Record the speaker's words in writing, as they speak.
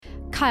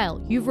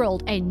Kyle, you've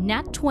rolled a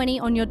nat 20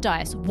 on your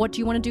dice. What do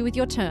you want to do with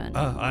your turn?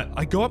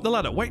 I go up the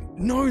ladder. Wait,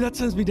 no, that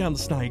sends me down the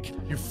snake.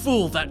 You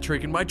fool, that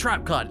triggered my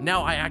trap card.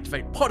 Now I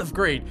activate Pot of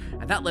Greed,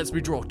 and that lets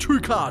me draw 2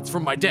 cards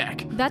from my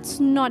deck. That's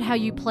not how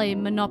you play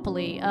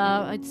Monopoly.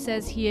 It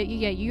says here,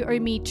 you owe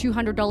me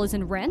 $200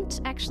 in rent,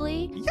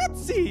 actually.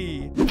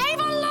 Yahtzee!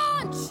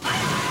 Avalanche!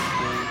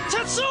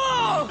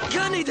 Tetsuo!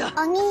 Kaneda!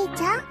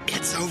 Oni-chan?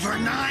 It's over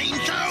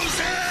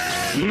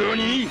 9,000!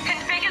 Nani?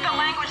 Configure the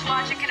language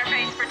logic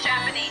interface for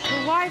Japanese.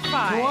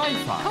 Wi-Fi.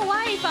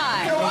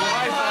 Kawaii-Fi.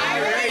 Wi-Fi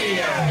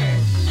radio!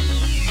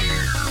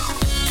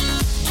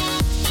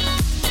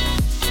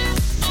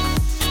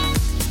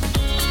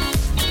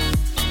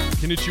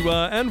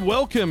 Konnichiwa and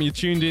welcome. You're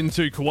tuned in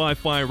to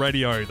Kawaii-Fi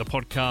Radio, the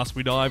podcast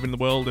we dive in the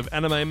world of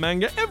anime and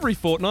manga every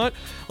fortnight.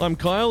 I'm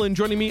Kyle, and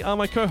joining me are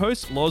my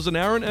co-hosts Loz and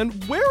Aaron.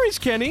 And where is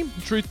Kenny?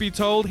 Truth be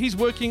told, he's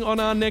working on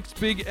our next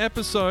big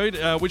episode,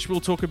 which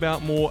we'll talk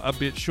about more a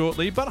bit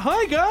shortly. But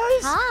hi,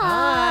 guys!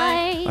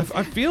 Hi!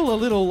 I feel a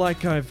little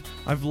like I've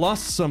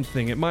lost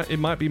something. It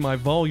might be my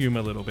volume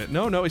a little bit.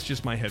 No, it's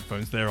just my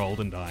headphones. They're old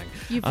and dying.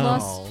 You've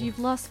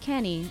lost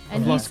Kenny,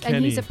 and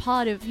he's a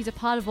part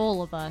of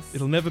all of us.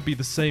 It'll never be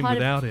the same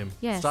without him.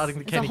 Yes, Starting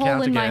the it's Kenny a hole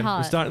count in my again. heart.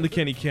 We're starting the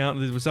Kenny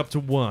count. It was up to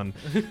 1.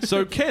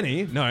 So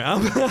Kenny, no,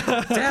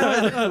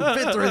 Damn it,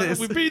 we've been through this.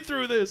 We've been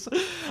through this.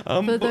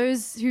 For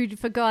those who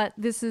forgot,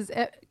 this is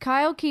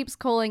Kyle keeps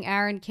calling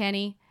Aaron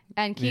Kenny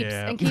and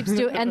keeps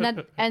doing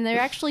and they're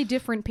actually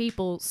different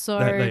people. So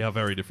they are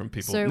very different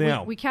people. So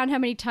now we count how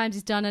many times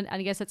he's done it, and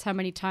I guess that's how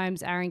many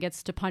times Aaron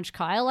gets to punch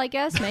Kyle. I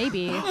guess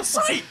maybe.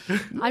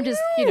 I'm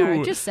just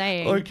just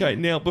saying. Okay,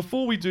 now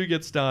before we do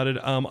get started,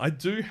 I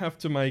do have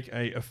to make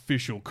a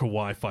official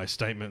Kawaii-Fi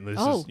statement. This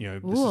is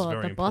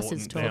very the boss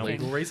important. is Now, talking.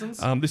 Legal reasons?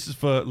 this is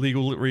for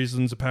legal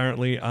reasons,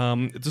 apparently.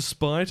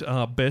 Despite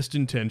our best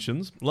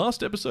intentions,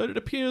 last episode it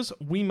appears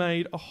we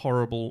made a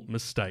horrible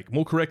mistake.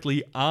 More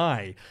correctly,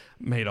 I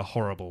made a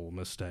horrible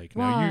mistake.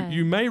 Now,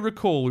 you may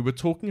recall we were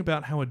talking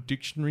about how a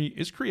dictionary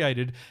is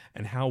created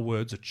and how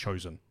words are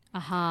chosen.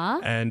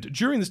 And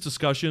during this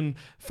discussion,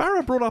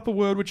 Farah brought up a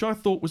word which I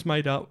thought was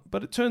made up,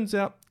 but it turns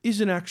out is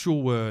an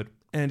actual word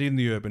and in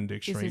the Urban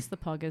Dictionary. Is this the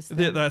poggers?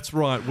 That's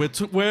right.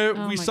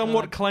 We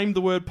somewhat God. claimed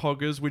the word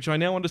poggers, which I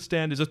now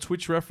understand is a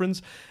Twitch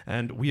reference,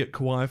 and we at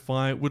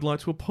Kawaii-Fi would like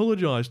to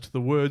apologise to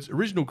the word's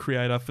original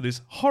creator for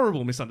this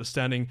horrible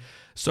misunderstanding.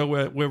 So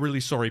we're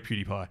really sorry,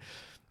 PewDiePie.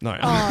 No,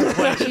 it's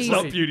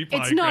not PewDiePie.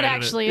 It's not created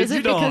actually, it. is it?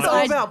 It's Because not.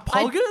 I about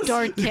poggers?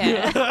 don't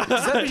care.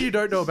 Does that mean you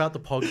don't know about the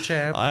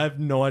PogChamp? I have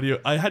no idea.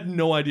 I had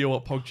no idea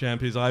what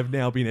PogChamp is. I've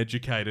now been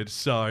educated,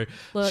 so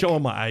Look.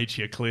 showing my age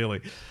here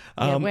clearly.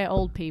 Yeah, we're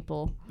old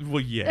people.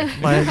 Well, yeah.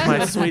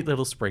 my sweet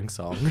little spring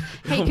song.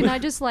 Hey, can I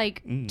just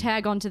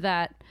tag onto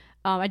that?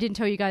 I didn't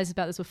tell you guys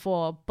about this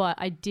before, but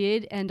I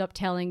did end up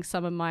telling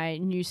some of my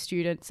new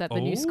students at the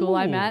new school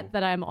I'm at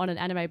that I'm on an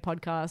anime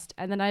podcast.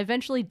 And then I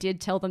eventually did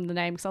tell them the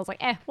name because I was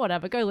like,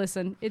 whatever, go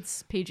listen.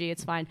 It's PG,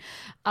 it's fine.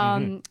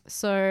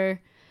 So,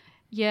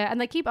 yeah, and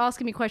they keep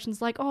asking me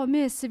questions like, oh,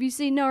 miss, have you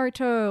seen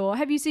Naruto? Or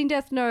have you seen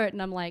Death Note?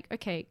 And I'm like,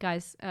 okay,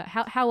 guys,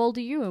 how old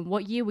are you? And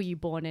what year were you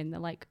born in? They're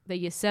like, they're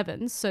year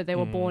 7s. So they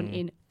were born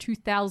in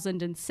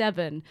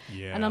 2007.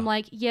 Yeah. And I'm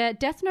like, yeah,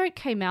 Death Note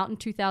came out in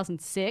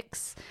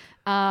 2006.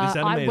 This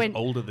anime is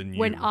older than you.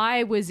 When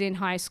I was in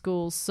high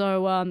school.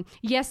 So,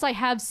 yes, I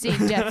have seen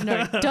Death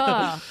Note.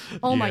 Duh.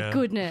 Oh, my Yeah.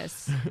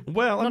 goodness.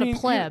 Well, Not I a mean,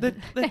 pleb.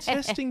 they're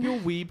testing your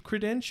weeb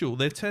credential.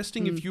 They're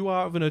testing if you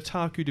are of an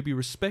otaku to be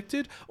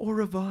respected or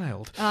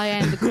reviled. I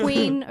am the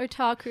queen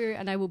otaku,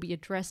 and I will be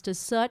addressed as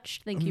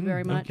such. Thank you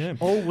very much. Okay.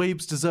 All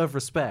weebs deserve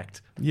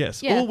respect.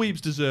 Yes, Yeah. all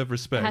weebs deserve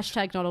respect.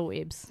 Hashtag not all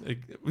weebs.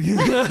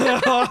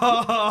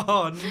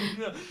 Oh,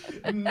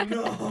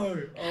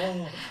 no.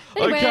 Oh.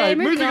 Anyway, Okay,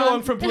 moving moving on.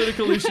 on from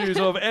political issues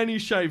of any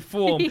shape,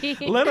 form,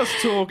 let us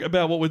talk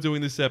about what we're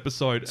doing this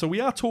episode. So we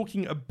are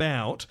talking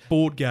about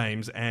board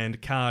games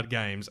and card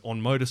games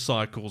on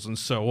motorcycles and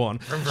so on.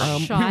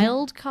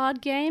 Child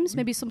card games?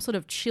 Maybe some sort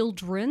of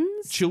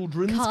children's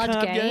Card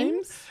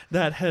games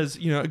that has,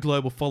 a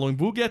global following.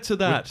 We'll get to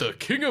that. The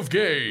king of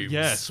games.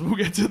 Yes, we'll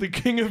get to the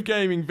king of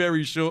gaming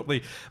very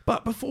shortly.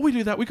 But before we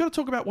do that, we've got to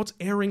talk about what's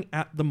airing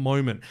at the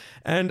moment.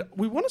 And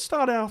we want to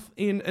start off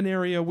in an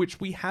area which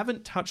we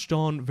haven't touched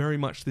on very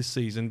much this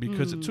season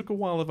because it took a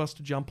while of us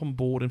to jump on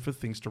board and for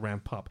things to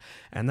ramp up.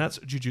 And that's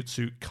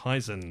Jujutsu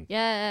Kaisen.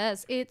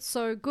 Yes, it's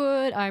so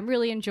good. I'm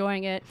really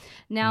enjoying it.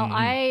 Now,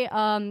 I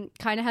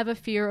kind of have a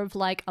fear of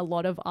a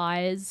lot of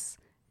eyes.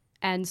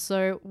 And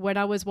so when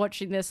I was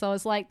watching this, I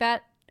was like,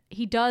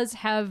 he does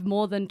have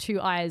more than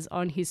 2 eyes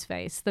on his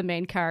face, the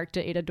main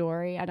character,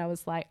 Itadori. And I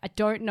was like, I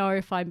don't know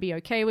if I'd be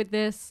okay with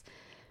this.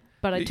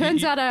 But it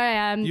turns out I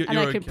am, and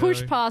I can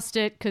push past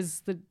it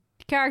because the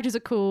characters are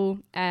cool,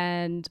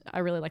 and I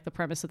really like the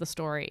premise of the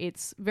story.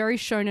 It's very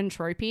shonen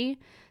tropey,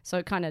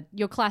 so kind of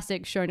your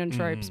classic shonen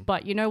tropes,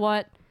 but you know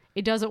what?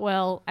 It does it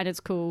well, and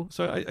it's cool.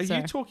 So are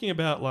you talking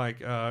about like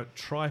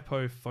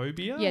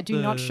trypophobia? Yeah,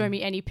 do not show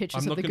me any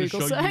pictures of the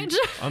Google search.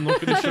 I'm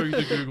not going to show you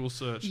the Google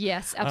search.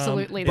 Yes,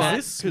 absolutely. Is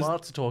this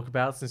smart to talk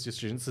about since your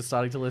students are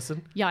starting to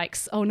listen?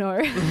 Yikes. Oh,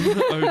 no.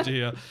 Oh,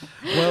 dear.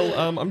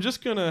 Well, I'm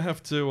just going to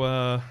have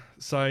to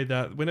say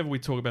that whenever we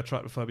talk about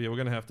trypophobia, we're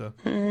going to have to...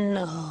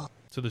 No.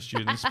 To the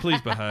students, please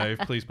behave,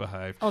 please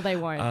behave. Oh, they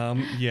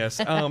won't. Yes.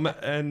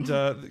 And,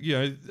 you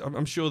know,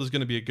 I'm sure there's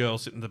going to be a girl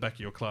sitting in the back of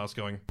your class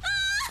going...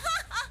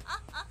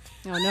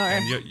 Oh, no.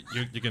 And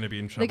you're going to be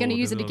in trouble. They're going to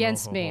use it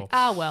against me.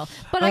 Ah, well.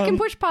 But I can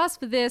push past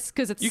for this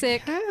because it's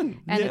sick. Can.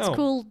 And it's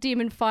cool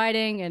demon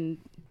fighting and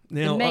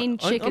Now, the main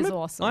chick is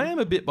awesome. I am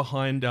a bit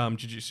behind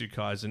Jujutsu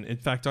Kaisen. In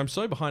fact, I'm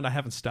so behind I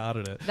haven't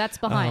started it. That's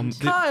behind.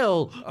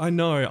 Kyle! I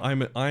know.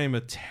 I am a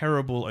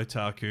terrible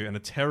otaku and a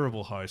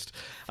terrible host.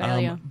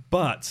 Failure.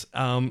 But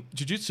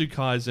Jujutsu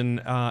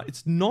Kaisen,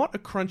 it's not a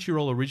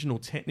Crunchyroll original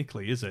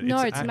technically, is it?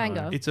 No, it's a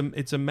manga.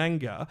 It's a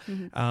manga.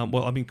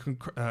 Well, I mean,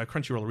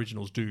 Crunchyroll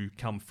originals do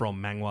come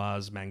from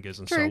manhwas, mangas,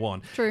 and so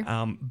on. True.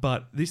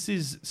 But this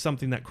is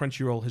something that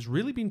Crunchyroll has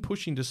really been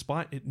pushing,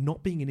 despite it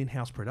not being an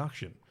in-house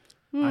production.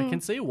 I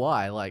can see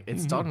why. Like,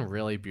 it's done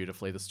really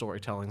beautifully. The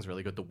storytelling's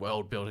really good. The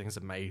world building is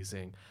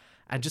amazing.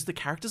 And just the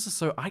characters are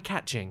so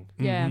eye-catching.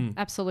 Yeah,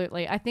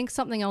 absolutely. I think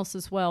something else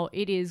as well,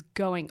 it is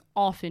going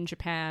off in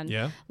Japan.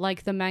 Yeah.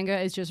 Like, the manga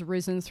has just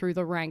risen through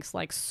the ranks,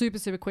 like, super,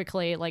 super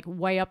quickly, like,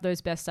 way up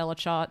those bestseller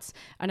charts.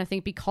 And I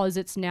think because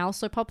it's now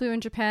so popular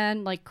in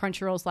Japan, like,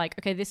 Crunchyroll's like,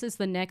 okay, this is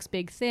the next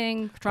big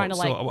thing, trying to,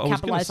 like,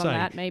 capitalize on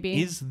that,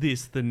 maybe. Is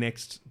this the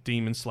next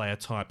Demon Slayer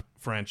type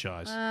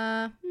franchise?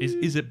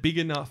 Is it big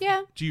enough?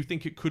 Yeah. Do you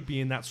think it could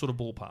be in that sort of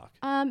ballpark?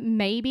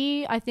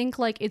 Maybe. I think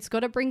like it's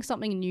got to bring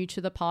something new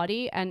to the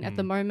party, and at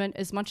the moment,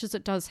 as much as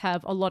it does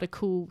have a lot of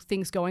cool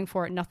things going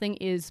for it, nothing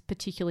is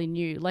particularly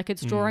new. Like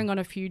it's drawing on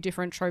a few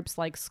different tropes,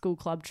 like school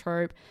club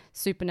trope,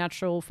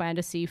 supernatural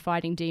fantasy,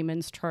 fighting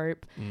demons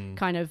trope,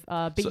 kind of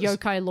big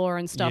yokai lore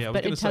and stuff,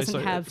 but it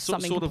doesn't have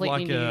something sort of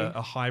completely like new.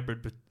 a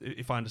hybrid,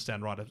 if I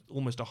understand right,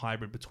 almost a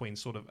hybrid between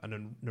sort of a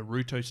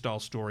Naruto style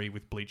story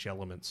with Bleach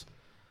elements.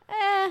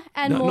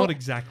 And more not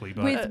exactly,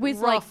 but with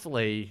like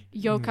roughly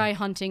yokai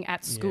hunting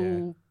at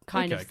school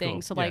kind Okay, of thing.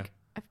 cool. So Yeah. like,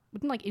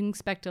 wouldn't like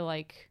Inspector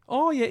like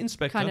oh yeah,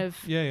 Inspector, kind of,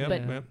 yeah,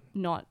 but yeah.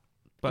 not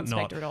But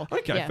Inspector not at all.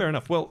 Okay, Yeah. fair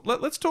enough. Well,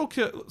 let's talk.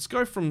 Let's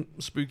go from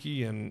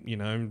spooky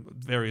and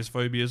various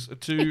phobias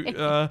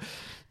to.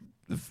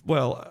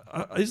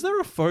 Is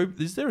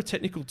there a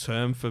technical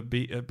term for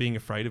being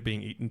afraid of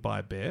being eaten by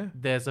a bear?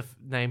 there's a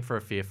name for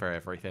a fear for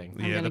everything.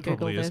 I'm Yeah, gonna there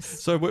probably Google is.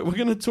 this. So we're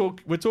going to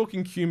talk. We're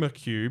talking Kuma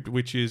Cubed,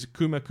 which is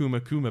Kuma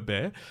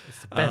Bear.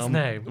 It's the best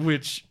name.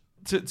 Which,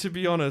 to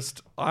be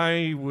honest,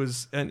 I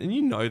was, and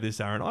you know this,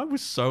 Aaron. I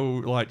was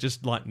so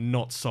just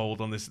not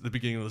sold on this at the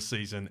beginning of the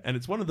season, and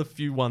it's one of the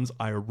few ones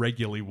I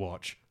regularly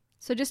watch.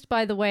 So just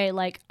by the way,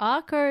 like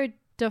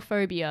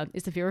archodophobia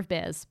is the fear of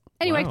bears.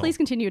 Anyway, Wow. please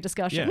continue your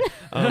discussion.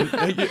 Yeah.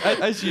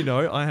 As you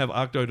know, I have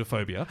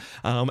arachnophobia.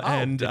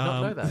 And did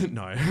not know that.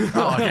 No.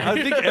 Oh, okay. I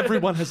think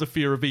everyone has a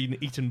fear of being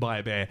eaten by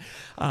a bear.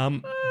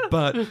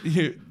 But as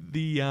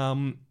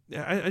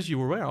you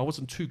were aware, I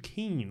wasn't too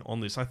keen on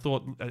this. I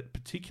thought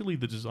particularly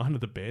the design of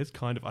the bears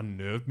kind of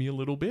unnerved me a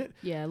little bit.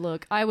 Yeah,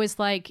 look, I was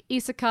like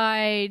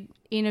isekai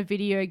in a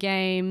video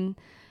game,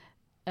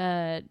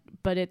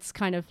 but it's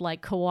kind of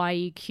like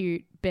kawaii,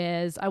 cute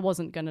bears.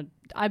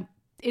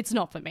 It's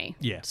not for me.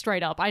 Yeah.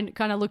 Straight up. I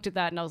kind of looked at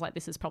that and I was like,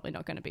 this is probably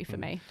not going to be for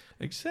me.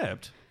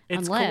 Except...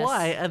 It's Unless-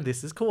 kawaii, and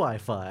this is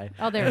kawaii-fi.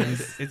 Oh, there it And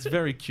is. it's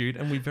very cute,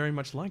 and we very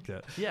much liked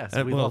it. Yes,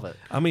 we love it.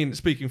 I mean,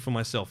 speaking for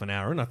myself and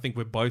Aaron, I think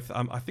we're both.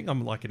 I think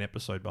I'm like an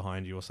episode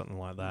behind you or something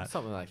like that.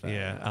 Something like that.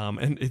 Yeah.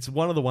 And it's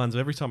one of the ones.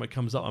 Every time it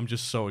comes up, I'm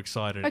just so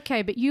excited.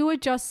 Okay, but you were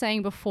just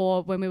saying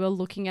before when we were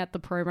looking at the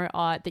promo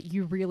art that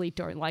you really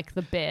don't like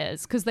the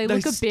bears because they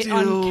look a bit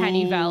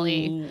uncanny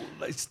valley.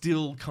 They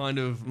still kind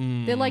of.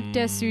 They're like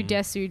Desu,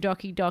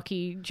 Doki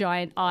Doki,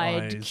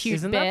 giant-eyed, Eyes. cute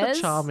Isn't bears. that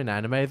the charm in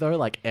anime, though?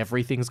 Like,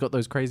 everything's got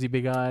those crazy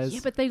big eyes.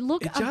 Yeah, but they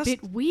look It a just-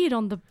 bit weird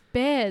on the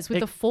bears with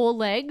the four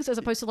legs as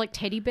opposed to like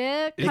teddy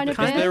bear kind of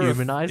because bears. they're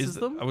humanizes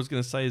them? I was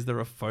going to say, is there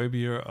a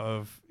phobia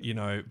of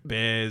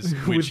bears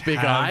With which big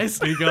have eyes?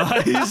 Big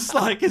eyes.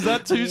 Like, is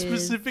that too Yes.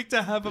 specific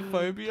to have a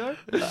phobia?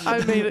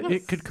 I mean,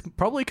 it could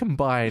probably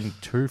combine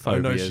two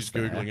phobias. Oh no, she's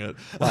there. googling it.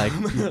 Like,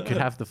 you could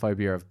have the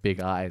phobia of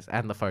big eyes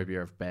and the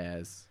phobia of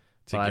bears.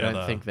 But I Together.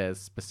 don't think there's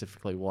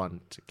specifically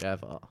one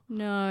together.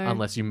 No.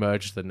 Unless you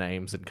merge the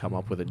names and come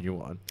up with a new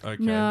one.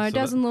 Okay. No, it so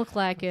doesn't look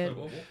like it.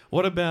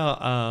 What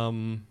about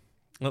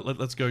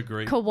let's go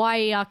Greek.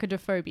 Kawaii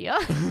archodophobia.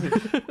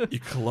 You're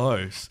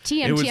close.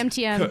 TM, It was TM,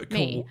 TM,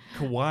 me.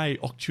 Kawaii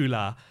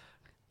octula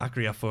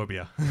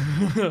Acryophobia.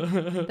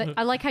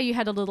 I like how you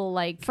had a little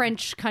like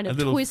French kind of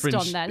twist French,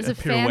 on that. It's a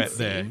pirouette fancy.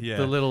 there. Yeah.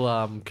 The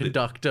little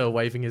conductor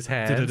waving his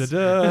hands.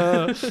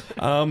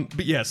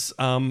 But yes,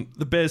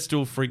 the bears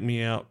still freak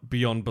me out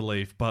beyond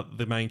belief, but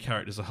the main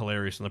characters are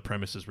hilarious and the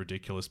premise is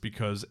ridiculous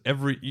because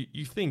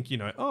you think,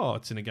 oh,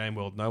 it's in a game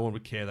world, no one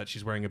would care that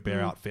she's wearing a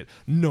bear outfit.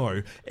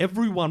 No,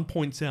 everyone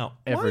points out,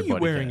 why are you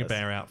Everybody wearing cares. a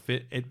bear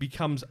outfit? It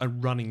becomes a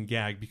running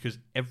gag because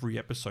every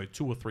episode,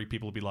 2 or 3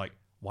 people will be like,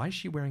 why is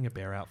she wearing a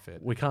bear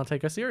outfit? We can't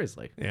take her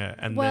seriously. Yeah,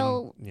 and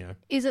Well, then,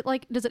 is it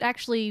like, does it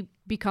actually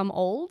become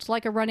old,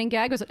 like a running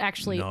gag, or is it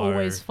actually No,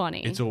 always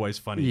funny? It's always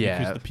funny Yeah.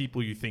 because the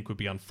people you think would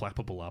be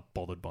unflappable are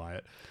bothered by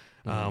it,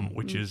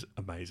 which is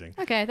amazing.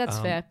 Okay, that's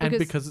fair. And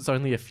because it's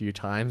only a few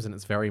times and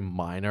it's very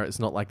minor, it's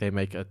not like they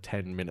make a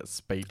 10-minute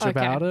speech okay,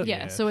 about it.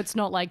 Yeah, so it's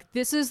not like,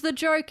 this is the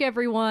joke,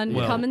 everyone,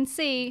 Well, come and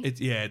see.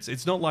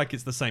 It's not like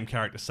it's the same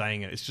character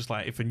saying it. It's just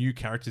like if a new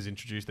character is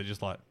introduced, they're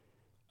just like,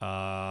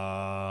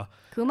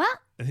 Kuma?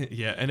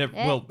 yeah, and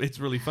well, it's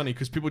really funny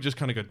because people just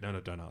kind of go, no,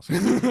 don't ask.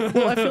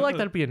 Well, I feel like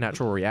that'd be a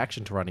natural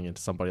reaction to running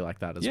into somebody like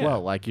that as Yeah.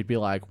 well. Like, you'd be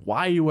like,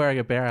 why are you wearing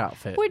a bear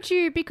outfit? Would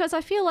you? Because I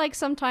feel like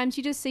sometimes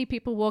you just see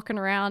people walking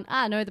around,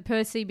 I don't know, the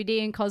Perth CBD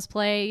in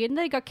cosplay, and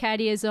they got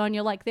cat ears on,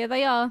 you're like, there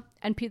they are,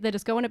 and they're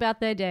just going about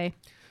their day.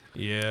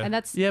 Yeah, And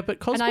that's... Yeah,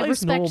 but and I cosplay is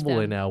respect normal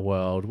them. in our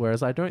world,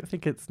 whereas I don't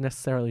think it's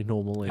necessarily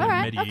normal in All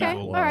right, medieval okay.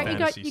 All right,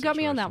 fantasy you got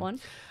me on that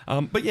situation.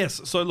 one. But yes,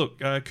 so look,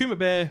 Kuma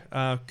Bear,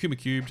 Kuma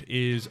Cubed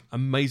is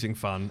amazing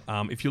fun.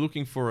 If you're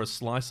looking for a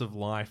slice of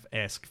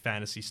life-esque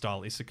fantasy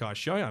style isekai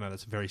show, I know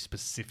that's a very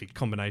specific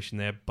combination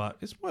there, but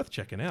it's worth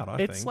checking out, I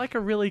think. It's like a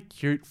really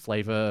cute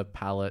flavor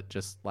palette,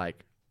 just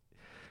like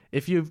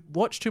if you've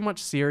watched too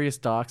much serious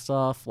dark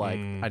stuff, like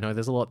I know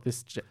there's a lot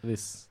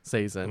this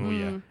season. Oh,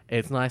 yeah.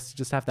 It's nice to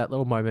just have that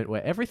little moment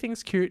where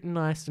everything's cute and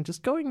nice and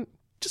just going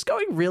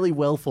really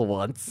well for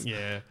once.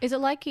 Yeah. Is it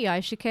like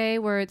Iaishike,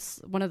 where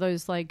it's one of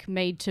those like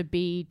made to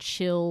be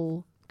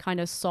chill kind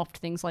of soft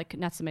things like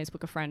Natsume's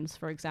Book of Friends,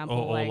 for example?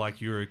 Or like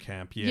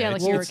Eurocamp, yeah. Yeah,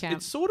 like It's- Eurocamp.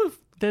 It's sort of...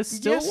 There's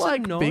still Yes like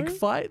and no. big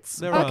fights,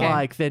 There but are. Okay.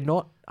 like they're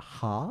not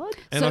hard.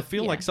 And So- I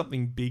feel yeah. like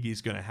something big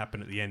is going to happen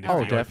at the end if Oh,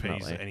 the OP is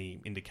definitely. any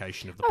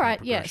indication of the All plot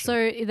right, yeah.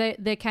 progression. So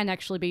there can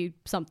actually be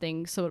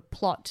something sort of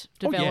plot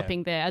Oh, yeah.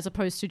 developing there, as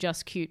opposed to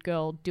just cute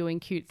girl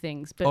doing cute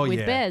things, but Oh, with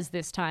yeah. bears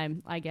this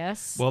time, I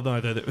guess. Well,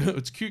 no,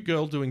 it's cute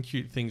girl doing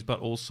cute things, but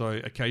also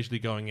occasionally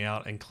going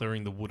out and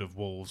clearing the wood of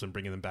wolves and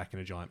bringing them back in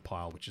a giant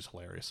pile, which is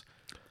hilarious.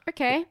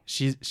 Okay.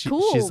 She's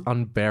Cool.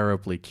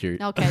 unbearably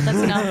cute. Okay, that's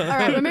enough. All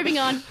right, we're moving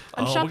on.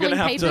 I'm we're shuffling gonna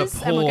have papers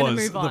to and we're going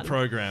to pause move on. the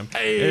program.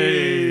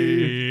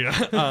 Hey.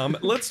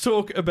 Let's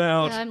talk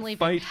about I'm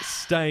leaving. Fate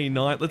Stay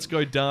Night. Let's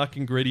go dark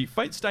and gritty.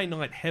 Fate Stay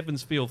Night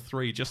Heaven's Feel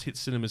 3 just hit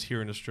cinemas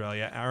here in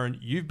Australia. Aaron,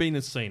 you've been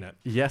and seen it.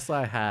 Yes,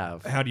 I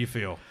have. How do you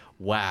feel?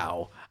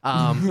 Wow.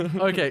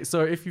 Okay,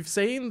 so if you've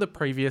seen the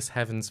previous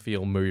Heaven's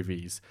Feel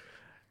movies,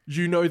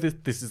 you know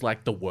that this is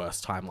like the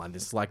worst timeline.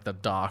 This is like the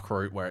dark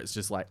route where it's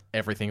just like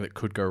everything that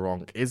could go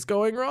wrong is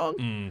going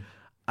wrong.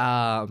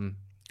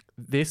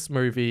 This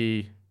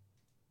movie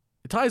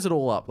it ties it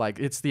all up. Like,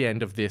 it's the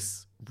end of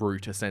this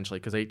route essentially,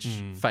 because each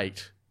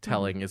fate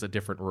telling is a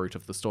different route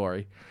of the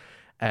story,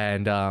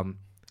 and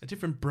A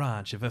different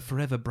branch of a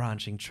forever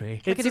branching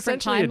tree. it's a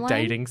different essentially timeline? a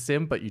dating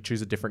sim, but you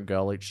choose a different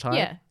girl each time.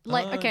 Yeah,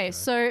 like okay. okay,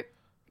 so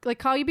like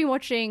Carl, you've been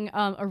watching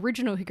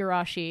original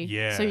Higurashi,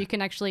 Yeah. so you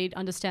can actually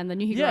understand the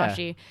new Yeah.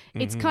 Higurashi.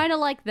 It's kind of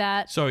like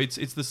that. So it's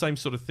the same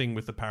sort of thing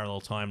with the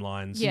parallel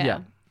timelines.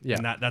 Yeah. Yeah.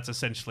 And that's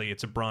essentially,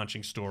 it's a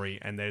branching story,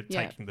 and they're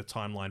Yeah. taking the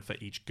timeline for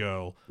each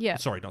girl. Yeah.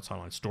 Sorry, not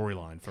timeline,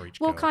 storyline for each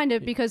Well, girl. kind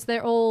of, because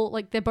they're all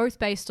like they're both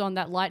based on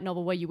that light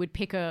novel where you would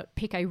pick a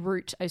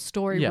route, a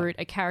story Yeah. route,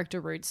 a character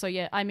route. So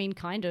yeah, I mean,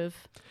 kind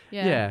of.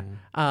 Yeah.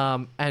 Yeah.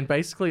 And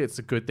basically, it's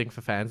a good thing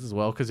for fans as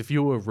well, because if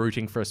you were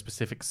rooting for a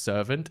specific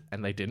servant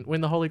and they didn't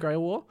win the Holy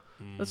Grail War,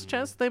 there's a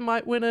chance they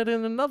might win it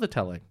in another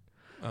telling.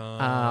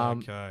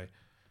 Okay.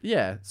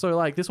 Yeah. So,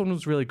 like, this one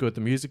was really good. The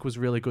music was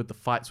really good. The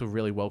fights were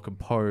really well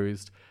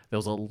composed. There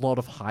was a lot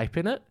of hype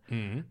in it.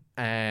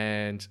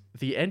 And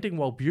the ending,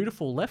 while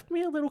beautiful, left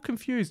me a little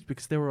confused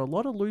because there were a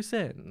lot of loose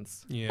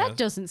ends. Yeah. That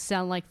doesn't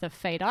sound like the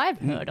fate I've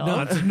heard of.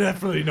 No, it's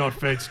definitely not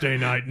Fate Stay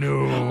Night.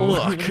 No.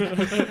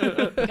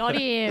 Look. Got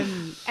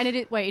him. And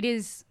it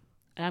is,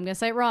 and I'm going to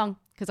say it wrong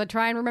because I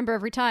try and remember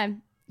every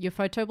time.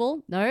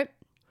 Ufotable? No.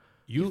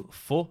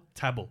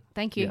 Ufotable.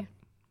 Thank you. Yeah.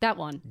 That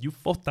one.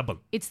 Ufotable.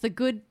 It's the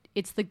good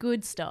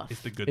stuff.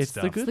 It's the good It's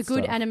stuff. the good the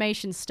good stuff.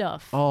 animation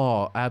stuff.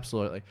 Oh,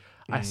 absolutely.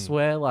 I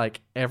swear, like,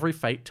 every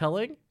fate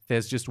telling,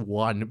 there's just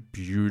one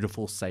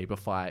beautiful saber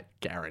fight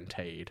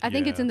guaranteed. I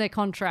think it's Yeah. in their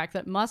contract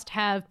that must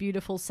have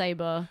beautiful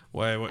saber.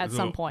 Wait, at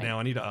some point. Now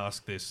I need to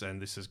ask this,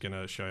 and this is going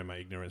to show my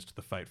ignorance to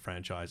the Fate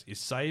franchise. Is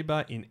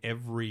Saber in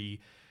every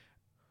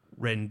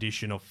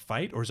rendition of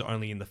Fate, or is it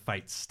only in the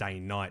Fate Stay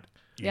Night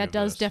Yeah, it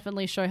does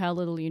definitely show how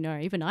little you know.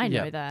 Even I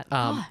know that.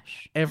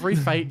 Gosh. Every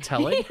Fate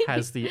telling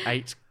has the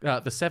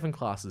 7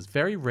 classes.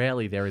 Very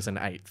rarely there is an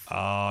 8th.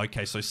 Oh,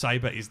 okay. So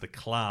Saber is the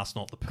class,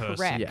 not the person.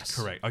 Correct. Yes.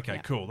 Correct. Okay,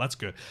 cool. That's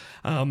good.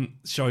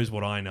 Shows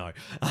what I know.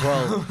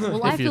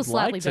 Well, I if feel you'd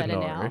slightly like to better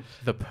know, now.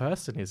 the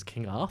person is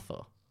King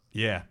Arthur.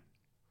 Yeah.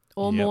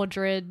 Or Yep.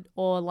 Mordred,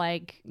 or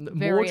like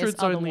various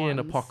Mordred's other only an ones.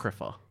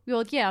 Apocrypha.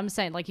 Well, yeah, I'm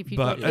saying like if you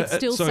But it's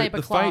still so Saber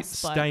the class,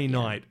 Fate but Stay yeah.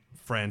 Night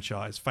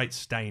franchise, Fate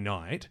Stay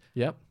Night,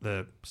 Yep.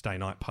 the Stay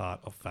Night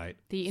part of Fate.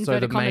 The So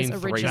inverted the commas main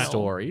 3 original.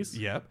 stories.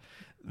 Yep.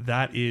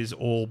 That is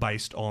all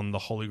based on the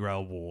Holy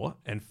Grail War,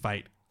 and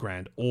Fate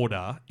Grand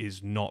Order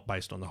is not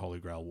based on the Holy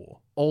Grail War.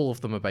 All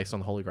of them are based on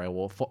the Holy Grail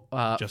War.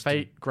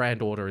 Fate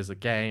Grand Order is a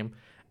game,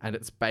 and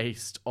it's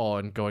based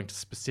on going to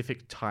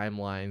specific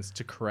timelines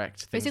to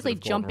correct things Basically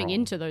that have gone jumping wrong.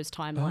 into those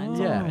timelines.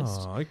 Yeah.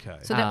 almost. Oh, okay.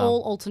 So they're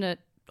all alternate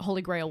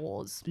Holy Grail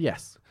wars.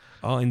 Yes.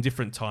 Oh, in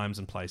different times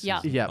and places.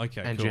 Yeah. Yeah.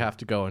 Okay, and cool. you have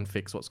to go and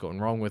fix what's going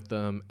wrong with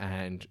them,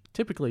 and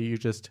typically you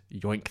just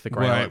yoink the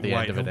grail at the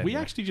end of it. We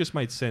anyway. actually just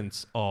made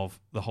sense of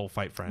the whole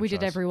Fate franchise. We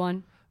did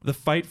everyone. The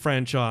Fate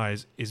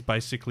franchise is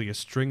basically a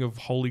string of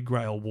Holy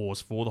Grail wars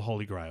for the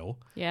Holy Grail,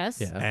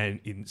 Yes. Yeah.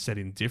 and set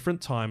in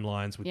different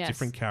timelines with Yes.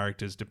 different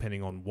characters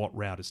depending on what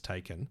route is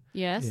taken,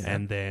 Yes. Yeah.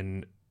 and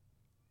then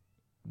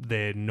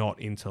they're not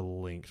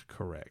interlinked.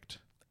 Correct.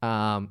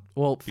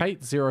 Well,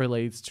 Fate Zero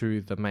leads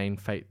to the main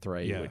Fate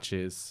 3, Yeah. which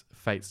is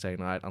Fate Stay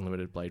Night,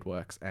 Unlimited Blade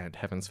Works, and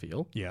Heaven's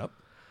Feel. Yep.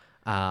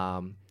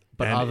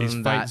 But and other is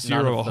than Fate that,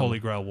 Zero none a of them- Holy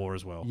Grail War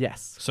as well?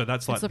 Yes. So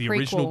that's like a the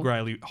original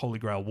prequel. Holy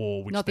Grail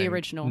War, which Not the then-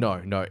 original.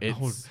 No,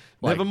 it's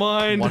like Never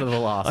mind. one of the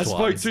last I spoke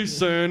ones. too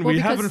soon. Well, we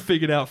because, haven't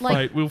figured out like,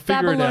 Fate. We'll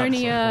figure it out.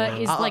 Babylonia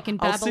is like in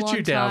I'll Babylon sit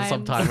you down times.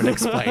 sometime and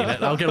explain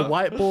it. I'll get a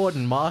whiteboard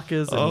and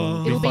markers.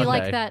 And It'll be fun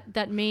like day.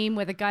 that meme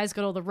where the guy's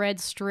got all the red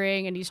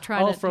string and he's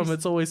trying Oh, to. from he's-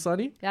 It's Always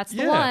Sunny? That's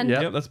the Yeah, one.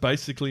 Yep. yeah, that's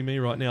basically me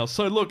right now.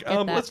 So look,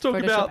 that, let's talk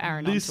Photoshop about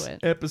Aaron this onto it.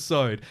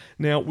 episode.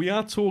 Now we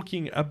are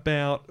talking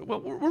about.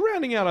 Well, we're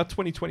rounding out our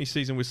 2020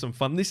 season with some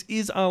fun. This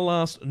is our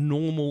last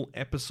normal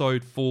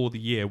episode for the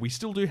year. We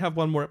still do have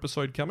one more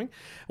episode coming.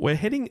 We're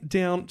heading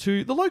down to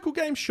the local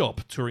game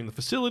shop, touring the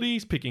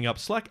facilities, picking up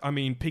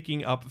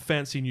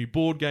fancy new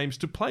board games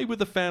to play with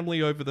the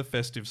family over the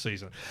festive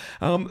season.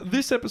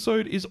 This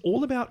episode is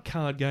all about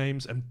card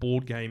games and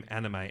board game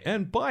anime,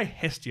 and by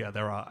Hestia,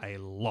 there are a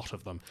lot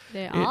of them.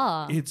 There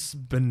are. It's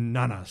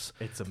bananas.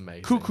 It's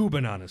amazing. Cuckoo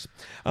bananas.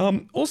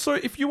 Also,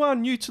 if you are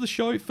new to the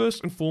show,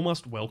 first and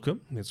foremost,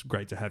 welcome. It's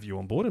great to have you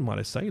on board, and might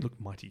I say, you look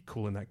mighty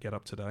cool in that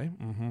get-up today.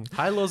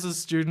 Hi, Loz's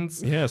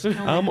students. Yes.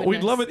 my We'd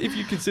goodness. love it if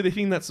you consider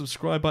hitting that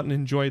subscribe button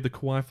and enjoy the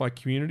Kawaii-Fi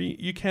community.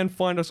 You can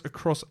find us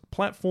across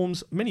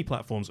platforms, many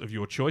platforms of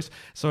your choice.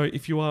 So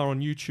if you are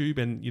on YouTube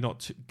and you're not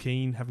too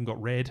keen, haven't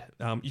got Red,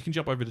 you can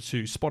jump over to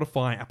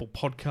Spotify, Apple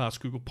Podcasts,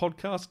 Google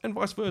Podcasts, and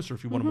vice versa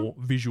if you want a more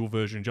visual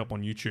version, jump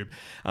on YouTube.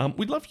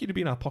 We'd love for you to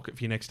be in our pocket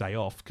for your next day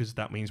off, because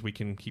that means we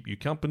can keep you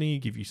company,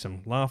 give you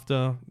some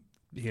laughter,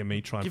 hear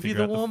me try and Give you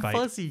figure the out warm the Fate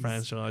fuzzies.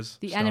 franchise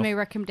The stuff. anime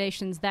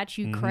recommendations that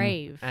you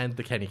crave. And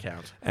the Kenny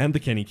count. And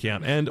the Kenny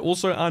Count. And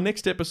also, our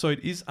next episode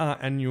is our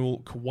annual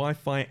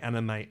Kawaii-Fi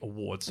Anime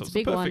Awards. So It's it's a the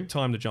big perfect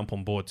one. time to jump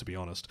on board, to be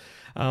honest.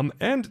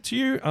 And to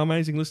you, our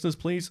amazing listeners,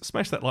 please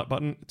smash that like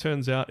button. It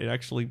turns out it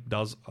actually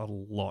does a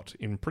lot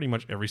in pretty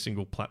much every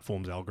single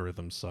platform's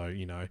algorithm. So,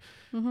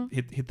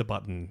 hit the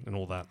button and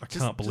all that. I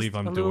can't believe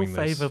I'm doing a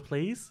little this. favor,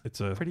 please. It's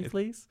a- Pretty it-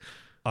 please.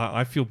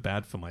 I feel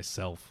bad for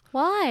myself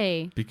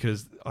Why?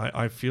 because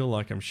I feel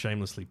like I'm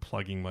shamelessly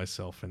plugging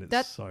myself, and it's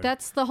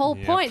That's the whole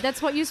Yep. point.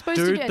 That's what you're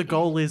supposed to Dude, do. the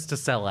goal is to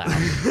sell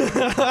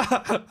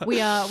out.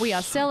 We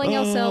are selling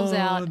ourselves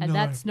out, and no.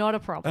 that's not a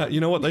problem. You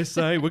know what they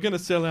say? We're going to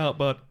sell out,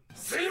 but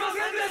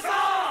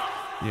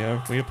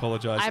yeah, we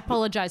apologize. I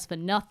apologize for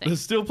nothing.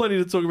 There's still plenty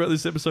to talk about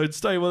this episode.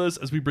 Stay with us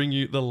as we bring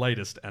you the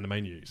latest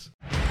anime news.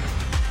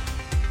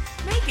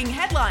 Making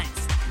headlines.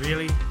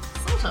 Really?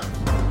 Sort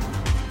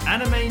of.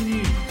 Anime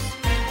news.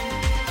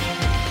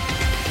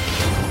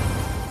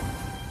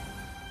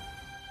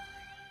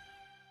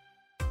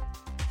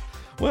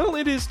 Well,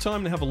 it is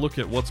time to have a look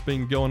at what's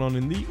been going on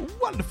in the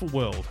wonderful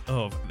world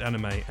of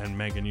anime and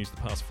manga news the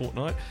past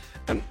fortnight.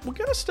 And we're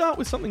going to start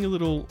with something a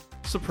little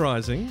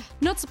surprising.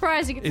 Not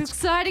surprising. It's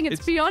exciting.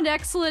 It's beyond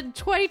excellent.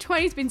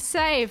 2020's been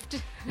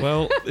saved.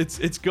 Well,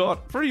 it's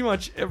got pretty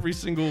much every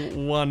single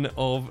one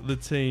of the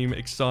team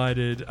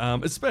excited,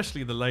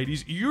 especially the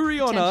ladies.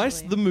 Yuri on Ice,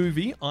 Potentially. the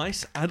movie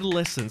Ice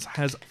Adolescence,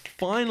 has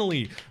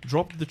finally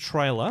dropped the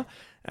trailer.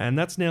 And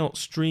that's now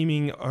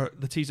streaming.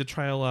 The teaser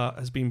trailer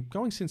has been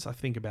going since, I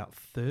think, about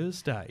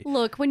Thursday.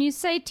 Look, when you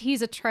say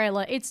teaser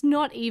trailer, it's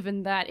not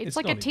even that. It's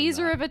like not a even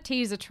teaser that. of a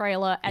teaser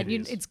trailer, and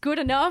It is. it's good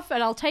enough,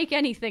 and I'll take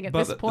anything at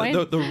But this point.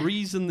 the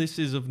reason this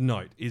is of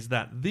note is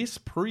that this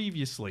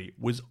previously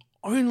was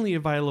only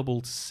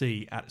available to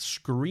see at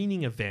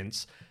screening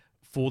events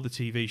for the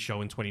TV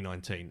show in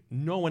 2019.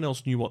 No one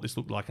else knew what this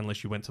looked like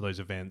unless you went to those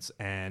events,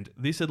 and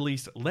this at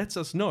least lets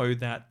us know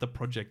that the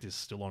project is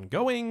still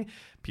ongoing.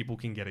 People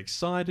can get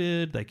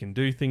excited, they can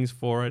do things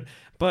for it,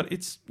 but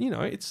it's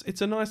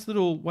a nice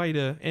little way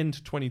to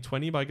end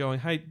 2020 by going,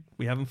 hey,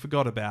 we haven't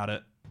forgot about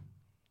it.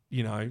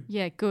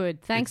 Yeah,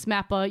 good. Thanks,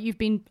 Mappa. You've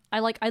been.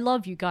 I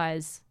love you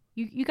guys.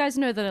 You guys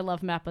know that I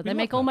love Mappa. They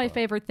make all my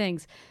favorite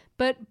things.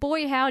 But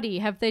boy howdy,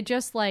 have they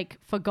just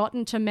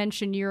forgotten to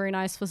mention Yuri on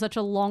Ice for such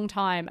a long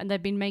time, and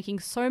they've been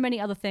making so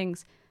many other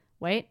things.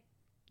 Wait.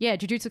 Yeah,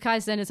 Jujutsu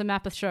Kaisen is a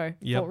Mappa show,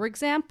 for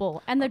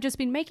example. And they've just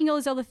been making all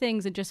these other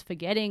things and just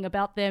forgetting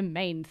about their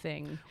main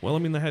thing. Well, I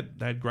mean, they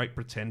had Great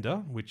Pretender,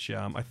 which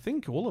I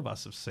think all of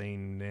us have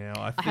seen now.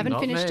 I haven't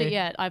finished it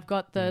yet. I've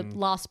got the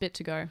last bit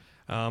to go.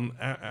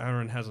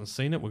 Aaron hasn't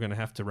seen it. We're going to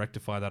have to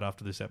rectify that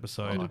after this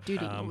episode.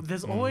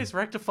 There's always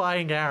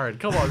rectifying Aaron.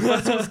 Come on,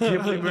 first it was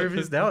Ghibli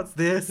movies, now it's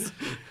this.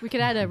 We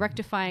could add a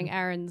rectifying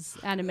Aaron's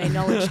anime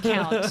knowledge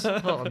count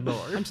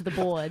onto the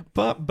board.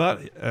 But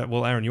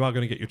well, Aaron, you are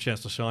going to get your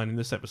chance to shine in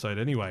this episode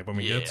anyway when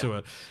we get to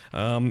it.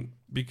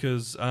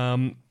 Because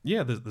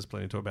there's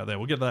plenty to talk about there.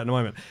 We'll get to that in a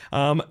moment.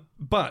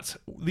 But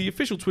the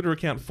official Twitter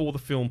account for the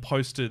film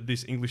posted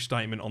this English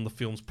statement on the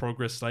film's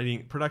progress,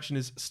 stating production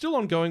is still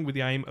ongoing with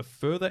the aim of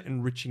further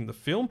enriching the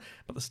film,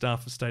 but the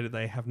staff have stated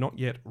they have not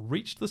yet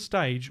reached the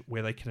stage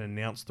where they can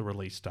announce the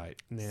release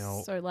date.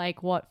 Now, so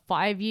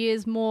 5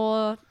 years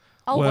more?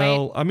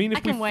 I mean, I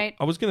can wait.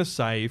 I was going to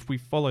say, if we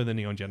follow the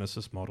Neon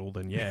Genesis model,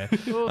 then yeah.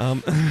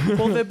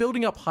 Well, they're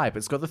building up hype.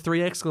 It's got the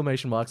 3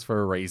 exclamation marks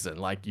for a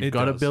reason. You've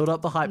got to build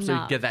up the hype so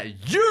you get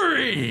that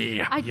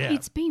Yuri!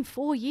 It's been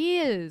 4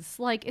 years.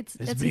 It's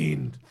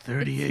been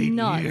 38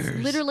 nuts.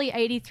 years. Literally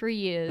 83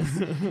 years.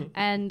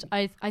 And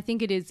I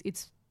think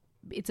it's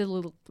a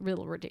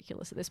little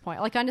ridiculous at this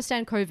point. I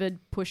understand COVID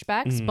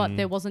pushbacks, but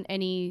there wasn't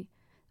any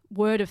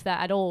word of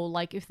that at all.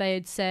 If they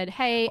had said,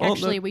 hey,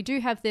 we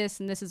do have this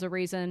and this is a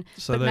reason,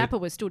 but Mappa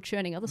was still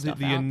churning other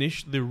stuff out.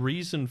 The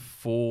reason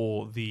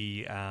for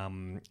the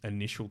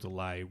initial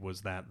delay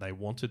was that they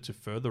wanted to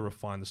further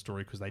refine the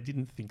story because they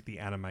didn't think the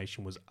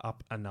animation was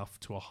up enough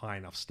to a high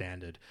enough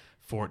standard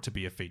for it to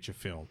be a feature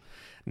film.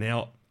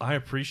 Now, I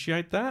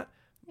appreciate that,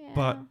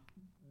 but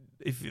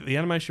if the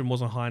animation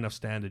wasn't high enough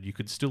standard, you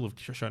could still have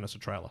shown us a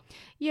trailer.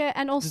 Yeah,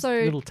 and also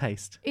just a little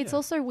taste. It's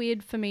also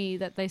weird for me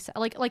that they say,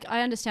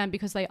 I understand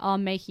because they are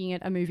making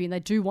it a movie and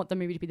they do want the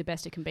movie to be the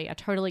best it can be. I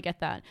totally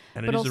get that.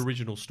 And it is an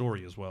original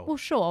story as well. Well,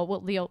 sure. Well,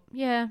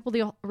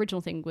 the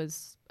original thing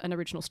was an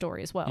original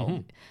story as well.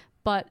 Mm-hmm.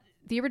 But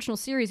the original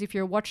series, if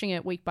you're watching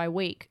it week by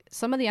week,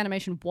 some of the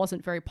animation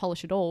wasn't very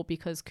polished at all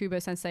because Kubo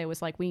Sensei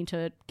was like, we need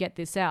to get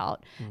this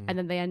out. And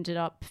then they ended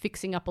up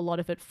fixing up a lot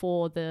of it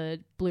for the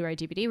Blu-ray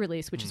DVD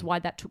release, which is why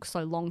that took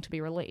so long to be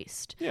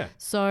released. Yeah.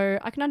 So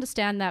I can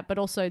understand that, but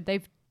also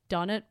they've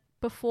done it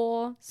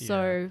before,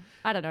 so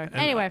I don't know. And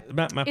anyway,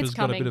 Mappa's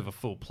got a bit of a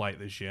full plate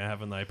this year,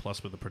 haven't they?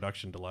 Plus with the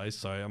production delays.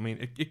 So, I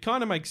mean, it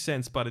kind of makes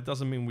sense, but it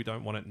doesn't mean we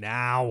don't want it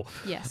now.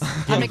 Yes.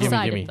 I'm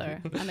excited, though.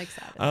 I'm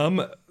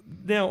excited.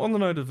 Now, on the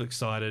note of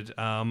excited,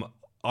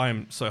 I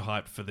am so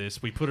hyped for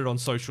this. We put it on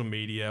social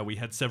media. We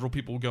had several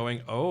people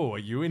going, oh, are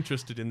you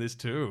interested in this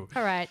too?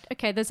 All right.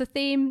 Okay, there's a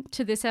theme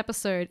to this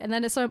episode. And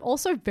then I'm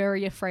also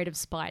very afraid of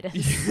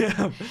spiders.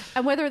 Yeah.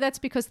 And whether that's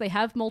because they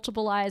have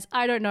multiple eyes,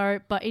 I don't know.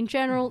 But in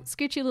general,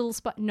 sketchy little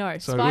no.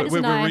 So spiders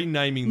we're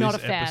renaming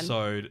this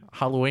episode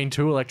Halloween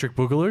 2 Electric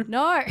Boogaloo?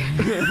 No.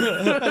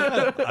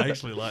 I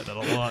actually like that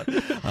a lot.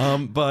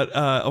 But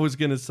I was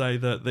going to say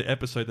that the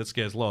episode that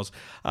scares Loz.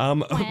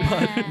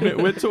 But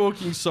we're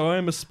talking So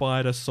I'm a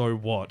Spider, So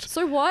What?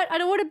 So what? I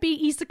don't want to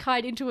be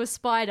isekai'd into a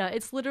spider.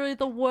 It's literally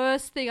the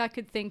worst thing I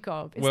could think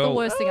of. It's the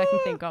worst thing I can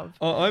think of.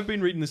 I've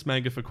been reading this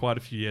manga for quite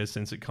a few years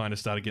since it kind of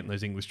started getting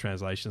those English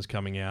translations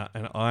coming out,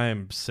 and I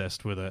am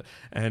obsessed with it.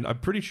 And I'm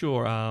pretty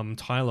sure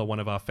Tyler, one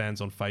of our fans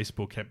on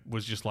Facebook,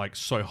 was just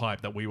so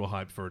hyped that we were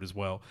hyped for it as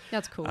well.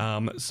 That's cool.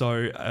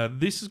 So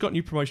this has got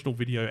new promotional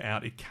video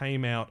out. It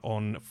came out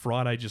on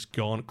Friday just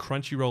gone.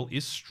 Crunchyroll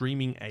is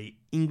streaming a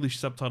English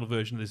subtitle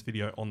version of this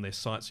video on their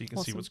site so you can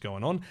see what's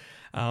going on.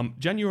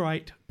 January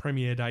 8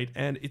 premiere date,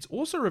 and it's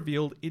also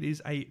revealed it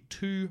is a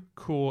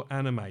 2-core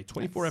anime,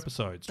 24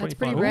 episodes, 25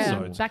 pretty rare.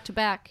 episodes. Back to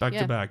back. Back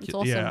to back. It's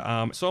awesome.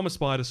 Yeah. So I'm a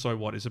Spider, So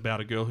What is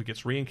about a girl who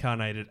gets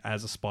reincarnated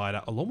as a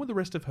spider along with the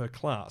rest of her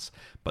class,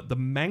 but the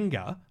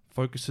manga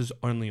focuses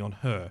only on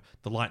her.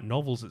 The light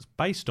novels it's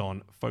based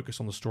on focus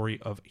on the story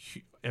of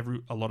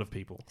a lot of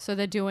people. So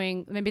they're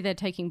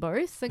taking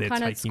both and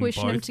kind of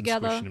squishing them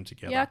together.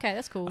 Yeah, okay,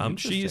 that's cool.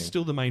 She is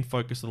still the main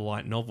focus of the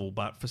light novel,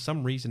 but for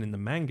some reason in the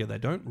manga they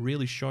don't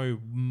really show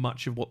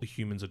much of what the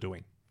humans are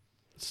doing.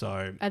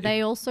 So are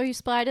they also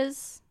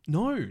spiders?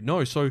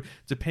 No. So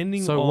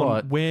depending on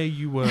what? Where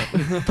you were,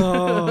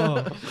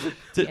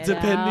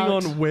 depending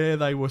on where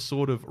they were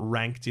sort of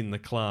ranked in the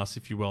class,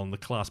 if you will, in the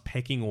class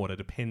pecking order,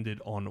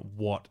 depended on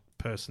what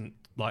person,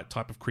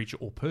 type of creature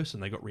or person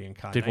they got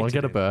reincarnated. Did one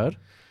get a bird?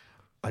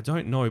 I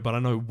don't know, but I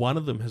know one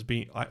of them has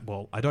been.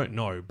 I don't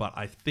know, but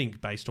I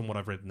think based on what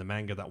I've read in the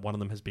manga, that one of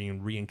them has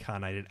been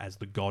reincarnated as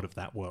the god of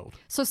that world.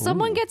 So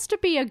someone gets to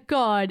be a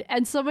god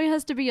and someone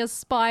has to be a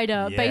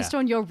spider Yeah. based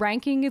on your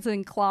rankings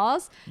in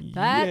class?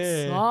 That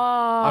Yeah.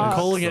 sucks. I'm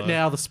calling it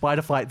now. The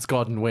spider fights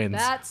God and wins.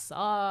 That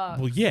sucks.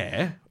 Well,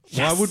 yeah.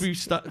 Why would we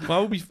start? Why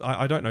would we?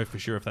 I don't know for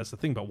sure if that's the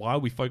thing, but why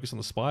would we focus on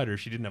the spider if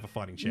she didn't have a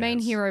fighting chance? Main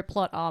hero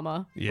plot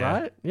armor. Yeah.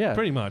 Right? Yeah.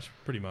 Pretty much.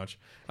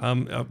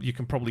 You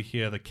can probably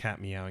hear the cat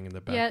meowing in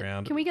the Yeah.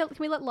 background. Can we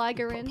let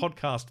Liger in?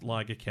 Podcast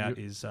Liger Cat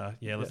is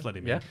let's let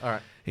him Yeah? in. All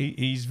right.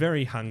 He's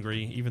very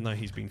hungry, even though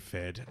he's been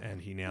fed,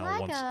 and he now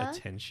wants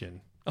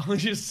attention. I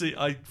just see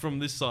from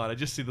this side, I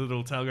just see the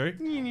little tail go.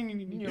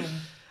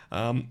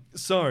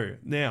 So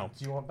now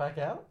Do you want back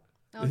out?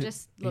 I'll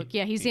just look.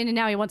 Yeah, he's in and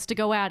now he wants to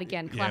go out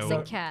again. Classic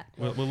well- cat.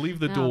 we'll leave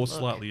the Oh, door look.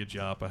 slightly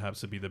ajar,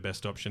 perhaps would be the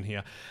best option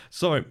here.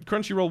 So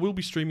Crunchyroll will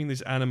be streaming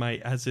this anime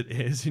as it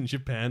airs in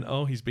Japan.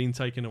 Oh, he's been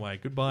taken away.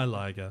 Goodbye,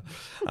 Liger.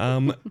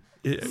 When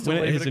it leave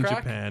airs it a in crack?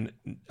 Japan,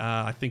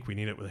 I think we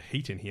need it with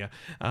heat in here.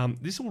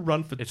 This will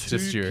run for It's 2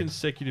 just you.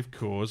 consecutive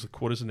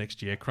quarters of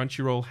next year.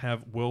 Crunchyroll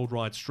have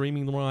worldwide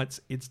streaming rights.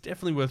 It's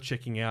definitely worth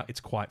checking out. It's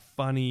quite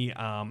funny.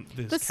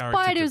 There's The character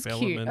spider's cute.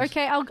 development.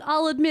 Okay,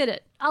 I'll admit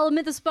it. I'll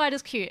admit the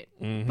spider's cute.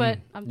 But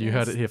You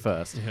heard it here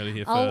first. You heard it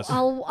here I'll, first.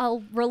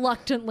 I'll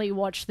reluctantly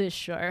watch this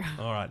show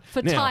All right.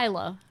 for Now,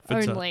 Tyler for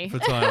only. for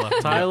Tyler.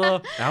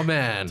 Tyler, our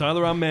man.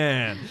 Tyler, our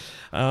man.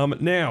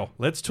 Now,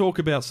 let's talk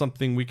about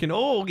something we can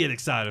all get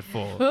excited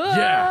for.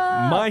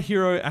 Yeah. My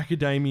Hero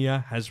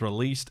Academia has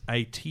released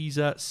a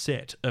teaser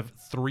set of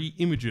 3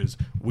 images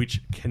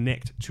which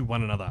connect to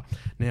one another.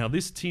 Now,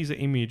 this teaser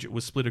image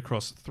was split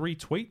across 3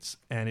 tweets,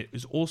 and it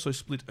is also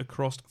split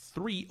across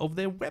 3 of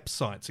their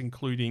websites,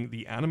 including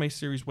the anime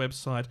series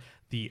website,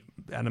 the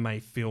Anime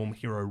Film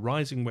Hero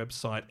Rising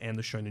website, and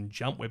the Shonen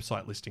Jump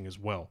website listing as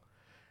well.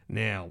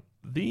 Now,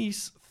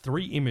 these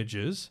 3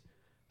 images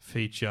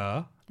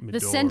feature The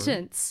Midori.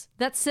 sentence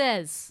that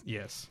says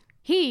Yes.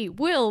 he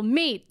will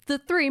meet the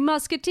 3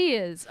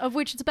 musketeers, of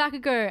which it's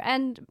Bakugo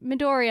and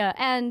Midoriya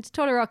and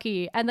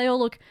Todoroki, and they all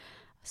look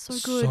so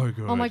good. So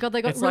good. Oh my god,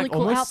 they got It's really like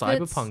cool almost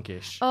outfits.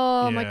 cyberpunkish.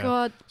 Oh my Yeah.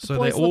 god. The So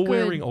boys they're all look good.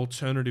 wearing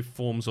alternative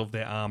forms of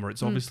their armor.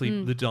 It's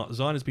obviously the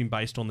design has been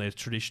based on their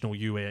traditional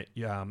UA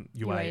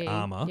UAE,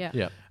 armor. yeah.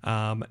 Yeah.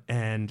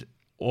 And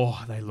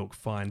they look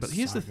fine. But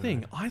here's the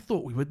thing: I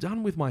thought we were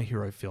done with My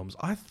Hero films.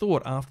 I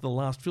thought after the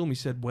last film, he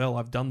said, "Well,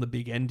 I've done the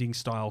big ending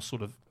style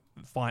sort of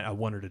fight I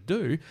wanted to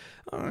do.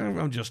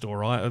 I'm just all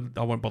right.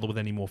 I won't bother with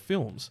any more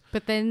films."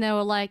 But then they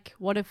were like,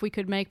 what if we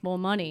could make more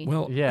money?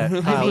 Well, Yeah.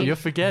 Kyle, you're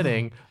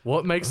forgetting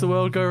what makes the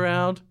world go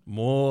round.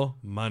 more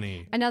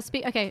money. And now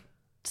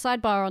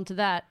sidebar onto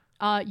that.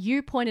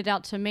 You pointed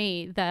out to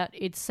me that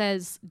it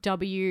says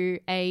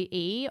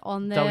WAE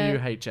on there.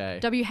 WHA.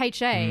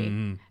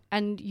 WHA.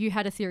 And you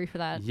had a theory for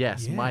that.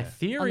 Yes, my Yeah.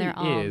 theory their is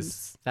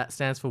arms. that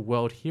stands for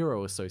World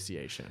Hero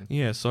Association.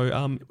 Yeah,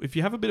 so if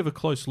you have a bit of a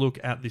close look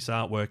at this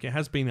artwork, it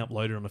has been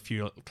uploaded on a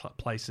few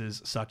places,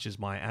 such as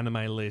my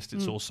anime list.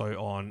 It's also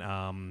on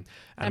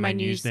Anime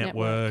News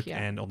Network yeah.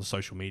 and on the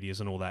social medias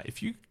and all that.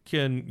 If you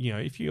can,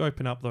 if you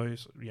open up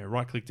those,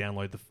 right-click,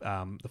 download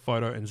the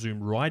photo and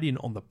zoom right in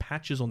on the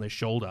patches on their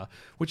shoulder,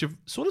 which have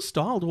sort of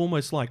styled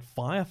almost like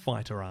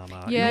firefighter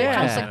armor. Yeah, Yeah.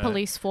 almost like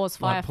police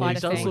force Like firefighter police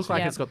It does thing. look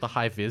like yeah. it's got the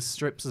high-vis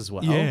strips as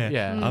well. Yeah.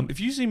 Yeah. If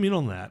you zoom in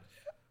on that,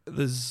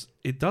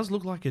 it does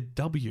look like a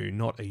W,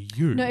 not a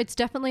U. No, it's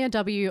definitely a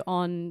W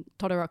on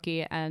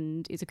Todoroki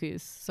and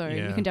Izuku's. So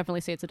Yeah. you can definitely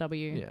see it's a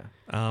W. Yeah.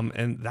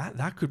 And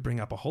that could bring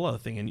up a whole other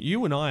thing. And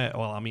you and I,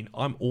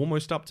 I'm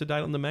almost up to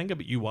date on the manga,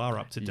 but you are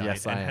up to date.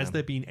 Yes, and I has am.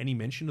 there been any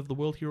mention of the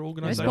World Hero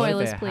Organization?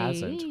 spoilers. There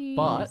please. hasn't.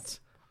 But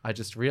I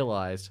just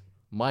realized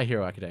My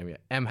Hero Academia,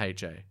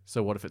 MHA.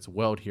 So what if it's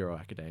World Hero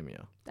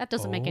Academia? That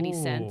doesn't make any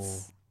Oh.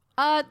 sense.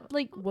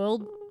 Like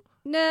world.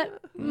 Nah.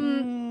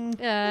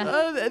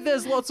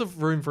 There's lots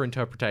of room for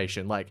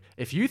interpretation. Like,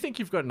 if you think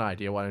you've got an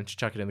idea, why don't you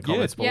chuck it in the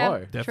comments Yeah.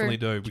 below? Definitely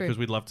True, do, because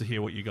we'd love to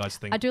hear what you guys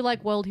think. I do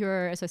like World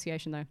Hero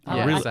Association though.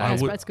 Yeah, really- I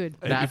would- That's good.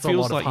 It That's a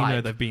feels lot of like,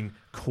 hype. they've been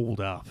called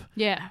up.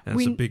 Yeah. And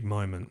it's a big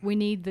moment. We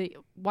need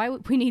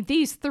we need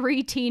these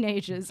 3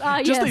 teenagers.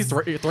 Just yes. these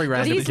three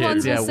random These kids.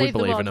 ones Yeah, will we save the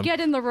believe in world. them. Get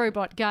in the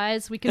robot,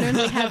 guys. We can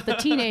only have the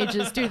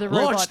teenagers do the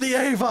robot. Launch the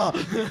Ava!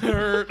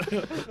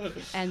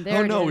 And there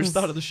Oh it no, we is.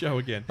 started the show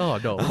again. Oh,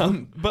 no.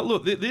 But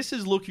look, this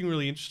is looking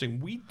really interesting.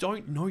 We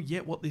don't know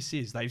yet what this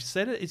is. They've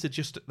said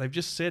they've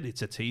just said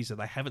it's a teaser.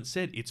 They haven't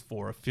said it's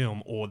for a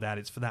film or that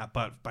it's for that.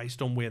 But based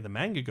on where the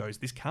manga goes,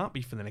 this can't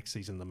be for the next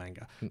season of the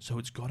manga. So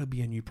it's got to be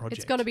a new project.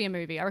 It's got to be a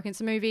movie. I reckon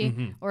it's a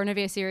movie or an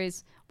OVA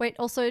series. Wait,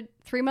 also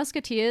 3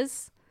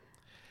 Musketeers.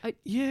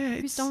 Yeah,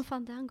 Who's it's. Don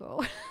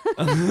Fandango?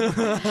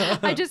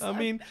 I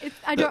mean,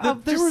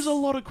 don't. there is a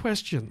lot of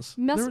questions.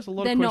 There is a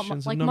lot they're of not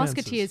questions like and no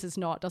Musketeers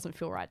answers. doesn't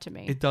feel right to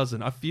me. It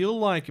doesn't. I feel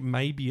like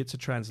maybe it's a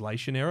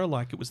translation error,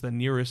 like it was the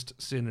nearest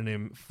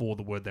synonym for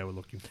the word they were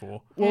looking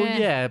for. Well, Yeah.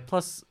 yeah.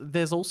 Plus,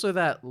 there's also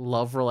that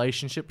love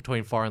relationship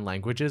between foreign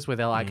languages where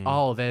they're like,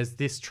 oh, there's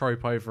this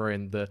trope over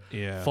in the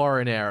Yeah.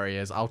 foreign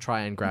areas. I'll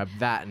try and grab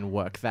that and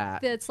work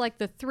that. It's like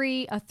a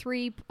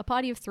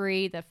party of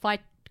three that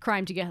fight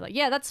crime together. Like,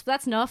 yeah,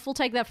 that's enough. We'll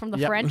take that from the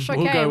Yep, French.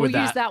 we'll Okay, go we'll with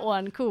use that. that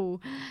one.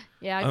 Cool.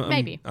 Yeah,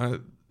 maybe.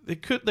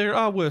 There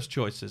are worse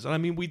choices. And I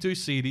mean, we do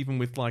see it even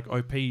with like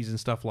OPs and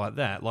stuff like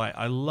that. Like,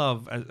 I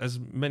love, as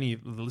many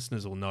of the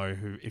listeners will know,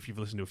 who, if you've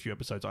listened to a few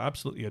episodes, I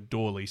absolutely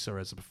adore Lisa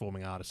as a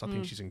performing artist. I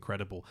think she's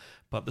incredible.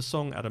 But the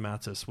song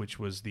Adamatus, which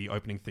was the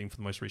opening theme for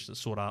the most recent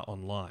Sword Art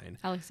Online,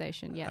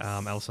 Alicization, yes.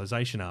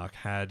 Alicization arc,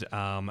 had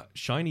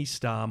Shiny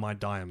Star My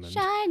Diamond.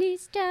 Shiny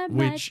star,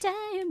 my Which-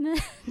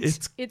 diamond.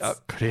 It's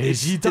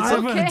Crazy it's a,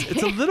 diamond.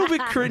 it's a little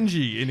bit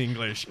cringy in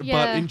English, but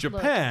Yeah, in look.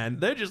 Japan,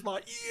 they're just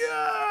like,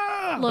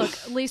 yeah! Look,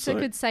 Lisa So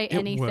could say it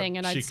anything worked.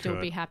 and I'd She still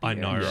could. be happy. I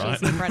know, with her. right?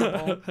 She's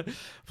incredible.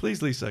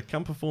 Please, Lisa,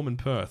 come perform in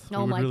Perth. Oh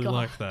We would my really God.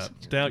 like that.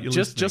 Doubt you're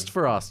Just listening.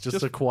 for us,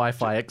 just a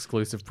Kawaii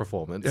exclusive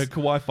performance.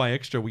 Kawaii Fi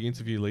Extra, we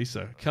interview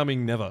Lisa.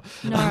 Coming never.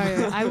 No,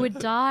 I would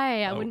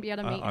die. I wouldn't be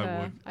able to meet I her.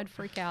 would. I'd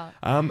freak out.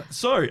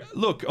 So,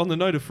 look, on the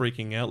note of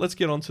freaking out, let's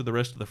get on to the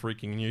rest of the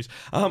freaking news.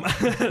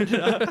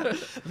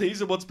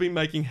 These are what's been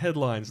making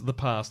headlines the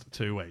past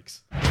 2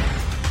 weeks.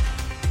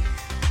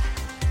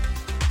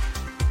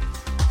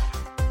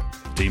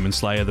 Demon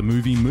Slayer the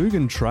movie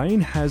Mugen Train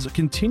has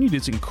continued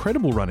its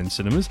incredible run in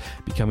cinemas,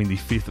 becoming the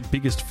 5th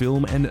biggest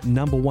film and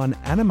 #1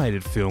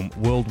 animated film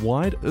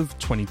worldwide of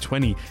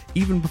 2020,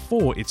 even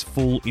before its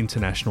full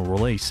international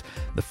release.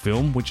 The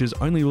film, which is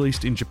only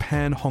released in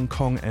Japan, Hong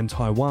Kong and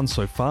Taiwan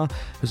so far,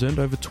 has earned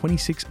over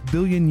 26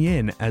 billion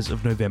yen as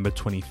of November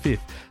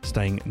 25th,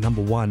 staying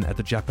 #1 at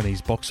the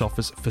Japanese box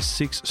office for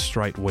 6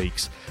 straight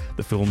weeks.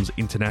 The film's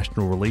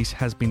international release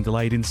has been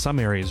delayed in some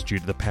areas due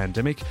to the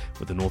pandemic,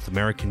 with the North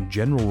American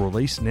general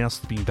release now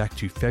slipping back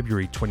to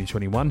February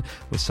 2021,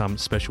 with some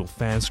special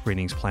fan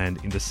screenings planned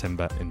in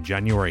December and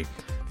January.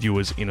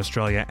 Viewers in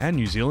Australia and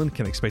New Zealand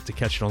can expect to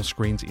catch it on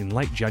screens in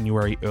late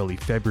January, early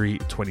February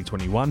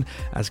 2021,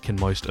 as can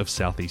most of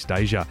Southeast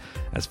Asia.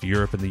 As for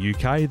Europe and the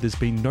UK, there's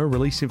been no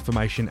release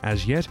information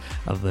as yet,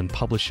 other than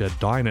publisher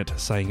Dynet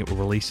saying it will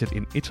release it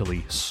in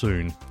Italy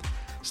soon.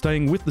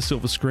 Staying with the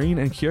silver screen,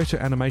 and Kyoto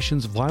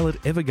Animation's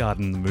Violet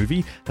Evergarden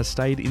movie has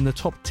stayed in the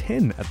top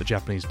 10 at the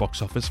Japanese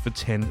box office for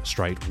 10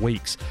 straight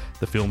weeks.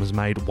 The film has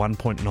made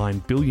 1.9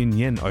 billion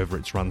yen over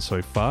its run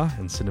so far,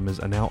 and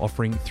cinemas are now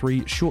offering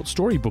 3 short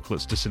story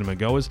booklets to cinema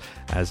goers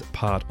as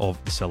part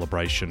of the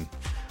celebration.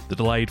 The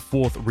delayed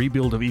 4th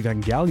rebuild of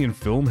Evangelion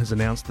film has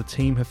announced the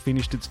team have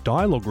finished its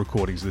dialogue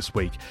recordings this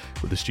week,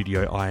 with the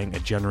studio eyeing a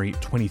January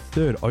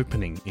 23rd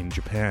opening in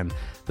Japan.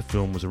 The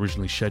film was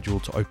originally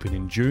scheduled to open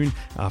in June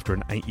after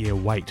an 8-year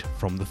wait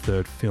from the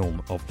 3rd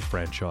film of the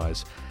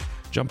franchise.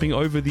 Jumping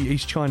over the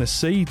East China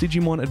Sea,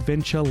 Digimon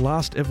Adventure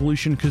Last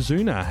Evolution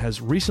Kazuna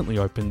has recently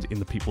opened in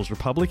the People's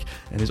Republic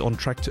and is on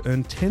track to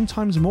earn 10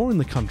 times more in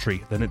the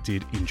country than it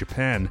did in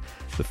Japan.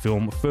 The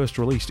film first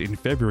released in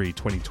February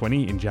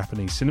 2020 in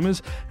Japanese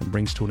cinemas and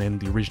brings to an end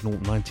the original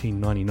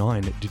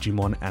 1999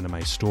 Digimon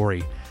anime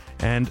story.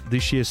 And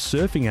this year's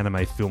surfing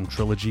anime film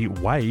trilogy,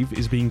 Wave,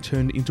 is being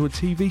turned into a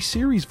TV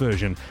series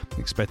version,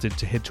 expected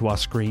to head to our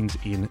screens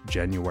in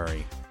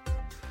January.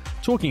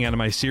 Talking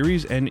anime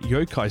series, and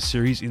yokai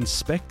series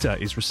Inspector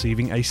is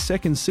receiving a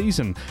 2nd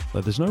season,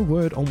 though there's no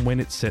word on when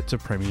it's set to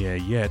premiere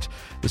yet.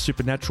 The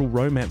supernatural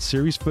romance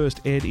series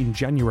first aired in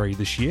January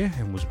this year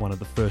and was one of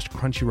the first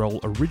Crunchyroll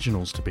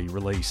originals to be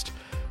released.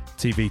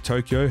 TV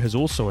Tokyo has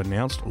also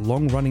announced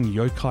long-running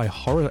yokai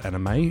horror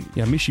anime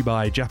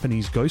Yamishibai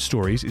Japanese Ghost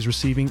Stories is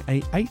receiving a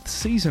 8th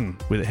season,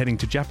 with it heading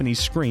to Japanese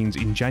screens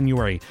in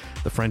January.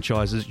 The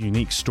franchise's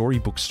unique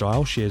storybook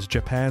style shares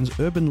Japan's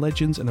urban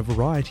legends and a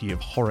variety of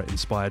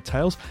horror-inspired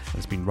tales and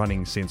has been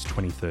running since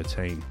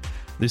 2013.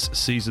 This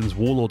season's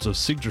Warlords of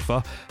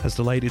Sigdrifa has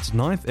delayed its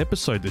 9th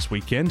episode this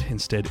weekend,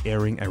 instead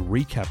airing a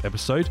recap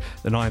episode.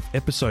 The 9th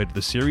episode of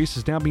the series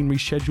has now been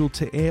rescheduled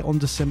to air on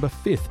December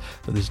 5th,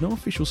 but there's no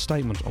official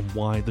statement on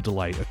why the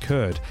delay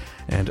occurred.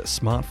 And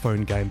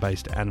smartphone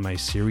game-based anime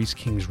series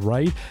King's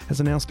Raid has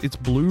announced its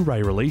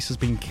Blu-ray release has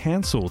been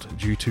cancelled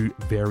due to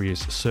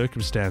various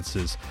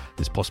circumstances.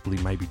 This possibly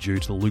may be due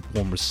to the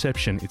lukewarm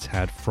reception it's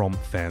had from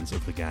fans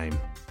of the game.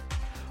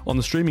 On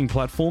the streaming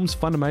platforms,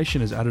 Funimation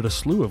has added a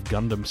slew of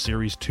Gundam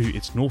series to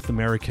its North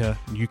America,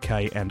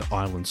 UK and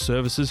Ireland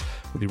services,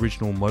 with the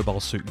original Mobile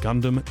Suit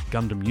Gundam,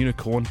 Gundam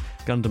Unicorn,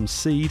 Gundam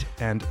Seed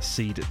and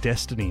Seed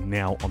Destiny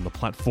now on the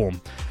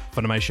platform.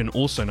 Funimation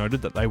also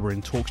noted that they were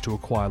in talks to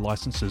acquire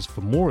licenses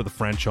for more of the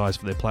franchise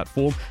for their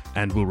platform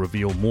and will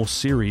reveal more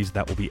series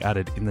that will be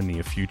added in the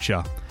near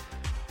future.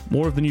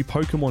 More of the new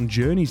Pokemon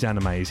Journeys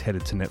anime is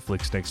headed to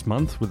Netflix next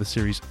month, with the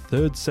series'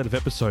 third set of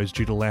episodes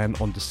due to land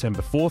on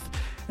December 4th.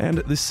 And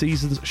this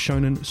season's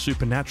shonen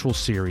supernatural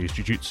series,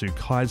 Jujutsu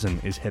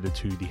Kaisen, is headed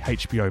to the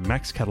HBO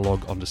Max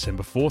catalogue on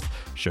December 4th,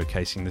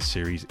 showcasing the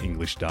series'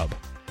 English dub.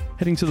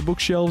 Heading to the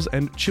bookshelves,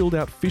 and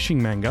chilled-out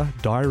fishing manga,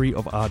 Diary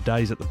of Our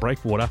Days at the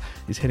Breakwater,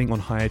 is heading on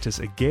hiatus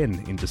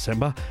again in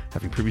December,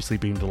 having previously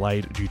been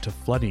delayed due to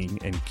flooding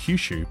in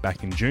Kyushu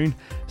back in June.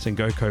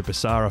 Sengoku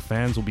Basara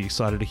fans will be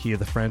excited to hear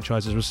the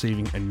franchise is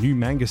receiving a new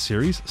manga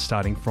series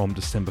starting from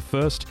December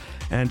 1st,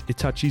 and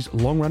Itachi's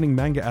long-running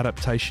manga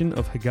adaptation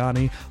of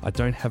Hagane I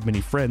Don't Have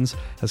Many Friends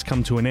has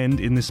come to an end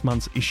in this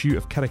month's issue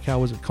of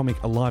Kadokawa's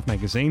Comic Alive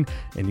magazine,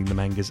 ending the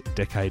manga's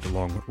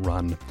decade-long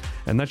run.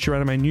 And that's your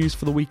anime news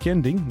for the week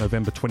ending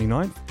November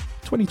 29th,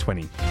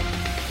 2020.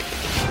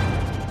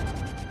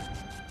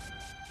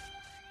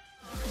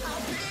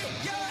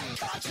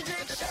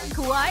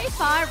 Kawaii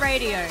Fi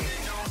Radio.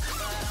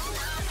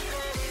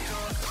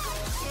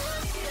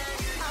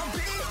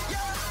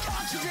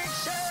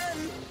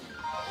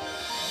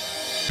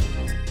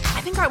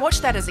 I think I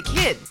watched that as a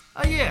kid.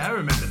 Oh yeah, I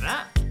remember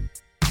that.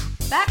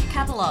 Back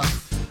catalogue.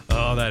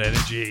 Oh, that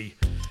energy.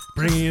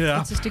 Bringing it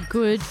up. It's just a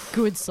good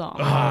song.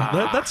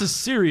 That's a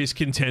serious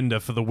contender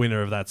for the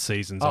winner of that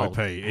season's OP.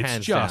 It's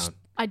hands just down.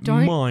 I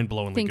don't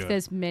mind-blowingly think good.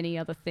 there's many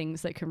other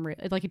things that can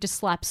like it just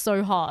slaps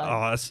so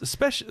hard.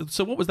 Especially.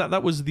 So what was that?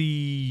 That was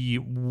the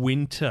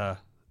winter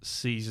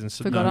season.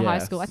 Forgot High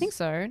Yes. School. I think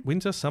so.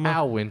 Winter, summer?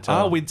 Our winter.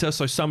 Our winter,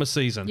 so summer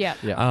season. Yeah.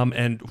 Yeah.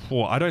 And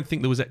I don't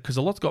think there was that, because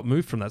a lot got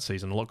moved from that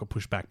season, a lot got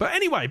pushed back. But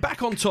anyway,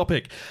 back on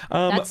topic.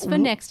 That's for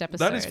next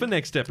episode. That is for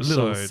next episode.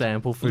 Little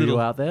sample for you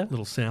out there.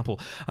 Little sample.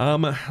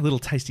 Little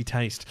tasty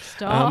taste.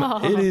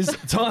 Stop. It is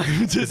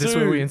time to Is this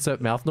where we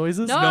insert mouth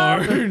noises? No.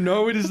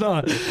 No, it is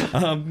not.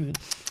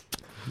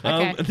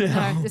 Okay.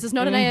 No, this is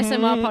not an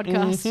ASMR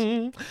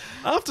podcast.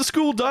 After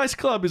School Dice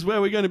Club is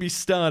where we're going to be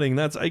starting.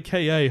 That's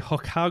AKA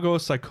Hokago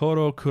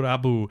Saikoro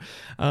Kurabu.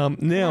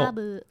 Now,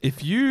 Kurabu.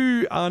 if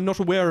you are not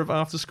aware of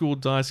After School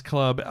Dice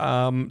Club,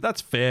 that's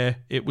fair.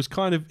 It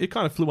kind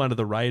of flew under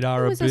the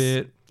radar a was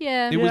bit.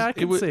 Yeah. I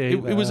can see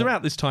it was that.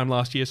 about this time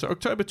last year. So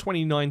October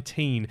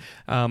 2019,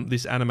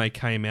 this anime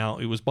came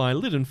out. It was by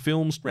Liden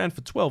Films, ran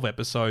for 12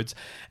 episodes,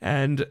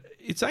 and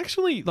it's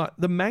actually like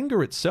the manga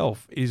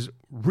itself is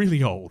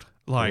really old.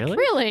 Like,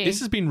 Really? This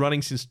has been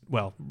running since,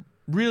 well,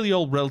 really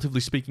old,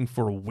 relatively speaking,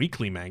 for a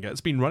weekly manga. It's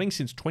been running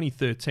since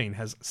 2013,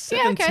 has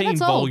 17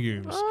 that's old.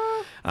 volumes.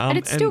 And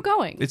it's still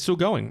going. It's still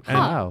going. And,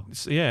 Wow.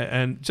 Yeah,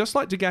 and just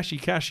like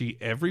Dagashi Kashi,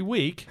 every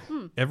week,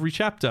 every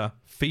chapter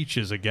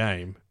features a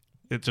game.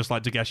 It's just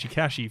like Dagashi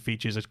Kashi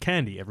features a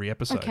candy every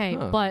episode. Okay,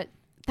 but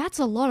that's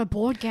a lot of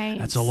board games.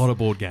 That's a lot of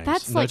board games.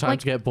 That's No like, time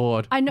to get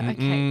bored. I know.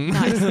 Okay,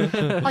 nice.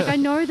 Like I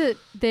know that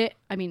there.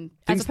 I mean,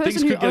 Things- as a person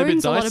things who could get a bit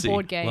owns a lot of dicey,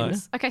 board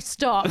games. Okay,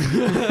 stop.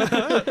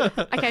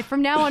 Okay,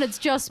 from now on it's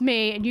just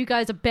me, and you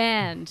guys are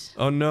banned.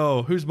 Oh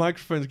no, whose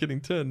microphone's getting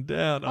turned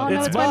down? Oh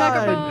no, it's my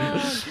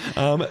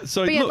microphone.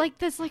 So But yeah, look, like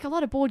there's like a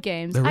lot of board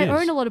games. There I is.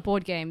 own a lot of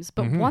board games,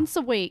 but once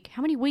a week.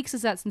 How many weeks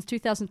is that since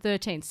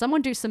 2013?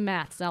 Someone do some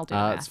maths. And I'll do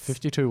It's maths.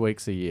 52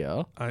 weeks a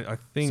year. I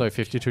think So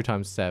 52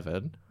 times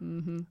 7.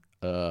 Mm-hmm.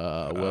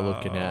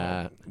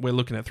 We're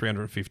looking at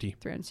 350.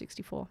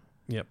 364.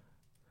 Yep.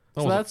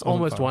 So that's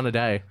almost one a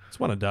day It's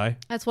one a day.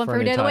 That's one for for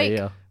an every day of the entire week.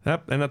 year.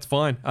 Yep, and that's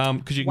fine.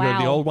 Because you can go to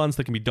the Wow. old ones.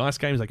 They can be dice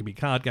games. They can be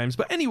card games.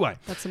 But anyway,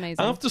 That's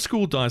amazing. After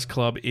School Dice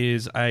Club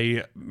is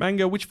a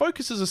manga which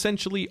focuses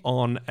essentially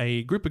on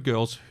a group of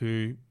girls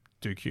who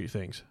do cute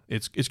things.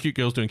 It's cute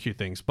girls doing cute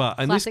things. But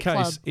in Classic this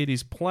case, club. it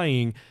is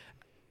playing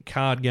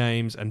card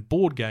games and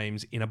board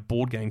games in a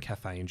board game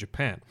cafe in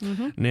Japan.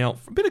 Mm-hmm. Now,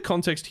 for a bit of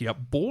context here,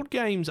 board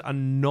games are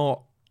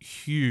not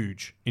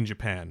huge in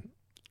Japan.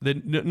 They're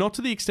not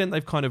to the extent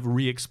they've kind of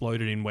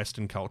re-exploded in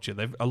Western culture.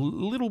 They're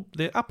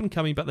up and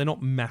coming, but they're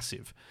not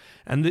massive.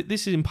 And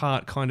this in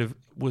part kind of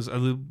was a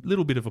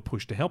little bit of a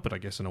push to help it, I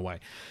guess, in a way.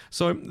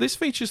 So this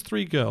features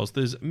 3 girls.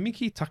 There's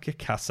Miki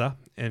Takekasa,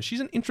 and she's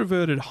an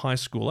introverted high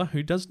schooler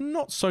who does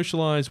not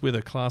socialize with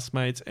her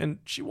classmates, and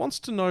she wants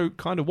to know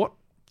kind of what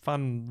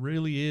fun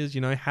really is,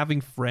 having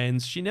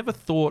friends. She never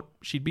thought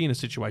she'd be in a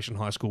situation in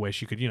high school where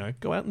she could,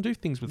 go out and do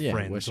things with Yeah,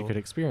 friends. where she or- could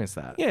experience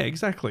that. yeah,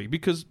 exactly,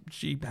 because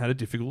she had a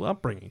difficult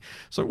upbringing.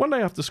 So one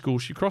day after school,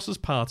 she crosses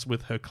paths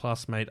with her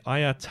classmate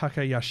Aya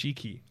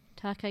Takayashiki.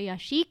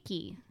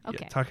 Takayashiki. Okay.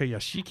 Yeah,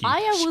 Takayashiki.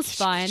 Aya was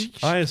fine.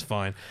 Aya's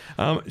fine.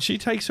 She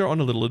takes her on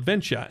a little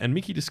adventure, and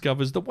Miki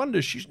discovers the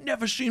wonders she's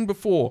never seen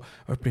before,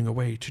 opening a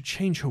way to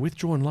change her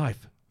withdrawn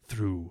life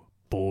through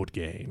board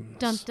games.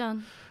 Dun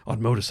dun. On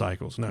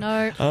motorcycles, no.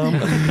 No.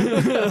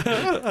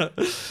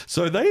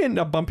 So they end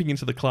up bumping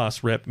into the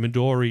class rep,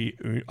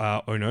 Midori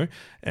Ono,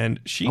 and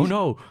she's... Oh,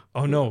 no.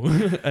 Oh, no.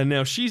 And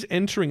now she's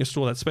entering a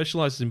store that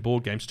specializes in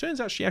board games. Turns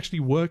out she actually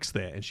works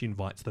there, and she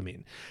invites them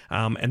in.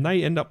 And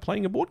they end up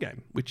playing a board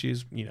game, which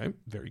is,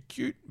 very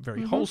cute,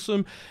 very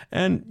wholesome,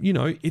 and,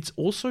 it's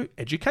also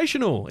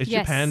educational. It's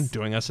Yes. Japan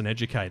doing us an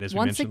educate, as we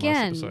Once mentioned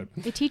again, last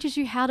episode. it teaches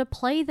you how to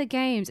play the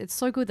games. It's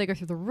so good. They go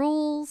through the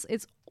rules.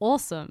 It's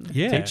awesome.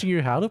 Yeah. Teaching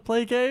you how to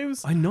play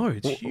games? I know,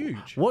 it's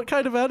huge. What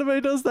kind of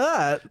anime does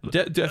that?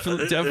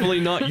 Definitely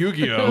not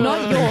Yu-Gi-Oh!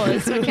 Not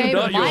yours, okay?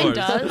 Not But mine yours.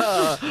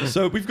 does.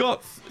 So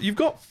you've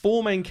got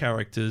 4 main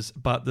characters,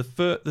 but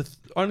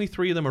only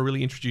 3 of them are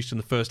really introduced in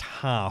the first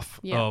half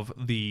Yeah. of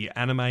the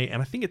anime,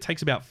 and I think it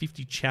takes about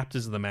 50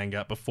 chapters of the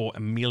manga before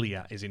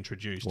Amelia is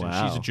introduced, and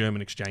she's Wow. a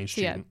German exchange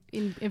So yeah, student.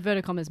 in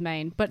inverted commas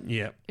main. But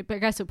Yeah. I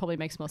guess it probably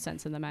makes more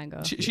sense in the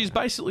manga. She's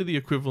basically the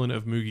equivalent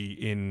of Mugi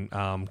in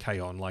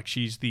K-On! Like,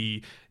 she's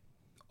the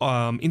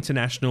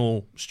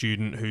international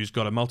student who's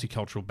got a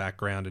multicultural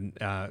background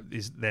and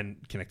is then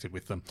connected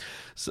with them.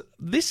 So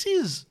this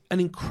is an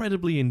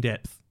incredibly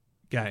in-depth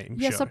game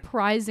Yeah, show.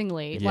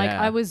 surprisingly. Like,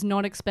 Yeah. I was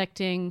not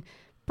expecting...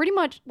 Pretty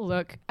much,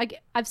 look,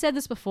 I've said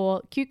this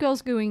before, cute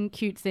girls doing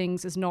cute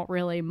things is not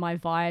really my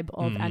vibe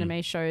of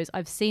anime shows.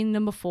 I've seen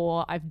them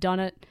before. I've done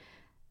it.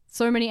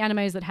 So many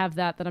animes that have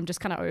that I'm just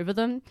kind of over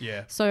them.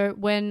 Yeah. So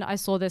when I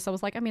saw this, I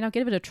was like, I mean, I'll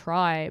give it a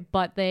try.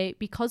 But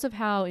because of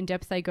how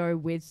in-depth they go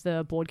with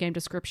the board game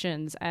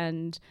descriptions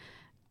and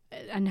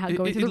how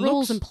going through the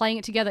rules and playing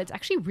it together, it's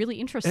actually really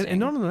interesting. And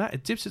not only that,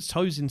 it dips its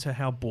toes into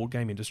how board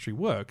game industry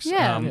works.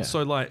 Yeah.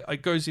 So like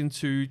it goes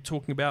into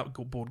talking about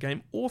board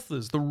game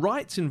authors, the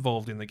rights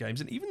involved in the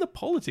games, and even the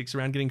politics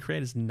around getting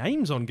creators'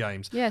 names on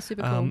games. Yeah,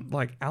 super cool.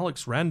 Like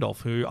Alex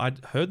Randolph, who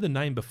I'd heard the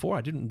name before.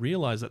 I didn't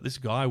realize that this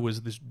guy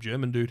was this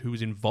German dude who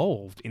was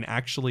involved in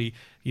actually,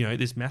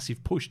 this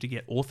massive push to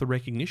get author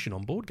recognition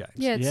on board games.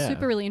 Yeah, it's Yeah.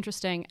 super really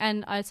interesting.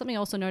 And something I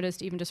also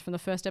noticed, even just from the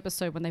first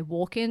episode, when they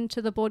walk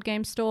into the board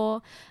game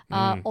store,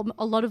 a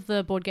lot of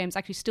the board games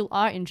actually still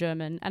are in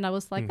German. And I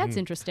was like, that's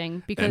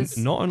interesting because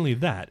And not only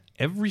that,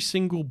 every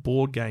single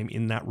board game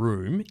in that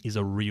room is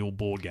a real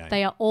board game.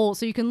 they are all,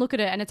 so you can look at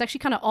it and it's actually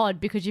kind of odd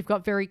because you've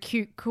got very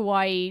cute,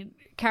 kawaii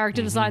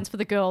character designs for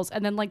the girls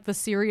and then like the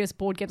serious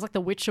board games like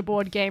the Witcher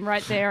board game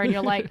right there and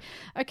you're like,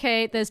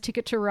 okay, there's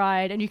Ticket to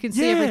Ride and you can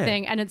see Yeah.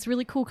 everything and it's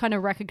really cool kind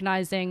of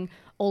recognizing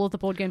all of the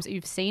board games that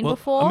you've seen Well,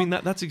 before. I mean,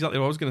 that's exactly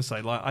what I was going to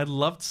say. Like, I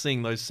loved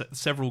seeing those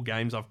several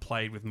games I've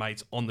played with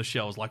mates on the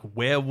shelves, like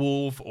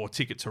Werewolf or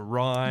Ticket to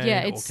Ride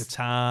Yeah, or it's-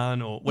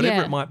 Catan or whatever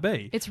Yeah. it might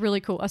be. It's really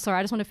cool. Oh, sorry,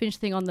 I just want to finish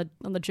the thing on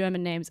the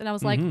German names. And I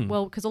was like,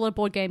 well, because a lot of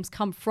board games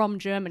come from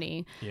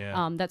Germany.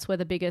 Yeah. That's where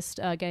the biggest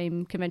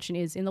game convention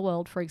is in the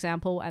world, for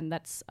example. And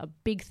that's a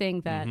big thing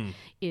that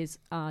is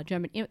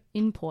German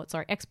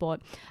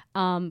export.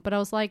 But I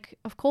was like,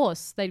 of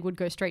course, they would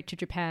go straight to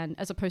Japan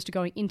as opposed to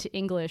going into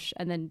English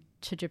and then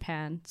to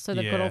Japan. So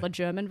they've got Yeah. all the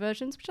German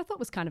versions, which I thought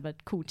was kind of a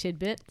cool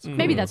tidbit.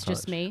 Maybe that's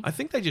just me. I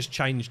think they just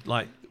changed.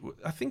 Like,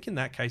 I think in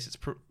that case,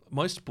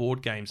 most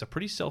board games are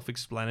pretty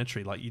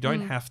self-explanatory. Like, you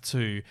don't have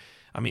to.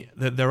 I mean,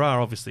 there are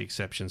obviously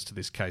exceptions to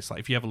this case. Like,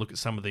 if you have a look at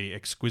some of the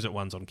exquisite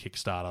ones on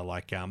Kickstarter,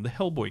 like the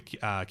Hellboy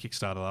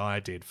Kickstarter that I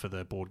did for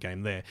the board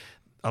game there.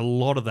 A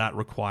lot of that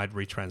required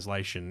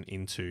retranslation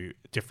into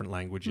different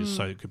languages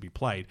so it could be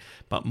played.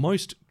 But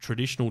most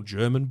traditional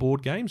German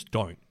board games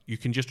don't. You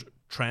can just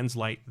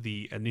translate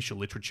the initial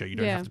literature. You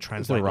don't Yeah. have to It's a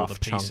translate all the rough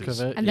chunk pieces.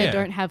 of it. And Yeah. they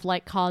don't have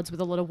like cards with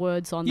a lot of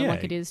words on them. Yeah.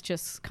 Like it is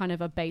just kind of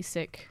a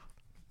basic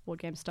board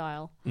game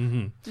style.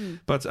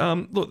 But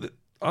look,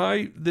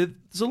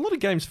 there's a lot of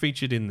games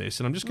featured in this,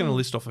 and I'm just going to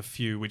list off a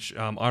few which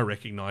I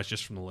recognise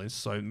just from the list.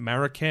 So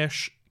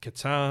Marrakesh,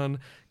 Catan,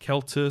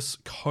 Keltis,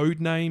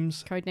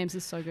 Codenames, Codenames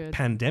is so good.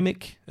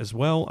 Pandemic as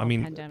well. I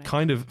mean, Pandemic.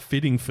 kind of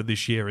fitting for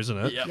this year, isn't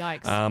it?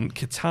 Yikes.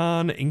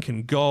 Catan, Ink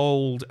and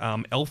Gold,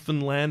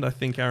 Elfenland. I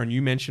think, Aaron,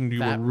 you mentioned you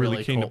That were really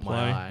really keen to caught my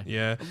play. eye.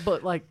 Yeah.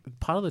 But like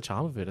part of the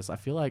charm of it is I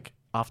feel like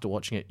after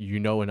watching it, you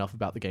know enough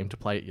about the game to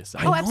play it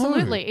yourself. Oh, know.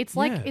 absolutely. It's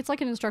like Yeah. it's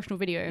like an instructional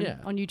video Yeah.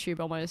 on YouTube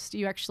almost.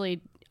 You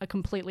actually are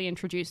completely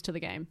introduced to the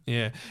game.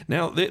 Yeah.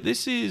 Now,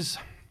 this is.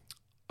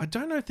 I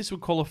don't know if this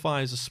would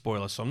qualify as a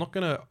spoiler, so I'm not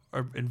going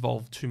to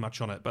involve too much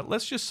on it. But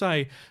let's just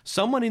say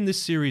someone in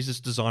this series is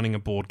designing a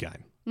board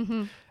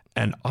game.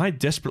 And I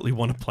desperately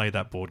want to play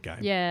that board game.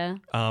 Yeah.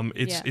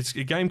 It's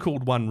a game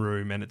called One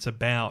Room, and it's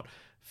about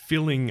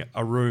filling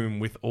a room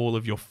with all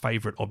of your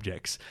favorite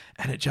objects,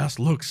 and it just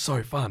looks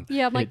so fun.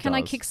 Yeah, I'm like, It can I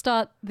does.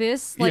 kickstart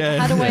this? Like Yeah.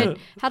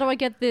 how do I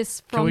get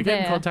this from Can we get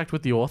there? in contact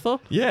with the author?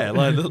 Yeah,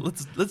 like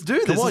let's do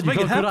this. Come on, Let's you make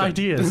got it good happen.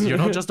 ideas. You're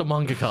not just a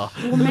mangaka.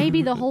 Well,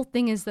 maybe the whole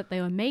thing is that they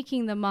were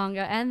making the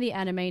manga and the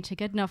anime to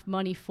get enough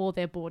money for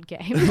their board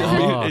game.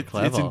 Oh, it's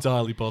clever.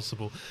 entirely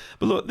possible.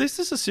 But look, this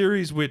is a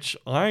series which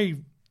I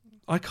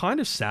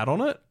kind of sat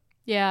on it.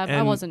 Yeah, I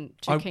And wasn't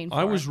too keen for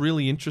I was it.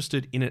 really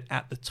interested in it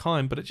at the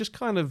time, but it just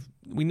kind of,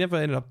 we never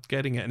ended up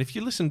getting it. And if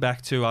you listen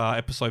back to our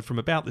episode from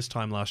about this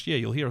time last year,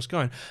 you'll hear us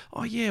going,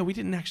 oh yeah, we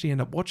didn't actually end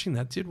up watching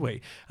that, did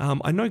we?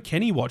 I know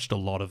Kenny watched a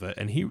lot of it,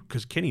 and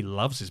because Kenny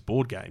loves his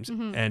board games,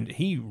 Mm-hmm. and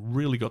he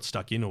really got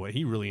stuck into it.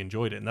 He really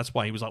enjoyed it, and that's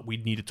why he was like, we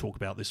need to talk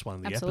about this one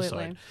in the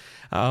Absolutely.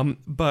 episode.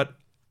 But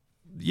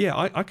yeah,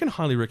 I can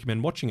highly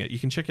recommend watching it. You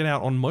can check it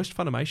out on most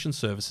Funimation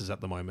services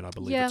at the moment, I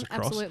believe Yeah, it's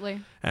across.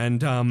 absolutely.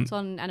 And It's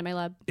on Anime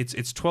Lab.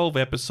 it's 12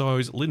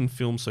 episodes, lit and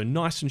filmed, so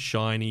nice and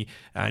shiny.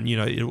 And,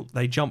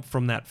 they jump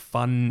from that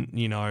fun,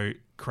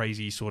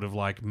 crazy sort of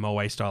like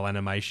moe style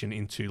animation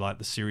into like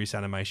the serious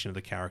animation of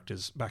the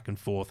characters back and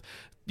forth.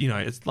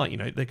 It's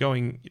like, they're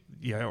going,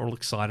 all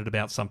excited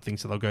about something,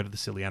 so they'll go to the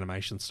silly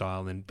animation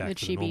style and then back The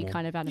to the chibi normal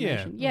kind of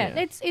animation. Yeah.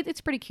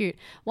 It's pretty cute.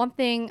 One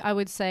thing I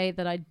would say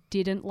that I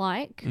didn't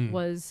like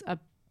was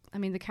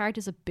the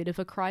character's a bit of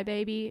a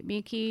crybaby,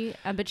 Miki,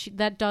 but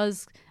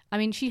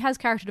she has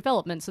character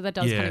development, so that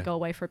does kind of go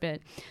away for a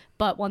bit.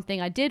 But one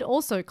thing I did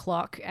also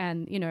clock,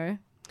 and,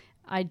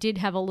 I did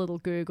have a little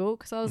Google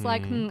because I was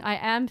like, I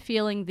am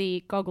feeling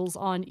the goggles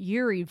on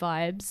Yuri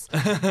vibes.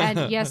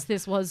 And yes,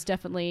 this was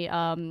definitely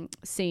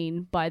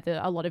seen by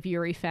a lot of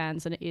Yuri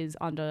fans, and it is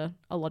under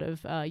a lot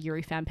of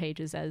Yuri fan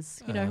pages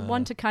as,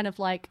 one to kind of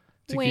like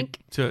wink.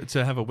 To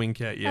have a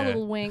wink at, a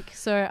little wink.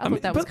 So I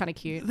thought that was kind of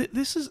cute.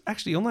 This is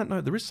actually, on that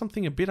note, there is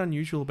something a bit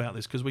unusual about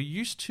this because we're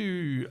used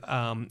to,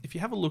 if you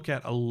have a look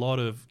at a lot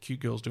of cute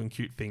girls doing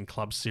cute thing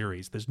club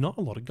series, there's not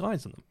a lot of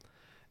guys in them.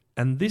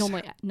 And this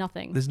normally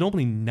nothing. There's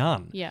normally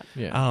none. Yeah.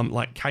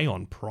 Like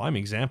K-On! Prime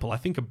example. I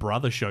think a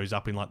brother shows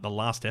up in like the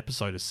last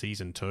episode of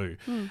season 2,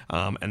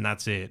 and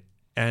that's it.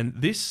 And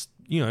this,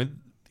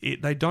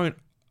 they don't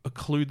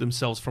occlude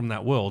themselves from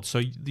that world.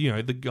 So,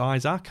 the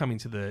guys are coming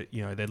to the,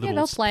 their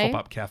little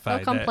pop-up cafe.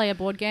 They'll come play a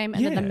board game.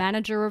 And then the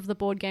manager of the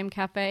board game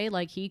cafe,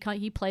 like he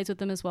plays with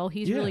them as well.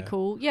 He's really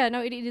cool. Yeah,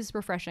 no, it is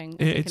refreshing.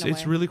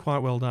 It's really quite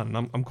well done.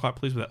 And I'm quite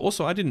pleased with that.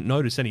 Also, I didn't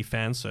notice any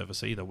fan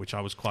service either, which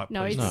I was quite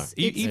pleased with.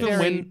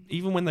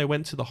 Even when they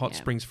went to the hot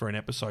springs for an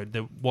episode,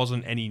 there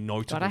wasn't any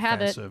notable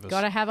fan service.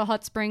 Gotta have a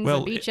hot springs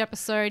of each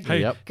episode.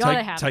 Hey,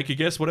 take a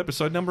guess what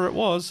episode number it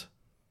was.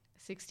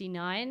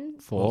 69?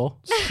 4?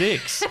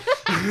 6.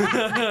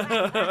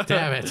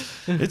 Damn it.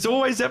 It's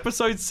always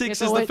episode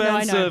 6 is the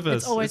fan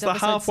service. It's the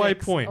halfway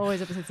point.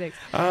 Always episode 6.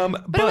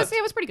 But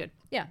it was pretty good.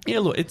 Yeah. Yeah,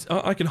 look,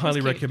 I can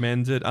highly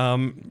recommend it.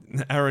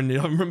 Aaron,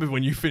 I remember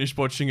when you finished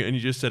watching it and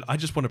you just said, I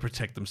just want to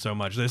protect them so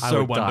much. They're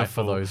so wonderful. Die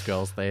for those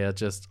girls. They are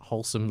just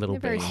wholesome little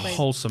beings.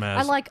 Wholesome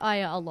as. I like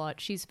Aya a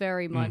lot. She's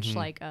very much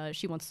like,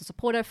 she wants to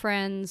support her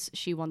friends.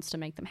 She wants to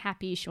make them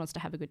happy. She wants to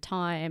have a good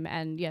time.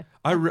 And yeah,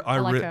 I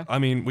like her. I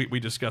mean, we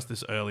discussed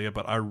this earlier,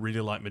 but I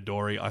really like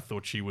Midori. I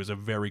thought she was a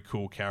very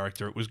cool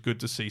character. It was good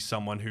to see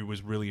someone who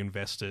was really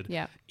invested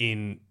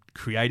in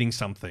creating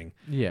something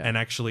and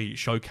actually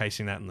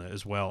showcasing that in there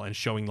as well, and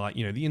showing like,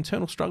 the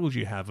internal struggles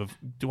you have of,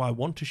 do I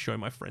want to show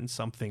my friends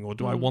something, or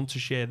do I want to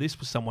share this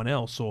with someone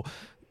else, or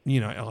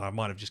I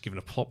might have just given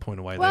a plot point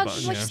away there,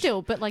 but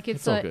still, but like do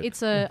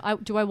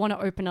I want to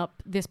open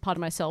up this part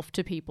of myself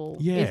to people?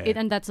 Yeah.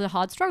 And that's a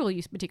hard struggle,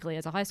 particularly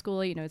as a high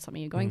schooler, it's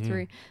something you're going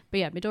through.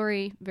 But yeah,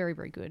 Midori, very,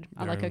 very good.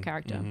 I like her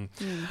character.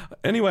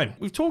 Anyway,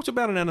 we've talked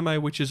about an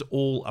anime which is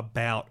all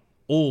about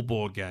all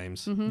board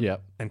games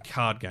and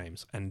card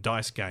games and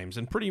dice games,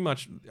 and pretty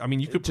much, I mean,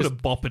 you could put a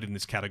Bop It in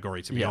this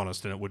category, to be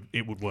honest, and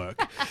it would work.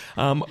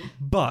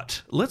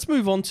 But let's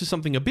move on to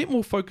something a bit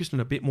more focused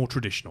and a bit more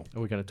traditional.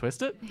 Are we going to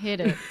twist it? Hit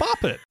it.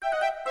 Bop It.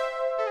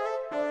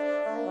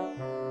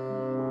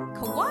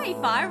 Kawaii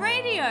Fi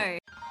Radio.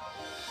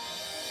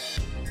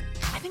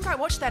 I think I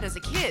watched that as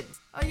a kid.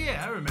 Oh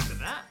yeah, I remember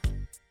that.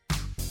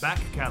 Back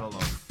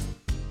catalogue.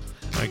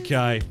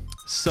 Okay,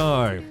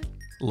 so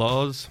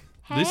Loz,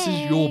 this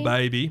is your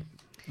baby.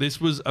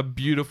 This was a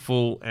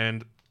beautiful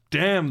and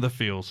damn the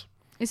feels.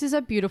 This is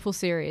a beautiful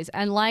series,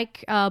 and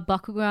like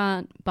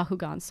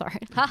Bakugan, sorry,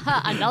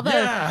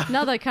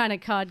 another kind of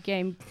card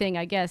game thing,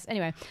 I guess.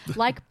 Anyway,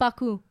 like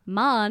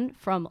Bakuman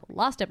from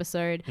last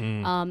episode,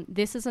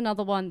 this is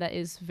another one that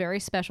is very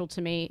special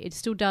to me. It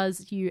still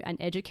does you and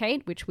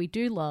educate, which we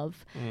do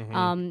love,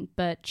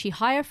 but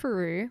Chihaya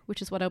Furu,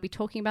 which is what I'll be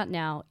talking about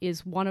now,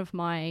 is one of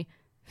my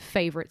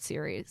favorite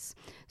series.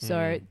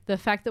 So the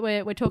fact that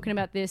we're talking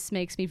about this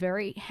makes me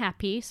very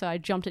happy. So I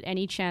jumped at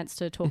any chance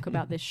to talk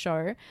about this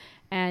show.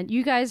 And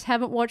you guys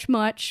haven't watched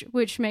much,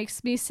 which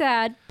makes me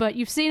sad, but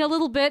you've seen a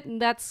little bit,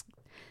 and that's...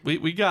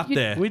 We got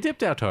there. We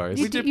dipped our toes.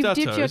 We dipped our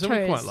toes, and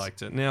we quite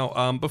liked it.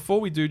 Now, before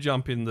we do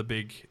jump in the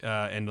big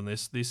end on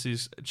this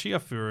is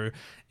Chihaya Furu.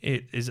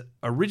 It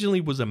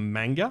originally was a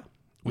manga,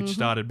 which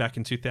started back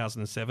in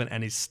 2007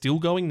 and is still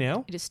going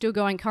now. It is still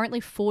going. Currently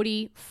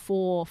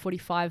 44,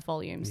 45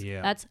 volumes.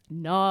 Yeah. That's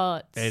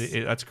nuts.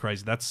 That's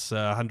crazy. That's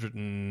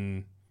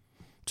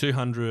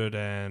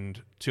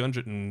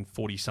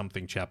 240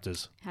 something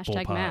chapters.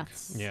 Hashtag ballpark.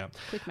 maths. Yeah.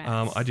 Quick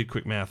maths. I did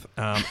quick math.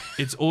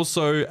 It's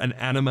also an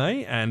anime,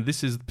 and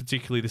this is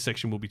particularly the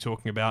section we'll be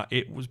talking about.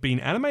 It was being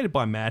animated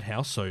by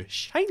Madhouse, so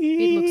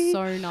shiny. It looks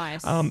so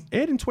nice.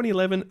 Aired in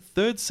 2011,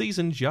 third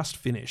season just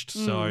finished.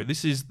 So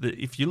this is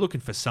if you're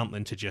looking for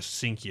something to just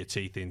sink your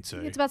teeth into.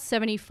 It's about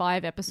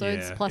 75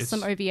 episodes plus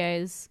some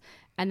OVAs.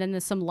 And then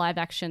there's some live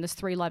action. There's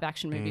 3 live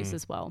action movies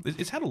as well.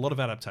 It's had a lot of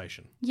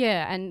adaptation.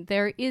 Yeah, and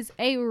there is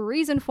a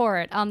reason for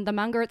it. The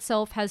manga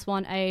itself has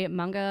won a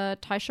Manga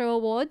Taisho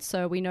Award,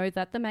 so we know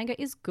that the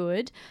manga is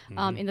good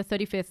in the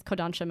 35th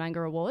Kodansha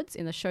Manga Awards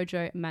in the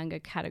shoujo manga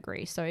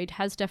category. So it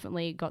has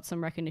definitely got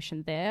some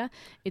recognition there.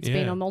 It's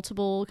been on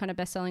multiple kind of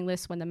best-selling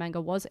lists when the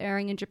manga was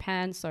airing in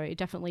Japan, so it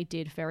definitely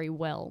did very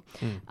well.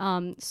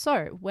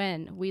 So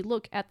when we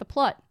look at the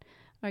plot,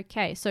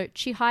 Okay, so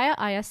Chihaya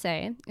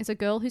Ayase is a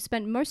girl who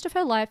spent most of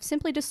her life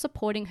simply just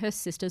supporting her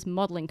sister's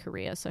modeling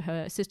career. So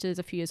her sister is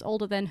a few years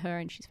older than her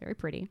and she's very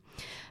pretty.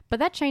 But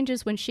that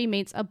changes when she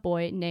meets a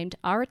boy named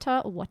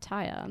Arata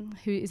Wataya,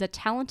 who is a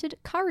talented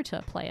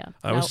Karuta player.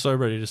 I was so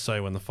ready to say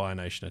when the Fire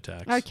Nation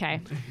attacks. Okay.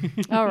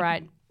 All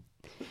right.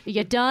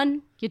 You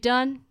done? You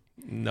done?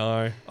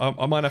 No,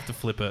 I might have to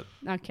flip it.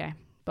 Okay.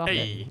 Bop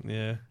it.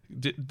 Yeah.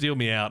 Deal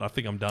me out. I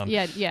think I'm done.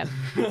 Yeah.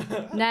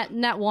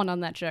 Nat won on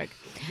that joke.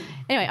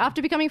 Anyway,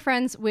 after becoming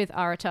friends with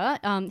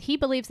Arata, he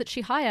believes that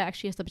Chihaya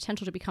actually has the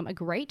potential to become a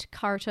great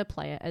Karuta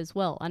player as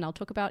well. And I'll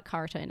talk about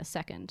Karuta in a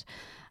second.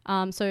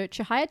 So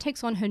Chihaya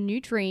takes on her new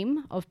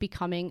dream of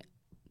becoming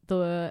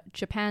the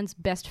Japan's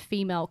best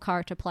female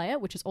Karuta player,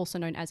 which is also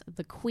known as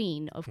the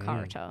Queen of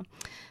Karuta.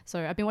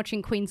 So I've been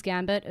watching Queen's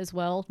Gambit as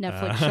well,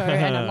 Netflix show,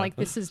 and I'm like,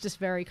 this is just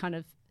very kind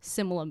of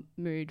similar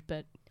mood,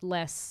 but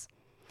less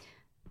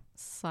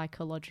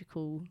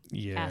psychological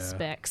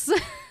aspects.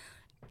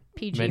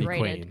 PG Many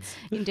rated. queens.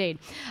 Indeed.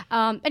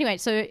 Anyway,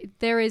 so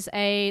there is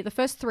the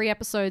first 3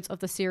 episodes of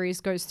the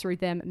series goes through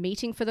them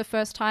meeting for the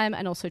first time,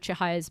 and also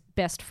Chihaya's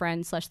best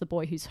friend / the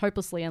boy who's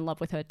hopelessly in love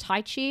with her,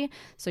 Taichi.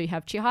 So you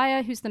have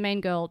Chihaya, who's the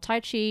main girl,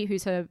 Taichi,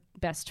 who's her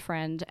best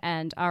friend,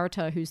 and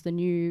Arata, who's the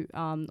new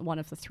one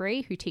of the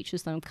 3, who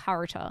teaches them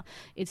Karuta.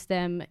 It's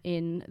them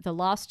in the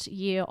last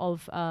year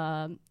of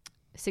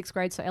 6th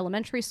grade, so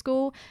elementary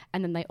school,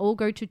 and then they all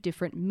go to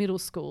different middle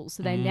schools.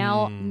 So they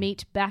now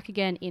meet back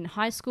again in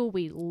high school.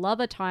 We love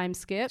a time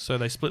skip. So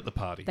they split the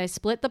party. They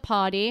split the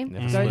party,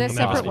 go their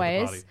separate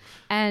ways,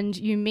 and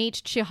you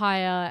meet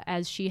Chihaya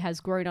as she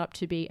has grown up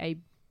to be a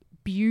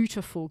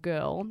beautiful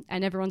girl,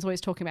 and everyone's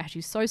always talking about how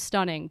she's so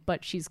stunning,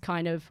 but she's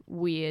kind of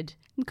weird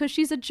because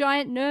she's a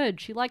giant nerd.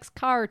 She likes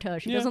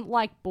Karuta. She doesn't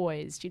like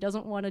boys. She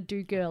doesn't want to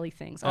do girly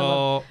things. I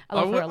love